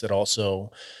topics that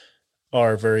also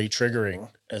are very triggering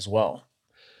as well.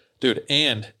 Dude,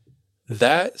 and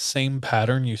that same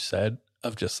pattern you said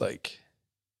of just like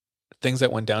things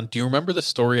that went down. Do you remember the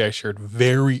story I shared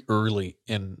very early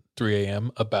in 3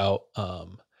 a.m. about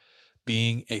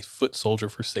being a foot soldier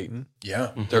for Satan?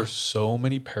 Yeah. There's so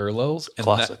many parallels. And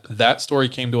Classic. that story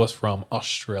came to us from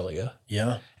Australia.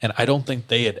 Yeah. And I don't think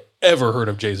they had ever heard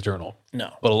of Jay's journal.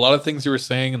 No. But a lot of things you were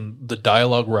saying and the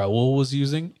dialogue Raul was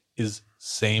using is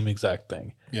same exact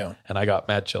thing. Yeah. And I got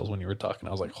mad chills when you were talking.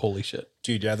 I was like, holy shit.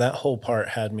 Dude, yeah, that whole part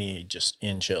had me just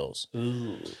in chills.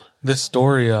 This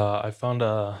story, I found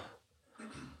a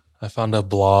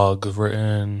blog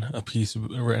a piece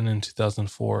written in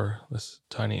 2004, this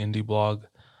tiny indie blog.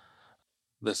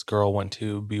 This girl went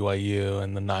to BYU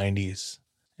in the 90s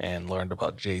and learned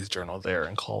about Jay's journal there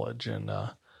in college, and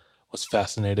was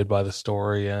fascinated by the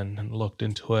story and looked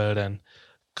into it and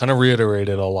kind of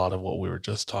reiterated a lot of what we were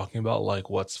just talking about, like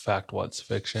what's fact, what's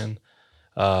fiction.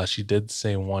 She did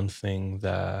say one thing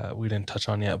that we didn't touch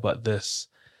on yet, but this,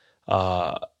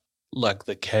 like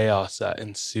the chaos that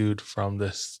ensued from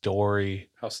this story,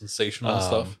 How sensational and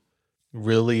stuff.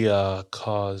 really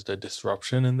caused a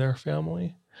disruption in their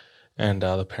family. And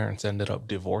the parents ended up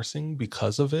divorcing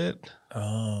because of it.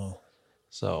 Oh,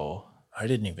 So, I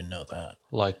didn't even know that.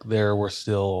 like, there were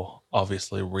still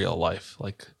obviously real life,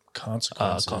 like,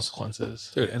 Consequences.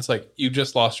 consequences. Dude, and it's like you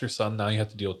just lost your son. Now you have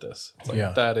to deal with this. It's like,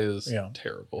 Yeah. that is Yeah.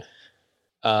 terrible.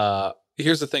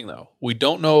 Here's the thing, though. We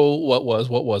don't know what was,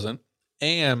 what wasn't.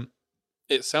 And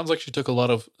it sounds like she took a lot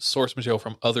of source material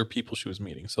from other people she was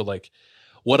meeting. So, like,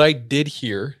 what I did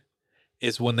hear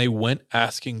is when they went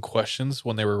asking questions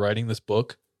when they were writing this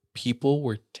book, people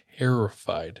were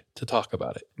terrified to talk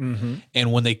about it. Mm-hmm.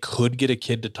 And when they could get a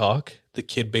kid to talk, the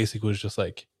kid basically was just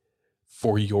like,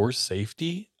 for your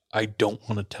safety, I don't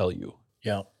want to tell you.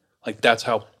 Yeah. Like, that's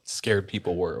how scared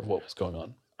people were of what was going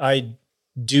on. I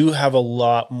do have a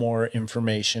lot more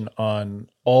information on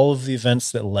all of the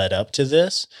events that led up to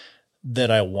this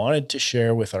that I wanted to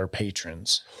share with our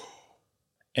patrons.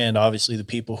 And obviously the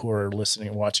people who are listening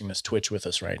and watching this Twitch with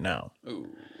us right now. Ooh.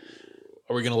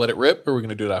 Are we going to let it rip or are we going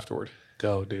to do it afterward?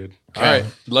 Go, dude. All right.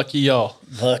 Lucky y'all.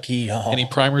 Lucky y'all. Any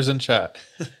primers in chat?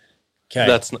 Okay.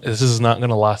 This is not going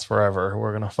to last forever.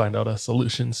 We're going to find out a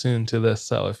solution soon to this.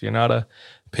 So if you're not a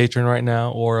patron right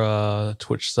now or a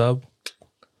Twitch sub,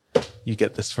 you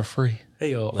get this for free.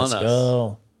 Hey, yo, Let's on us.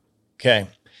 go. Okay.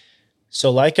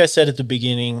 So like I said at the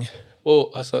beginning,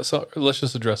 Well, so let's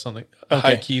just address something. Okay.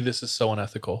 High key, this is so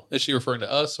unethical. Is she referring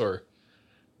to us or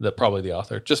probably the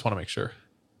author? Just want to make sure.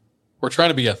 We're trying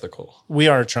to be ethical. we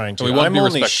are trying to. We want to I'm be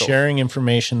only respectful. sharing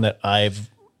information that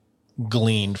I've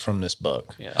gleaned from this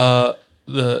book. Yeah.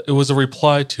 It was a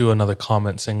reply to another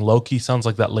comment saying Loki sounds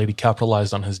like that lady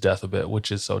capitalized on his death a bit,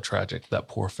 which is so tragic. That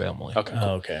poor family. Okay. Cool.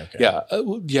 Okay. Yeah.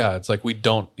 Yeah. It's like we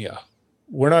don't. Yeah.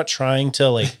 We're not trying to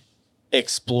like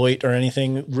exploit or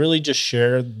anything. Really just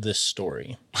share this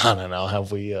story. I don't know.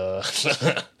 Have we?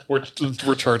 We're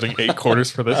charging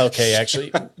 $8 for this. Okay,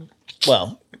 actually,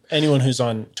 well, anyone who's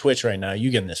on Twitch right now,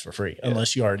 you getting this for free.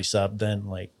 Unless you already subbed, then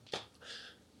like,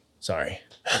 sorry.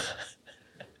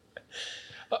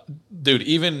 Dude,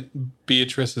 even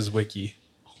Beatrice's wiki.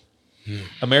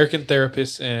 American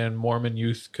therapist and Mormon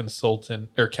youth consultant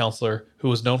or counselor who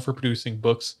was known for producing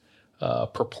books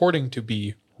purporting to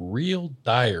be real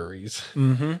diaries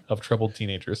of troubled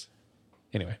teenagers.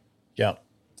 Anyway, Yeah.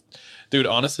 dude,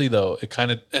 honestly though, it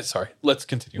kind of sorry, let's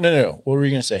continue. No. What were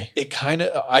you gonna say? It kind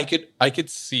of I could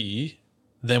see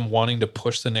them wanting to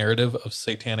push the narrative of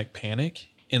satanic panic,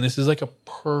 and this is like a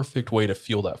perfect way to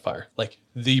fuel that fire, like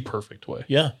the perfect way.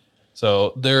 Yeah.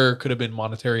 So there could have been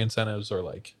monetary incentives or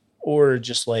like Or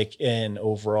just like an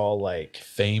overall like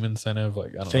fame incentive,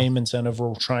 like I don't know. fame incentive.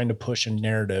 We're trying to push a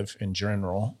narrative in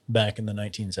general back in the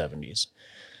 1970s.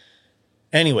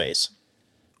 Anyways,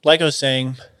 like I was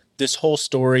saying, this whole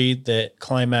story that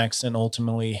climaxed and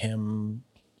ultimately him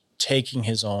taking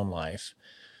his own life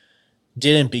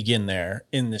didn't begin there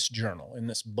in this journal, in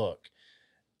this book.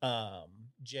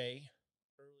 Jay.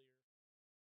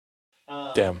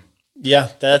 Damn. Yeah,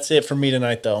 that's it for me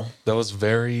tonight, though. That was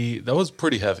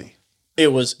pretty heavy. It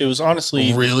was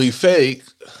honestly, really fake.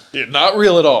 Yeah, not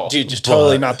real at all. dude, just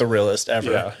totally not the realest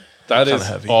ever. Yeah, that is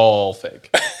heavy. all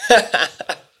fake.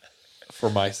 For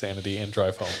my sanity and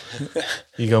drive home.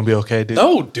 You gonna be okay, dude?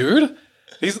 No, dude.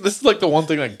 This is like the one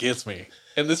thing that gets me.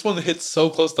 And this one hits so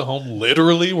close to home,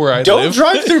 literally where I Don't live.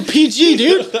 drive through PG,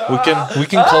 dude. We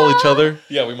can call each other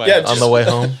Yeah, we might. Yeah, have on to. the way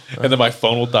home. And then my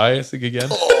phone will die again.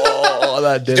 Oh,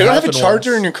 that did Do you have a happen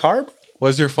charger once. in your car?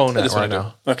 Where's your phone at This one right I do.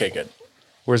 now? Okay, good.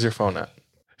 Where's your phone at?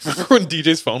 Remember when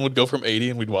DJ's phone would go from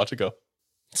 80 and we'd watch it go?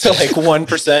 So like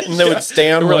 1%, and they would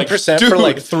stay on We're like, 1% for dude.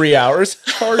 like 3 hours.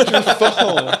 Charge your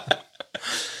phone.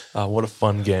 What a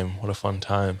fun game! What a fun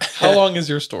time! How long is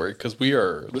your story? Because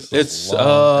this is It's a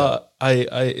long time.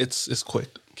 it's quick.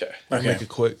 Okay. I'll Okay. make it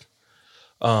quick.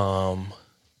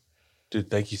 Dude,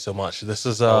 thank you so much. This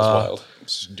is That was wild.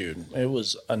 Dude, it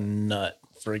was a nut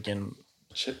freaking.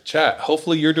 Chat,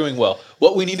 hopefully you're doing well.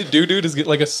 What we need to do, dude, is get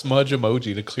like a smudge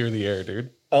emoji to clear the air,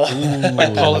 dude.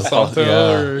 Like Palo Santo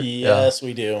yeah. or Yes,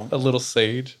 we do. a little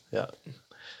sage. yeah.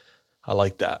 I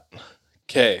like that.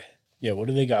 Okay, Yeah, what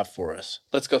do they got for us?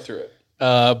 let's go through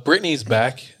it. Brittany's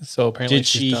back, so apparently Did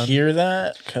she's she done. hear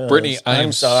that? 'Cause Brittany, I am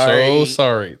I'm sorry. so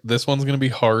sorry. This one's going to be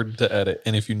hard to edit.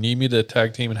 And if you need me to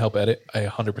tag team and help edit, I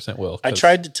 100% will. I 'cause-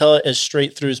 tried to tell it as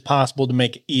straight through as possible to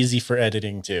make it easy for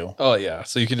editing too. Oh, yeah.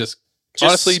 So you can just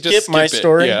Honestly, honestly skip my it.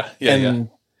 story. Yeah. Yeah. and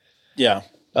yeah.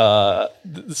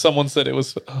 Someone said it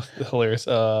was hilarious.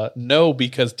 No,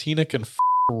 because Tina can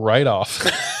right off.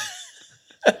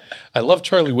 I love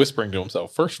Charlie whispering to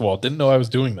himself. First of all, didn't know I was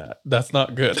doing that. That's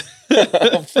not good.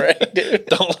 Frank, dude.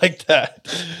 Don't like that.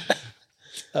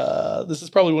 This is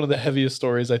probably one of the heaviest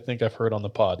stories I think I've heard on the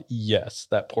pod. Yes,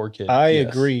 that poor kid. I Yes.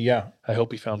 agree. Yeah. I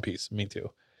hope he found peace. Me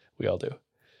too. We all do.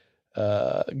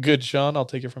 Good, Sean. I'll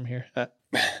take it from here.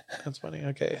 That's funny.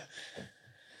 Okay.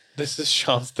 This is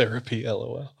Sean's therapy.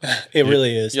 LOL. It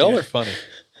really is. Y'all dude. are funny.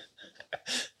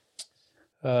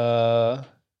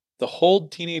 The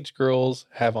hold teenage girls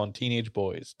have on teenage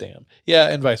boys. Damn. Yeah,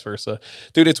 and vice versa.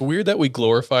 Dude, it's weird that we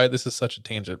glorify, this is such a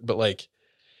tangent, but like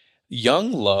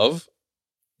young love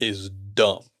is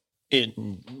dumb.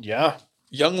 Yeah.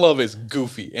 Young love is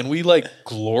goofy, and we like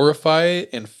glorify it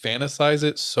and fantasize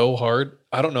it so hard.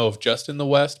 I don't know if just in the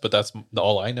West, but that's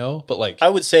all I know. But like I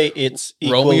would say it's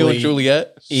Romeo and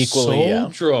Juliet, equally, so yeah.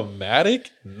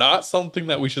 dramatic. Not something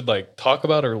that we should like talk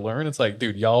about or learn. It's like,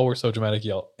 dude, y'all were so dramatic.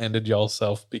 Y'all ended y'all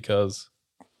self because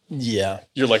Yeah.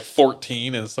 you're like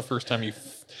 14 and it's the first time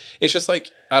it's just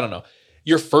like, I don't know.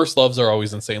 Your first loves are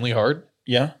always insanely hard,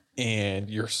 Yeah. and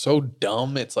you're so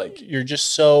dumb. It's like, You're just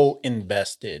so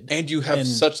invested. and you have And-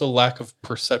 such a lack of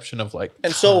perception of like,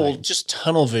 And so time. just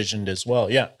tunnel visioned as well.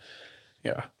 Yeah.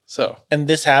 Yeah. So And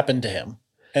this happened to him.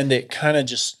 And it kind of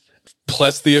just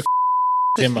plus the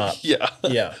him up. yeah.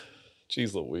 Yeah.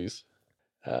 Jeez Louise.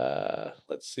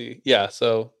 Let's see. Yeah,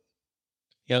 so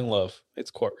young love. It's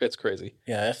crazy.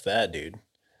 Yeah. F that, dude.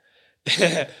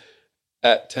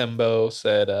 At Tembo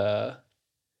said,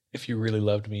 if you really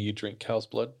loved me, you drink cow's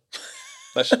blood.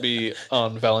 That should be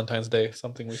on Valentine's Day,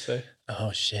 something we say.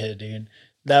 Oh, shit, dude.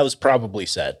 That was probably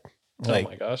said. Like, Oh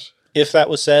my gosh. if that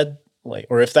was said, like,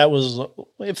 or if that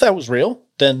was real,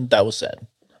 then that was said.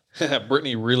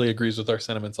 Brittany really agrees with our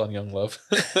sentiments on young love.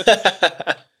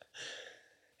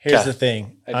 Here's Okay. the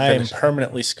thing. I'd I am finish.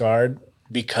 permanently scarred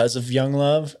because of young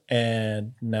love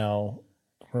and now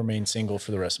remain single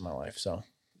for the rest of my life. So,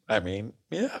 I mean,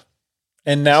 yeah.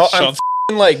 and now I'm Sean's-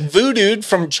 f***ing like voodooed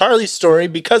from Charlie's story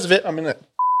because of it. I'm in a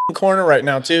f***ing corner right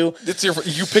now too.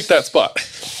 You picked that spot.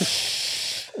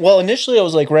 Well, initially I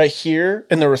was like right here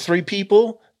and there were 3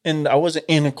 people and I wasn't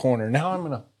in a corner.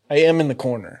 Now I am in the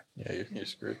corner. Yeah, you're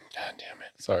screwed. God damn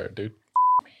it. Sorry, dude.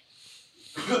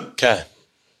 Okay.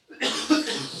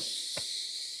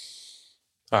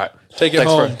 All right. Take it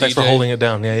home, Thanks for DJ. holding it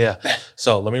down. Yeah.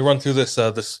 So let me run through this.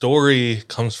 The story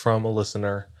comes from a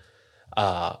listener.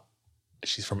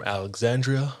 She's from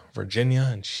Alexandria, Virginia,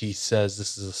 and she says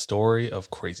this is a story of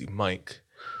Crazy Mike.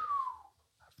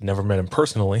 I've never met him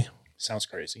personally. Sounds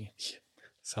crazy.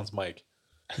 Sounds Mike.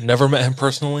 Never met him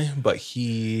personally, but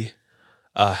he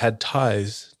had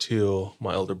ties to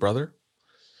my elder brother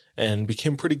and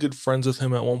became pretty good friends with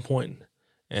him at one point,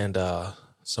 and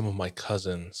some of my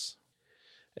cousins.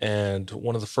 And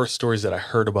one of the first stories that I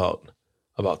heard about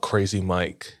Crazy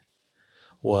Mike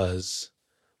was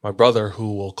my brother,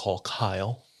 who we'll call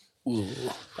Kyle,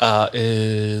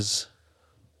 is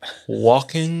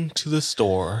walking to the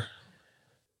store,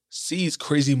 sees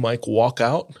Crazy Mike walk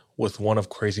out with one of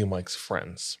Crazy Mike's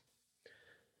friends.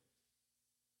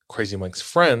 Crazy Mike's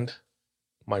friend,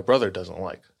 my brother doesn't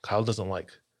like. Kyle doesn't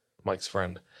like Mike's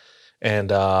friend. And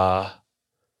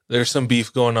there's some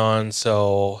beef going on,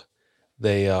 so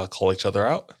They call each other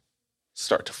out,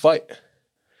 start to fight.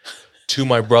 To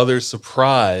my brother's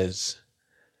surprise,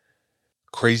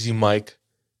 Crazy Mike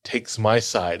takes my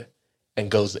side and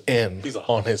goes in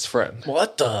on his friend.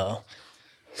 What the?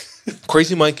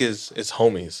 Crazy Mike is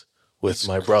homies with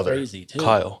my brother, crazy, too.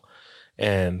 Kyle.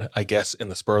 And I guess in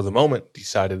the spur of the moment,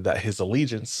 decided that his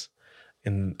allegiance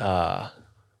in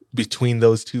between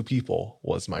those two people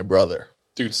was my brother.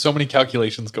 Dude, so many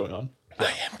calculations going on.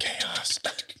 I am chaos.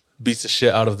 Beats the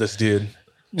shit out of this dude.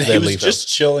 He They was leave just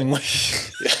chilling with.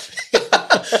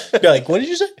 Be like, what did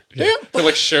you say? Yeah. They're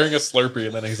like sharing a Slurpee,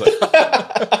 and then he's like,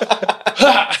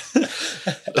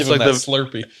 It's like the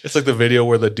Slurpee. It's like the video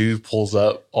where the dude pulls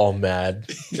up all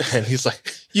mad, and he's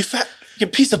like, You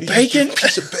piece of bacon.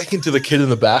 piece of bacon to the kid in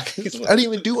the back. He's like, I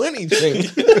didn't even do anything.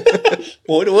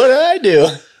 What did I do?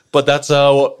 But that's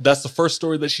the first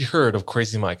story that she heard of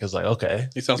Crazy Mike. I was like, okay,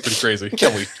 he sounds pretty crazy.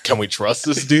 can we trust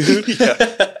this dude?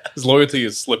 Yeah. His loyalty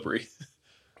is slippery.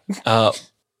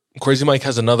 Crazy Mike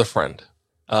has another friend.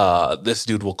 This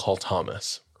dude we'll call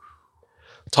Thomas.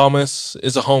 Thomas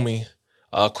is a homie.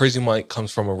 Crazy Mike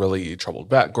comes from a really troubled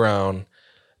background,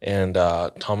 and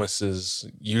Thomas is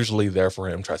usually there for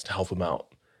him, tries to help him out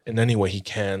in any way he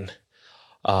can.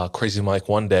 Crazy Mike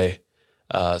one day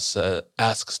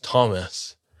asks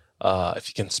Thomas if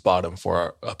he can spot him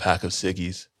for a pack of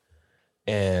ciggies,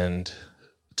 and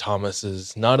Thomas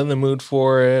is not in the mood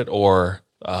for it, or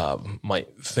might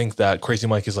think that Crazy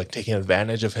Mike is like taking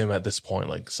advantage of him at this point.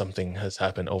 Like something has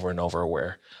happened over and over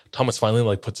where Thomas finally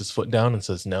like puts his foot down and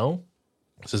says no.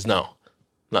 Says no,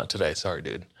 not today. Sorry,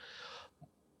 dude.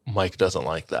 Mike doesn't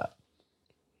like that.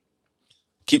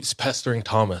 Keeps pestering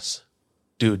Thomas.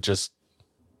 Dude, just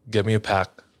give me a pack.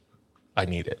 I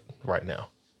need it right now.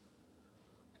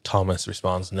 Thomas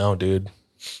responds, no, dude.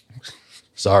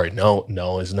 Sorry, no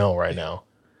is no right now.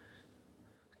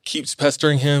 Keeps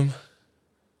pestering him.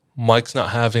 Mike's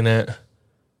not having it,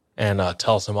 and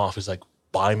tells him off. He's like,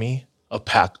 buy me a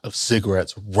pack of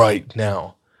cigarettes right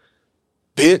now.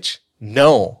 Bitch,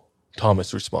 no,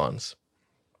 Thomas responds.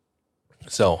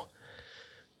 So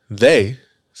they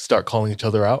start calling each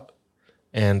other out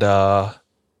and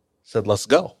said, let's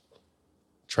go.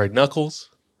 Trade knuckles.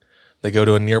 They go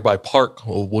to a nearby park,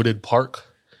 a wooded park,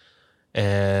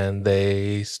 and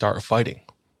they start fighting.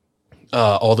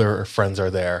 All their friends are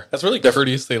there. That's really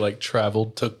courteous. They like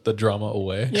traveled, took the drama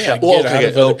away. Yeah. Well, get out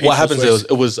of other what happens people's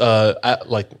is it was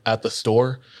at the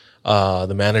store.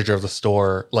 The manager of the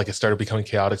store, like it started becoming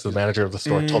chaotic. So the manager of the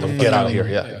store told them, "Get out of here."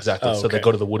 Yeah, exactly. Oh, So they okay.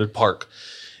 go to the wooded park,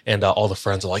 and all the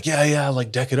friends are like, "Yeah,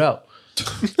 like deck it out."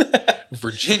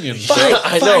 Virginian.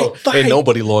 I know. fight. Ain't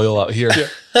nobody loyal out here.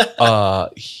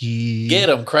 He Get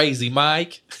him, Crazy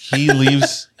Mike.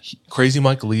 leaves. Crazy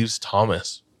Mike leaves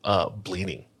Thomas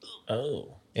bleeding.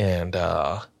 Oh. And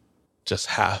just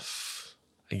half,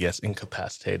 I guess,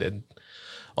 incapacitated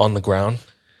on the ground.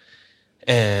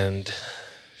 And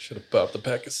Should have popped a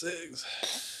pack of cigs.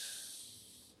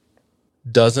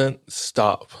 doesn't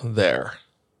stop there.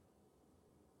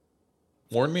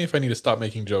 Warn me if I need to stop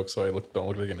making jokes so I don't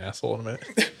look like an asshole in a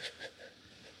minute.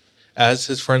 As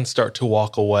his friends start to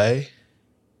walk away,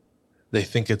 they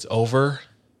think it's over.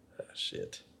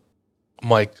 Shit.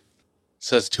 Mike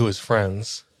says to his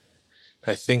friends,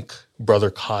 I think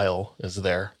brother Kyle is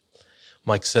there.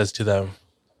 Mike says to them,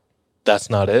 that's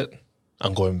not it.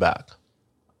 I'm going back.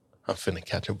 I'm finna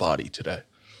catch a body today.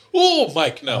 Oh,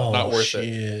 Mike, no, not worth she it.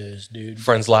 is, dude.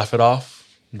 Friends laugh it off.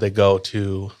 They go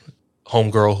to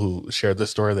homegirl who shared this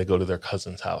story. They go to their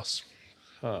cousin's house.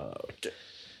 Okay.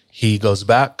 He He goes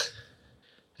back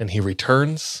and he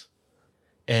returns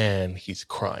and he's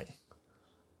crying.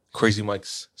 Crazy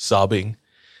Mike's sobbing.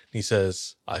 He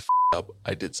says, I f***ed up.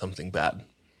 I did something bad.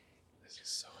 This is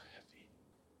so heavy.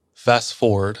 Fast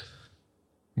forward,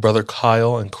 brother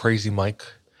Kyle and Crazy Mike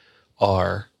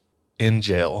are in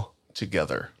jail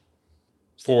together.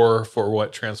 For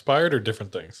what transpired or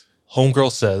different things?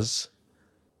 Homegirl says,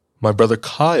 my brother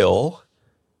Kyle,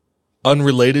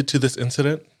 unrelated to this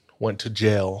incident, went to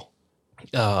jail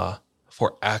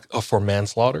for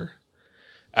manslaughter.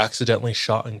 Accidentally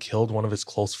shot and killed one of his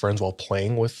close friends while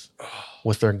playing with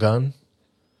their gun.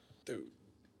 Dude.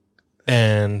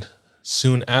 And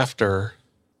soon after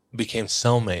became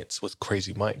cellmates with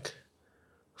Crazy Mike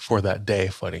for that day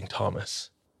fighting Thomas.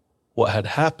 What had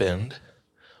happened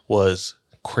was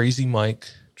Crazy Mike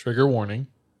Trigger warning.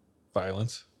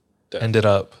 Violence. Death. ended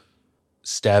up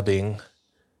stabbing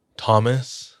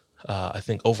Thomas, I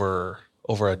think over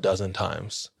a dozen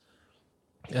times.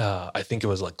 I think it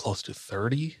was like close to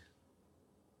 30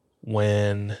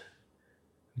 when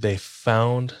they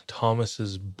found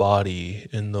Thomas's body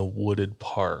in the wooded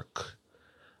park.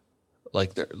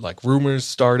 like rumors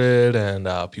started, and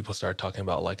people started talking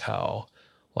about like how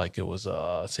like it was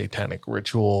a satanic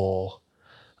ritual,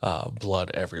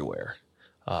 blood everywhere.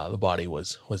 The body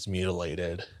was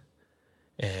mutilated,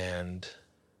 and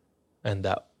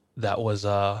that was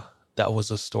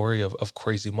a story of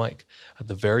Crazy Mike. At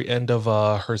the very end of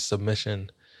her submission,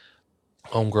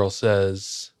 homegirl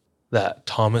says that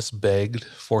Thomas begged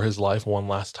for his life one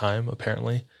last time,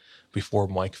 apparently, before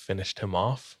Mike finished him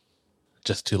off,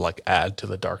 just to like add to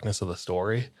the darkness of the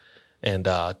story, and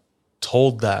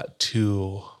told that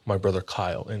to my brother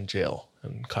Kyle in jail.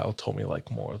 And Kyle told me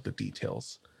like more of the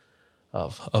details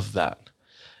of that.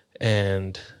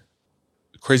 And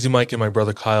Crazy Mike and my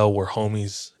brother Kyle were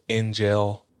homies in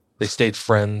jail. They stayed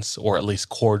friends, or at least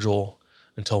cordial,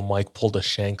 until Mike pulled a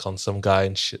shank on some guy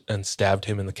and stabbed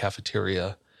him in the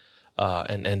cafeteria,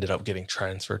 and ended up getting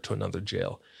transferred to another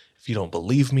jail. If you don't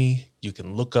believe me, you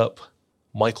can look up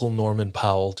Michael Norman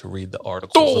Powell to read the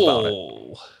articles about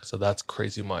it. So that's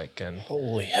Crazy Mike, and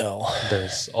Holy hell.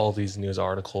 there's all these news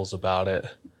articles about it.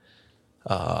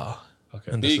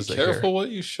 Okay. And Be this is it careful here. what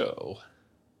you show.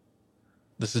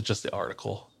 This is just the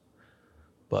article,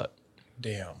 but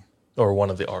Damn. or one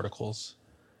of the articles.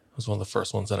 It was one of the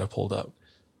first ones that I pulled up.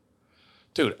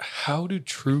 Dude, how do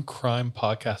true crime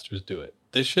podcasters do it?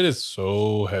 This shit is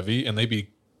so heavy, and they be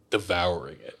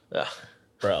devouring it. Yeah.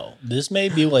 Bro, this may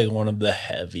be like one of the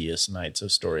heaviest nights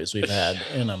of stories we've had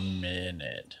in a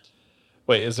minute.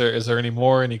 Wait, is there any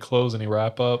more? Any close? Any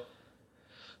wrap up?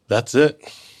 That's it.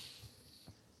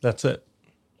 That's it.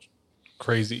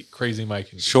 Crazy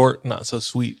Mike. And Short, not so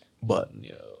sweet, but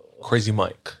Crazy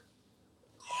Mike.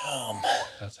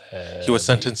 That's heavy. He was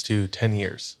sentenced to 10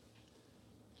 years.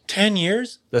 10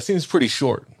 years? That seems pretty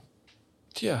short.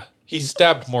 Yeah, he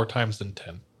stabbed more times than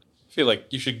 10. I feel like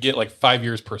you should get like 5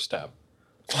 years per stab.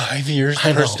 5 years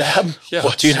I per know. stab? Yeah.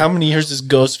 What, dude, how many years is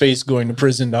Ghostface going to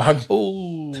prison, dog?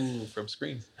 Oh, from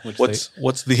Scream. Which What's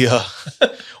the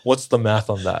what's the math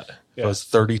on that? Yeah. It was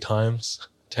 30 times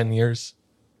 10 years.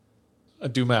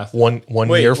 do math. One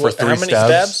year for 3 how many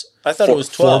stabs. stabs? I thought it was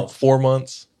 12. 4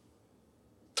 months.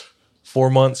 4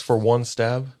 months for 1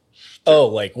 stab. Oh,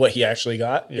 like what he actually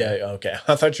got? Yeah, okay.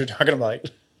 I thought you were talking about like,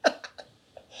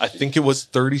 I think it was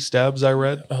 30 stabs I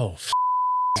read. oh,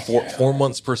 4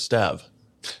 months per stab.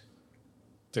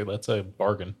 Dude, that's a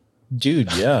bargain.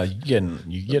 dude, yeah, you're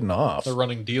getting off. They're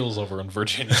running deals over in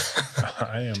Virginia.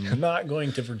 I am not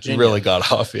going to Virginia. Really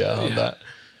got off, on that.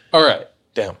 All right.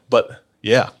 Damn. But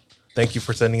yeah, thank you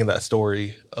for sending in that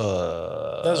story. That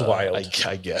was wild.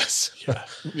 I guess.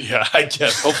 Yeah, I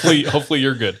guess. Hopefully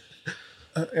you're good.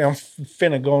 I'm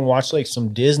finna go and watch like some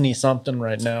Disney something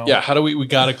right now. Yeah, how do we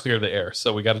got to clear the air,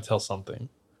 so we got to tell something.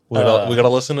 We gotta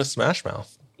listen to Smash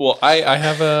Mouth. Well, I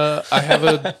have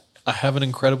an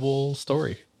incredible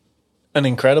story. An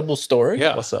incredible story.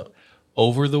 Yeah. What's up?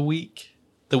 Over the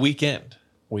weekend,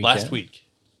 last week,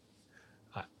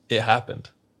 it happened.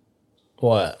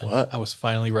 What? What? I was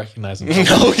finally recognizing. No, you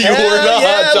Hell were not,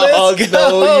 yeah, dog. let's No,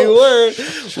 go. you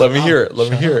weren't. Let me hear it. Let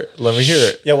me hear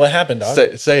it. Yeah, what happened, dog?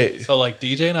 Say it. So like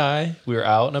DJ and I, we were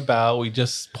out and about. We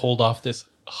just pulled off this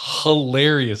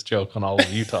hilarious joke on all of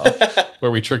Utah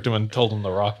where we tricked him and told him The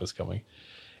Rock was coming.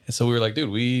 And so we were like, dude,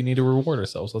 we need to reward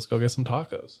ourselves. Let's go get some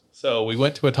tacos. So we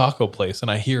went to a taco place and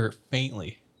I hear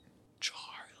faintly,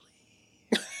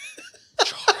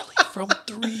 Charlie from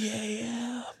 3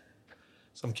 a.m.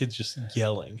 Some kid's just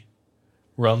yelling.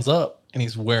 Runs up and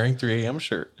he's wearing 3 a.m.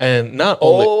 shirt. And not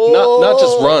only not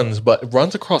just runs, but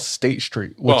runs across State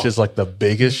Street, which Oh. is like the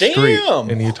biggest street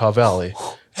in Utah Valley.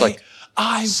 It's like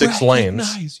I 6 lanes.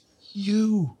 recognize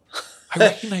you. I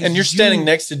recognize And you're you. standing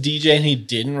next to DJ, and he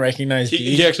didn't recognize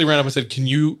He DJ. actually ran up and said, "Can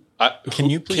you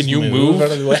Please move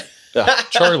out of the way?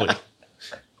 Charlie?"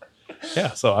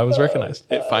 Yeah, so I was recognized.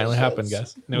 It finally happened,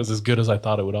 guys. And it was as good as I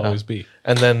thought it would always be.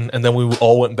 and then we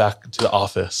all went back to the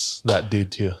office. That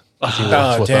dude too. 'Cause he works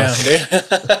Oh with damn, us. dude.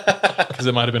 Because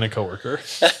it might have been a coworker.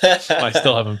 I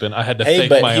still haven't been. I had to Hey, fake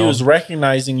but my he own. was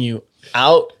recognizing you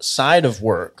outside of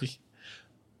work.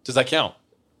 Does that count?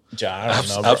 I don't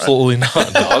know, bro. Absolutely not,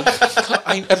 dog.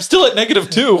 I'm still at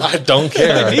 -2. I don't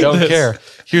care. I need don't this. care.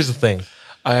 Here's the thing.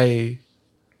 I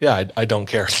don't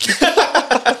care.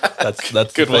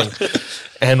 that's Good the thing.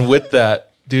 And with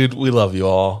that, dude, we love you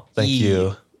all. Thank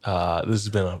you. This has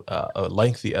been a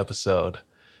lengthy episode.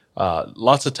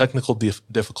 Lots of technical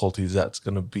difficulties. That's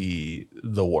going to be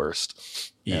the worst.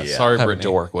 Yeah, sorry, having Brittany.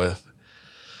 to work with.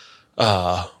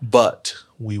 But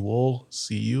we will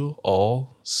see you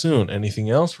all soon. Anything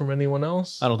else from anyone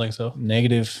else? I don't think so.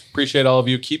 Negative. Appreciate all of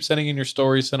you. Keep sending in your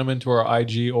stories. Send them into our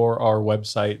IG or our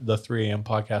website,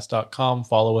 the3ampodcast.com.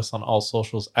 Follow us on all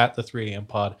socials at the 3am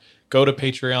pod. Go to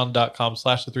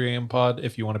patreon.com/the3am pod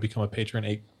if you want to become a patron,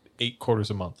 eight quarters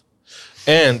a month.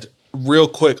 And real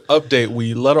quick update,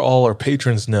 we let all our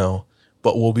patrons know,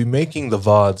 but we'll be making the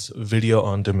VODs video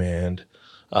on demand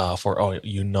for all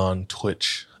you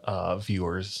non-Twitch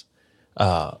viewers,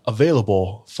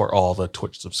 available for all the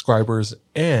Twitch subscribers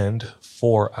and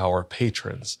for our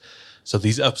patrons. So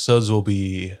these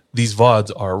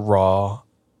VODs are raw,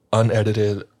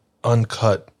 unedited,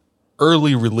 uncut,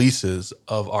 early releases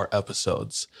of our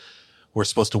episodes. We're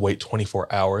supposed to wait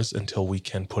 24 hours until we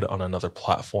can put it on another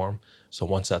platform. So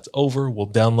once that's over, we'll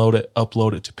download it,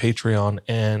 upload it to Patreon,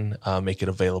 and make it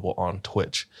available on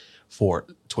Twitch for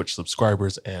Twitch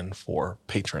subscribers and for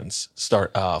patrons.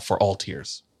 Start for all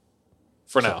tiers.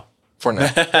 For now.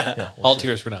 Yeah, All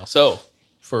tiers for now. So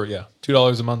for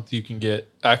 $2 a month, you can get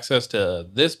access to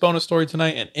this bonus story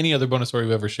tonight and any other bonus story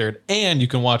we've ever shared. And you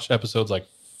can watch episodes like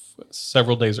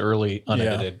several days early,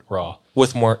 unedited, raw.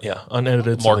 With more,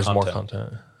 unedited, More so there's content. more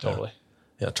content. Totally.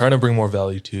 Yeah, trying to bring more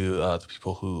value to the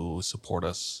people who support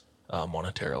us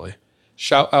monetarily.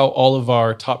 Shout out all of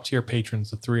our top tier patrons,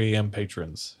 the 3am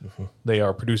patrons. They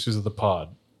are producers of the pod.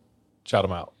 Shout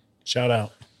them out. Shout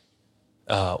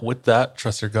out. With that,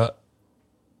 trust your gut.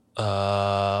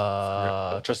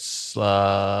 Watch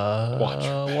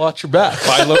your back.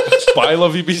 Buy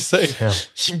love you, be safe. Yeah.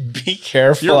 Be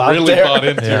careful You're out really there. bought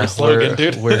into your slogan,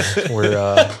 dude.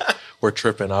 We're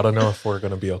tripping. I don't know if we're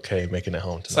gonna be okay making it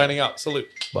home tonight. Signing out. Salute.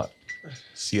 But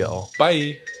see y'all.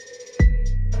 Bye.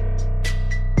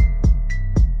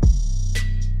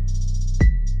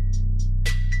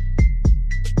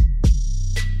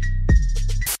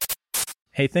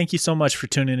 Hey, thank you so much for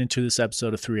tuning into this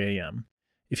episode of 3am.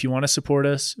 If you want to support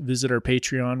us, visit our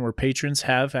Patreon, where patrons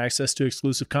have access to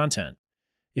exclusive content.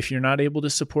 If you're not able to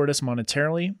support us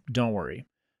monetarily, don't worry.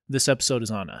 This episode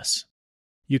is on us.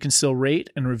 You can still rate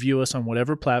and review us on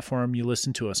whatever platform you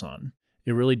listen to us on.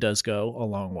 It really does go a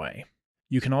long way.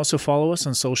 You can also follow us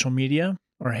on social media.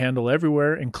 Our handle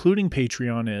everywhere, including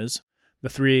Patreon, is the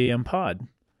 3am pod.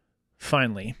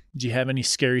 Finally, do you have any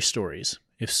scary stories?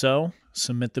 If so,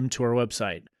 submit them to our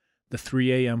website,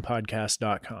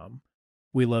 the3ampodcast.com.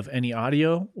 We love any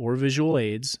audio or visual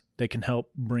aids that can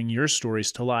help bring your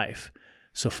stories to life.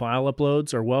 So file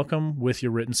uploads are welcome with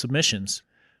your written submissions.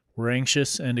 We're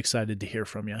anxious and excited to hear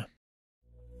from you.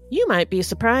 You might be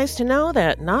surprised to know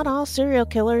that not all serial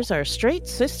killers are straight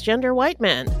cisgender white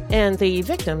men, and the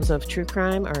victims of true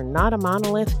crime are not a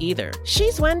monolith either.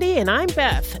 She's Wendy and I'm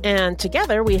Beth, and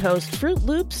together we host Fruit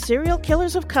Loops Serial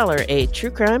Killers of Color, a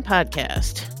true crime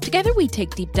podcast. Together we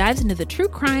take deep dives into the true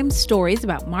crime stories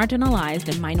about marginalized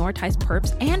and minoritized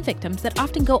perps and victims that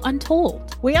often go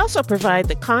untold. We also provide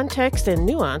the context and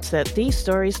nuance that these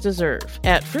stories deserve.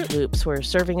 At Fruit Loops, we're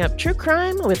serving up true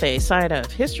crime with a side of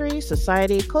history,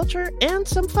 society, culture, and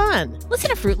some fun.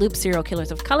 Listen to Fruit Loops Serial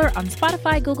Killers of Color on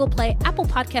Spotify, Google Play, Apple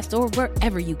Podcasts, or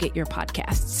wherever you get your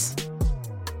podcasts.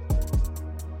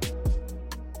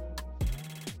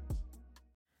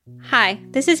 Hi,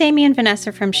 this is Amy and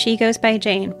Vanessa from She Goes by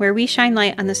Jane, where we shine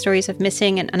light on the stories of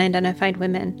missing and unidentified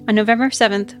women. On November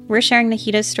 7th, we're sharing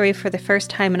Nahida's story for the first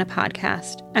time in a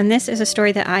podcast. And this is a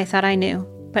story that I thought I knew,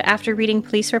 but after reading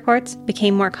police reports,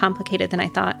 became more complicated than I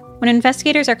thought. When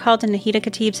investigators are called to Nahida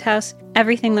Khatib's house,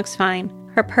 everything looks fine.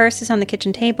 Her purse is on the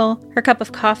kitchen table, her cup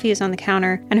of coffee is on the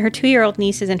counter, and her 2-year-old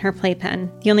niece is in her playpen.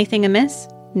 The only thing amiss?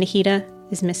 Nahida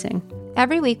is missing.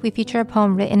 Every week, we feature a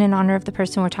poem written in honor of the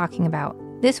person we're talking about.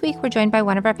 This week, we're joined by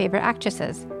one of our favorite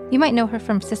actresses. You might know her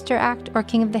from Sister Act or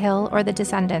King of the Hill or The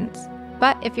Descendants.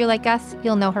 But if you're like us,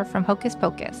 you'll know her from Hocus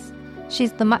Pocus.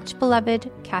 She's the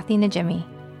much-beloved Kathy Najimy.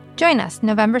 Join us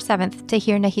November 7th to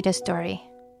hear Nahida's story.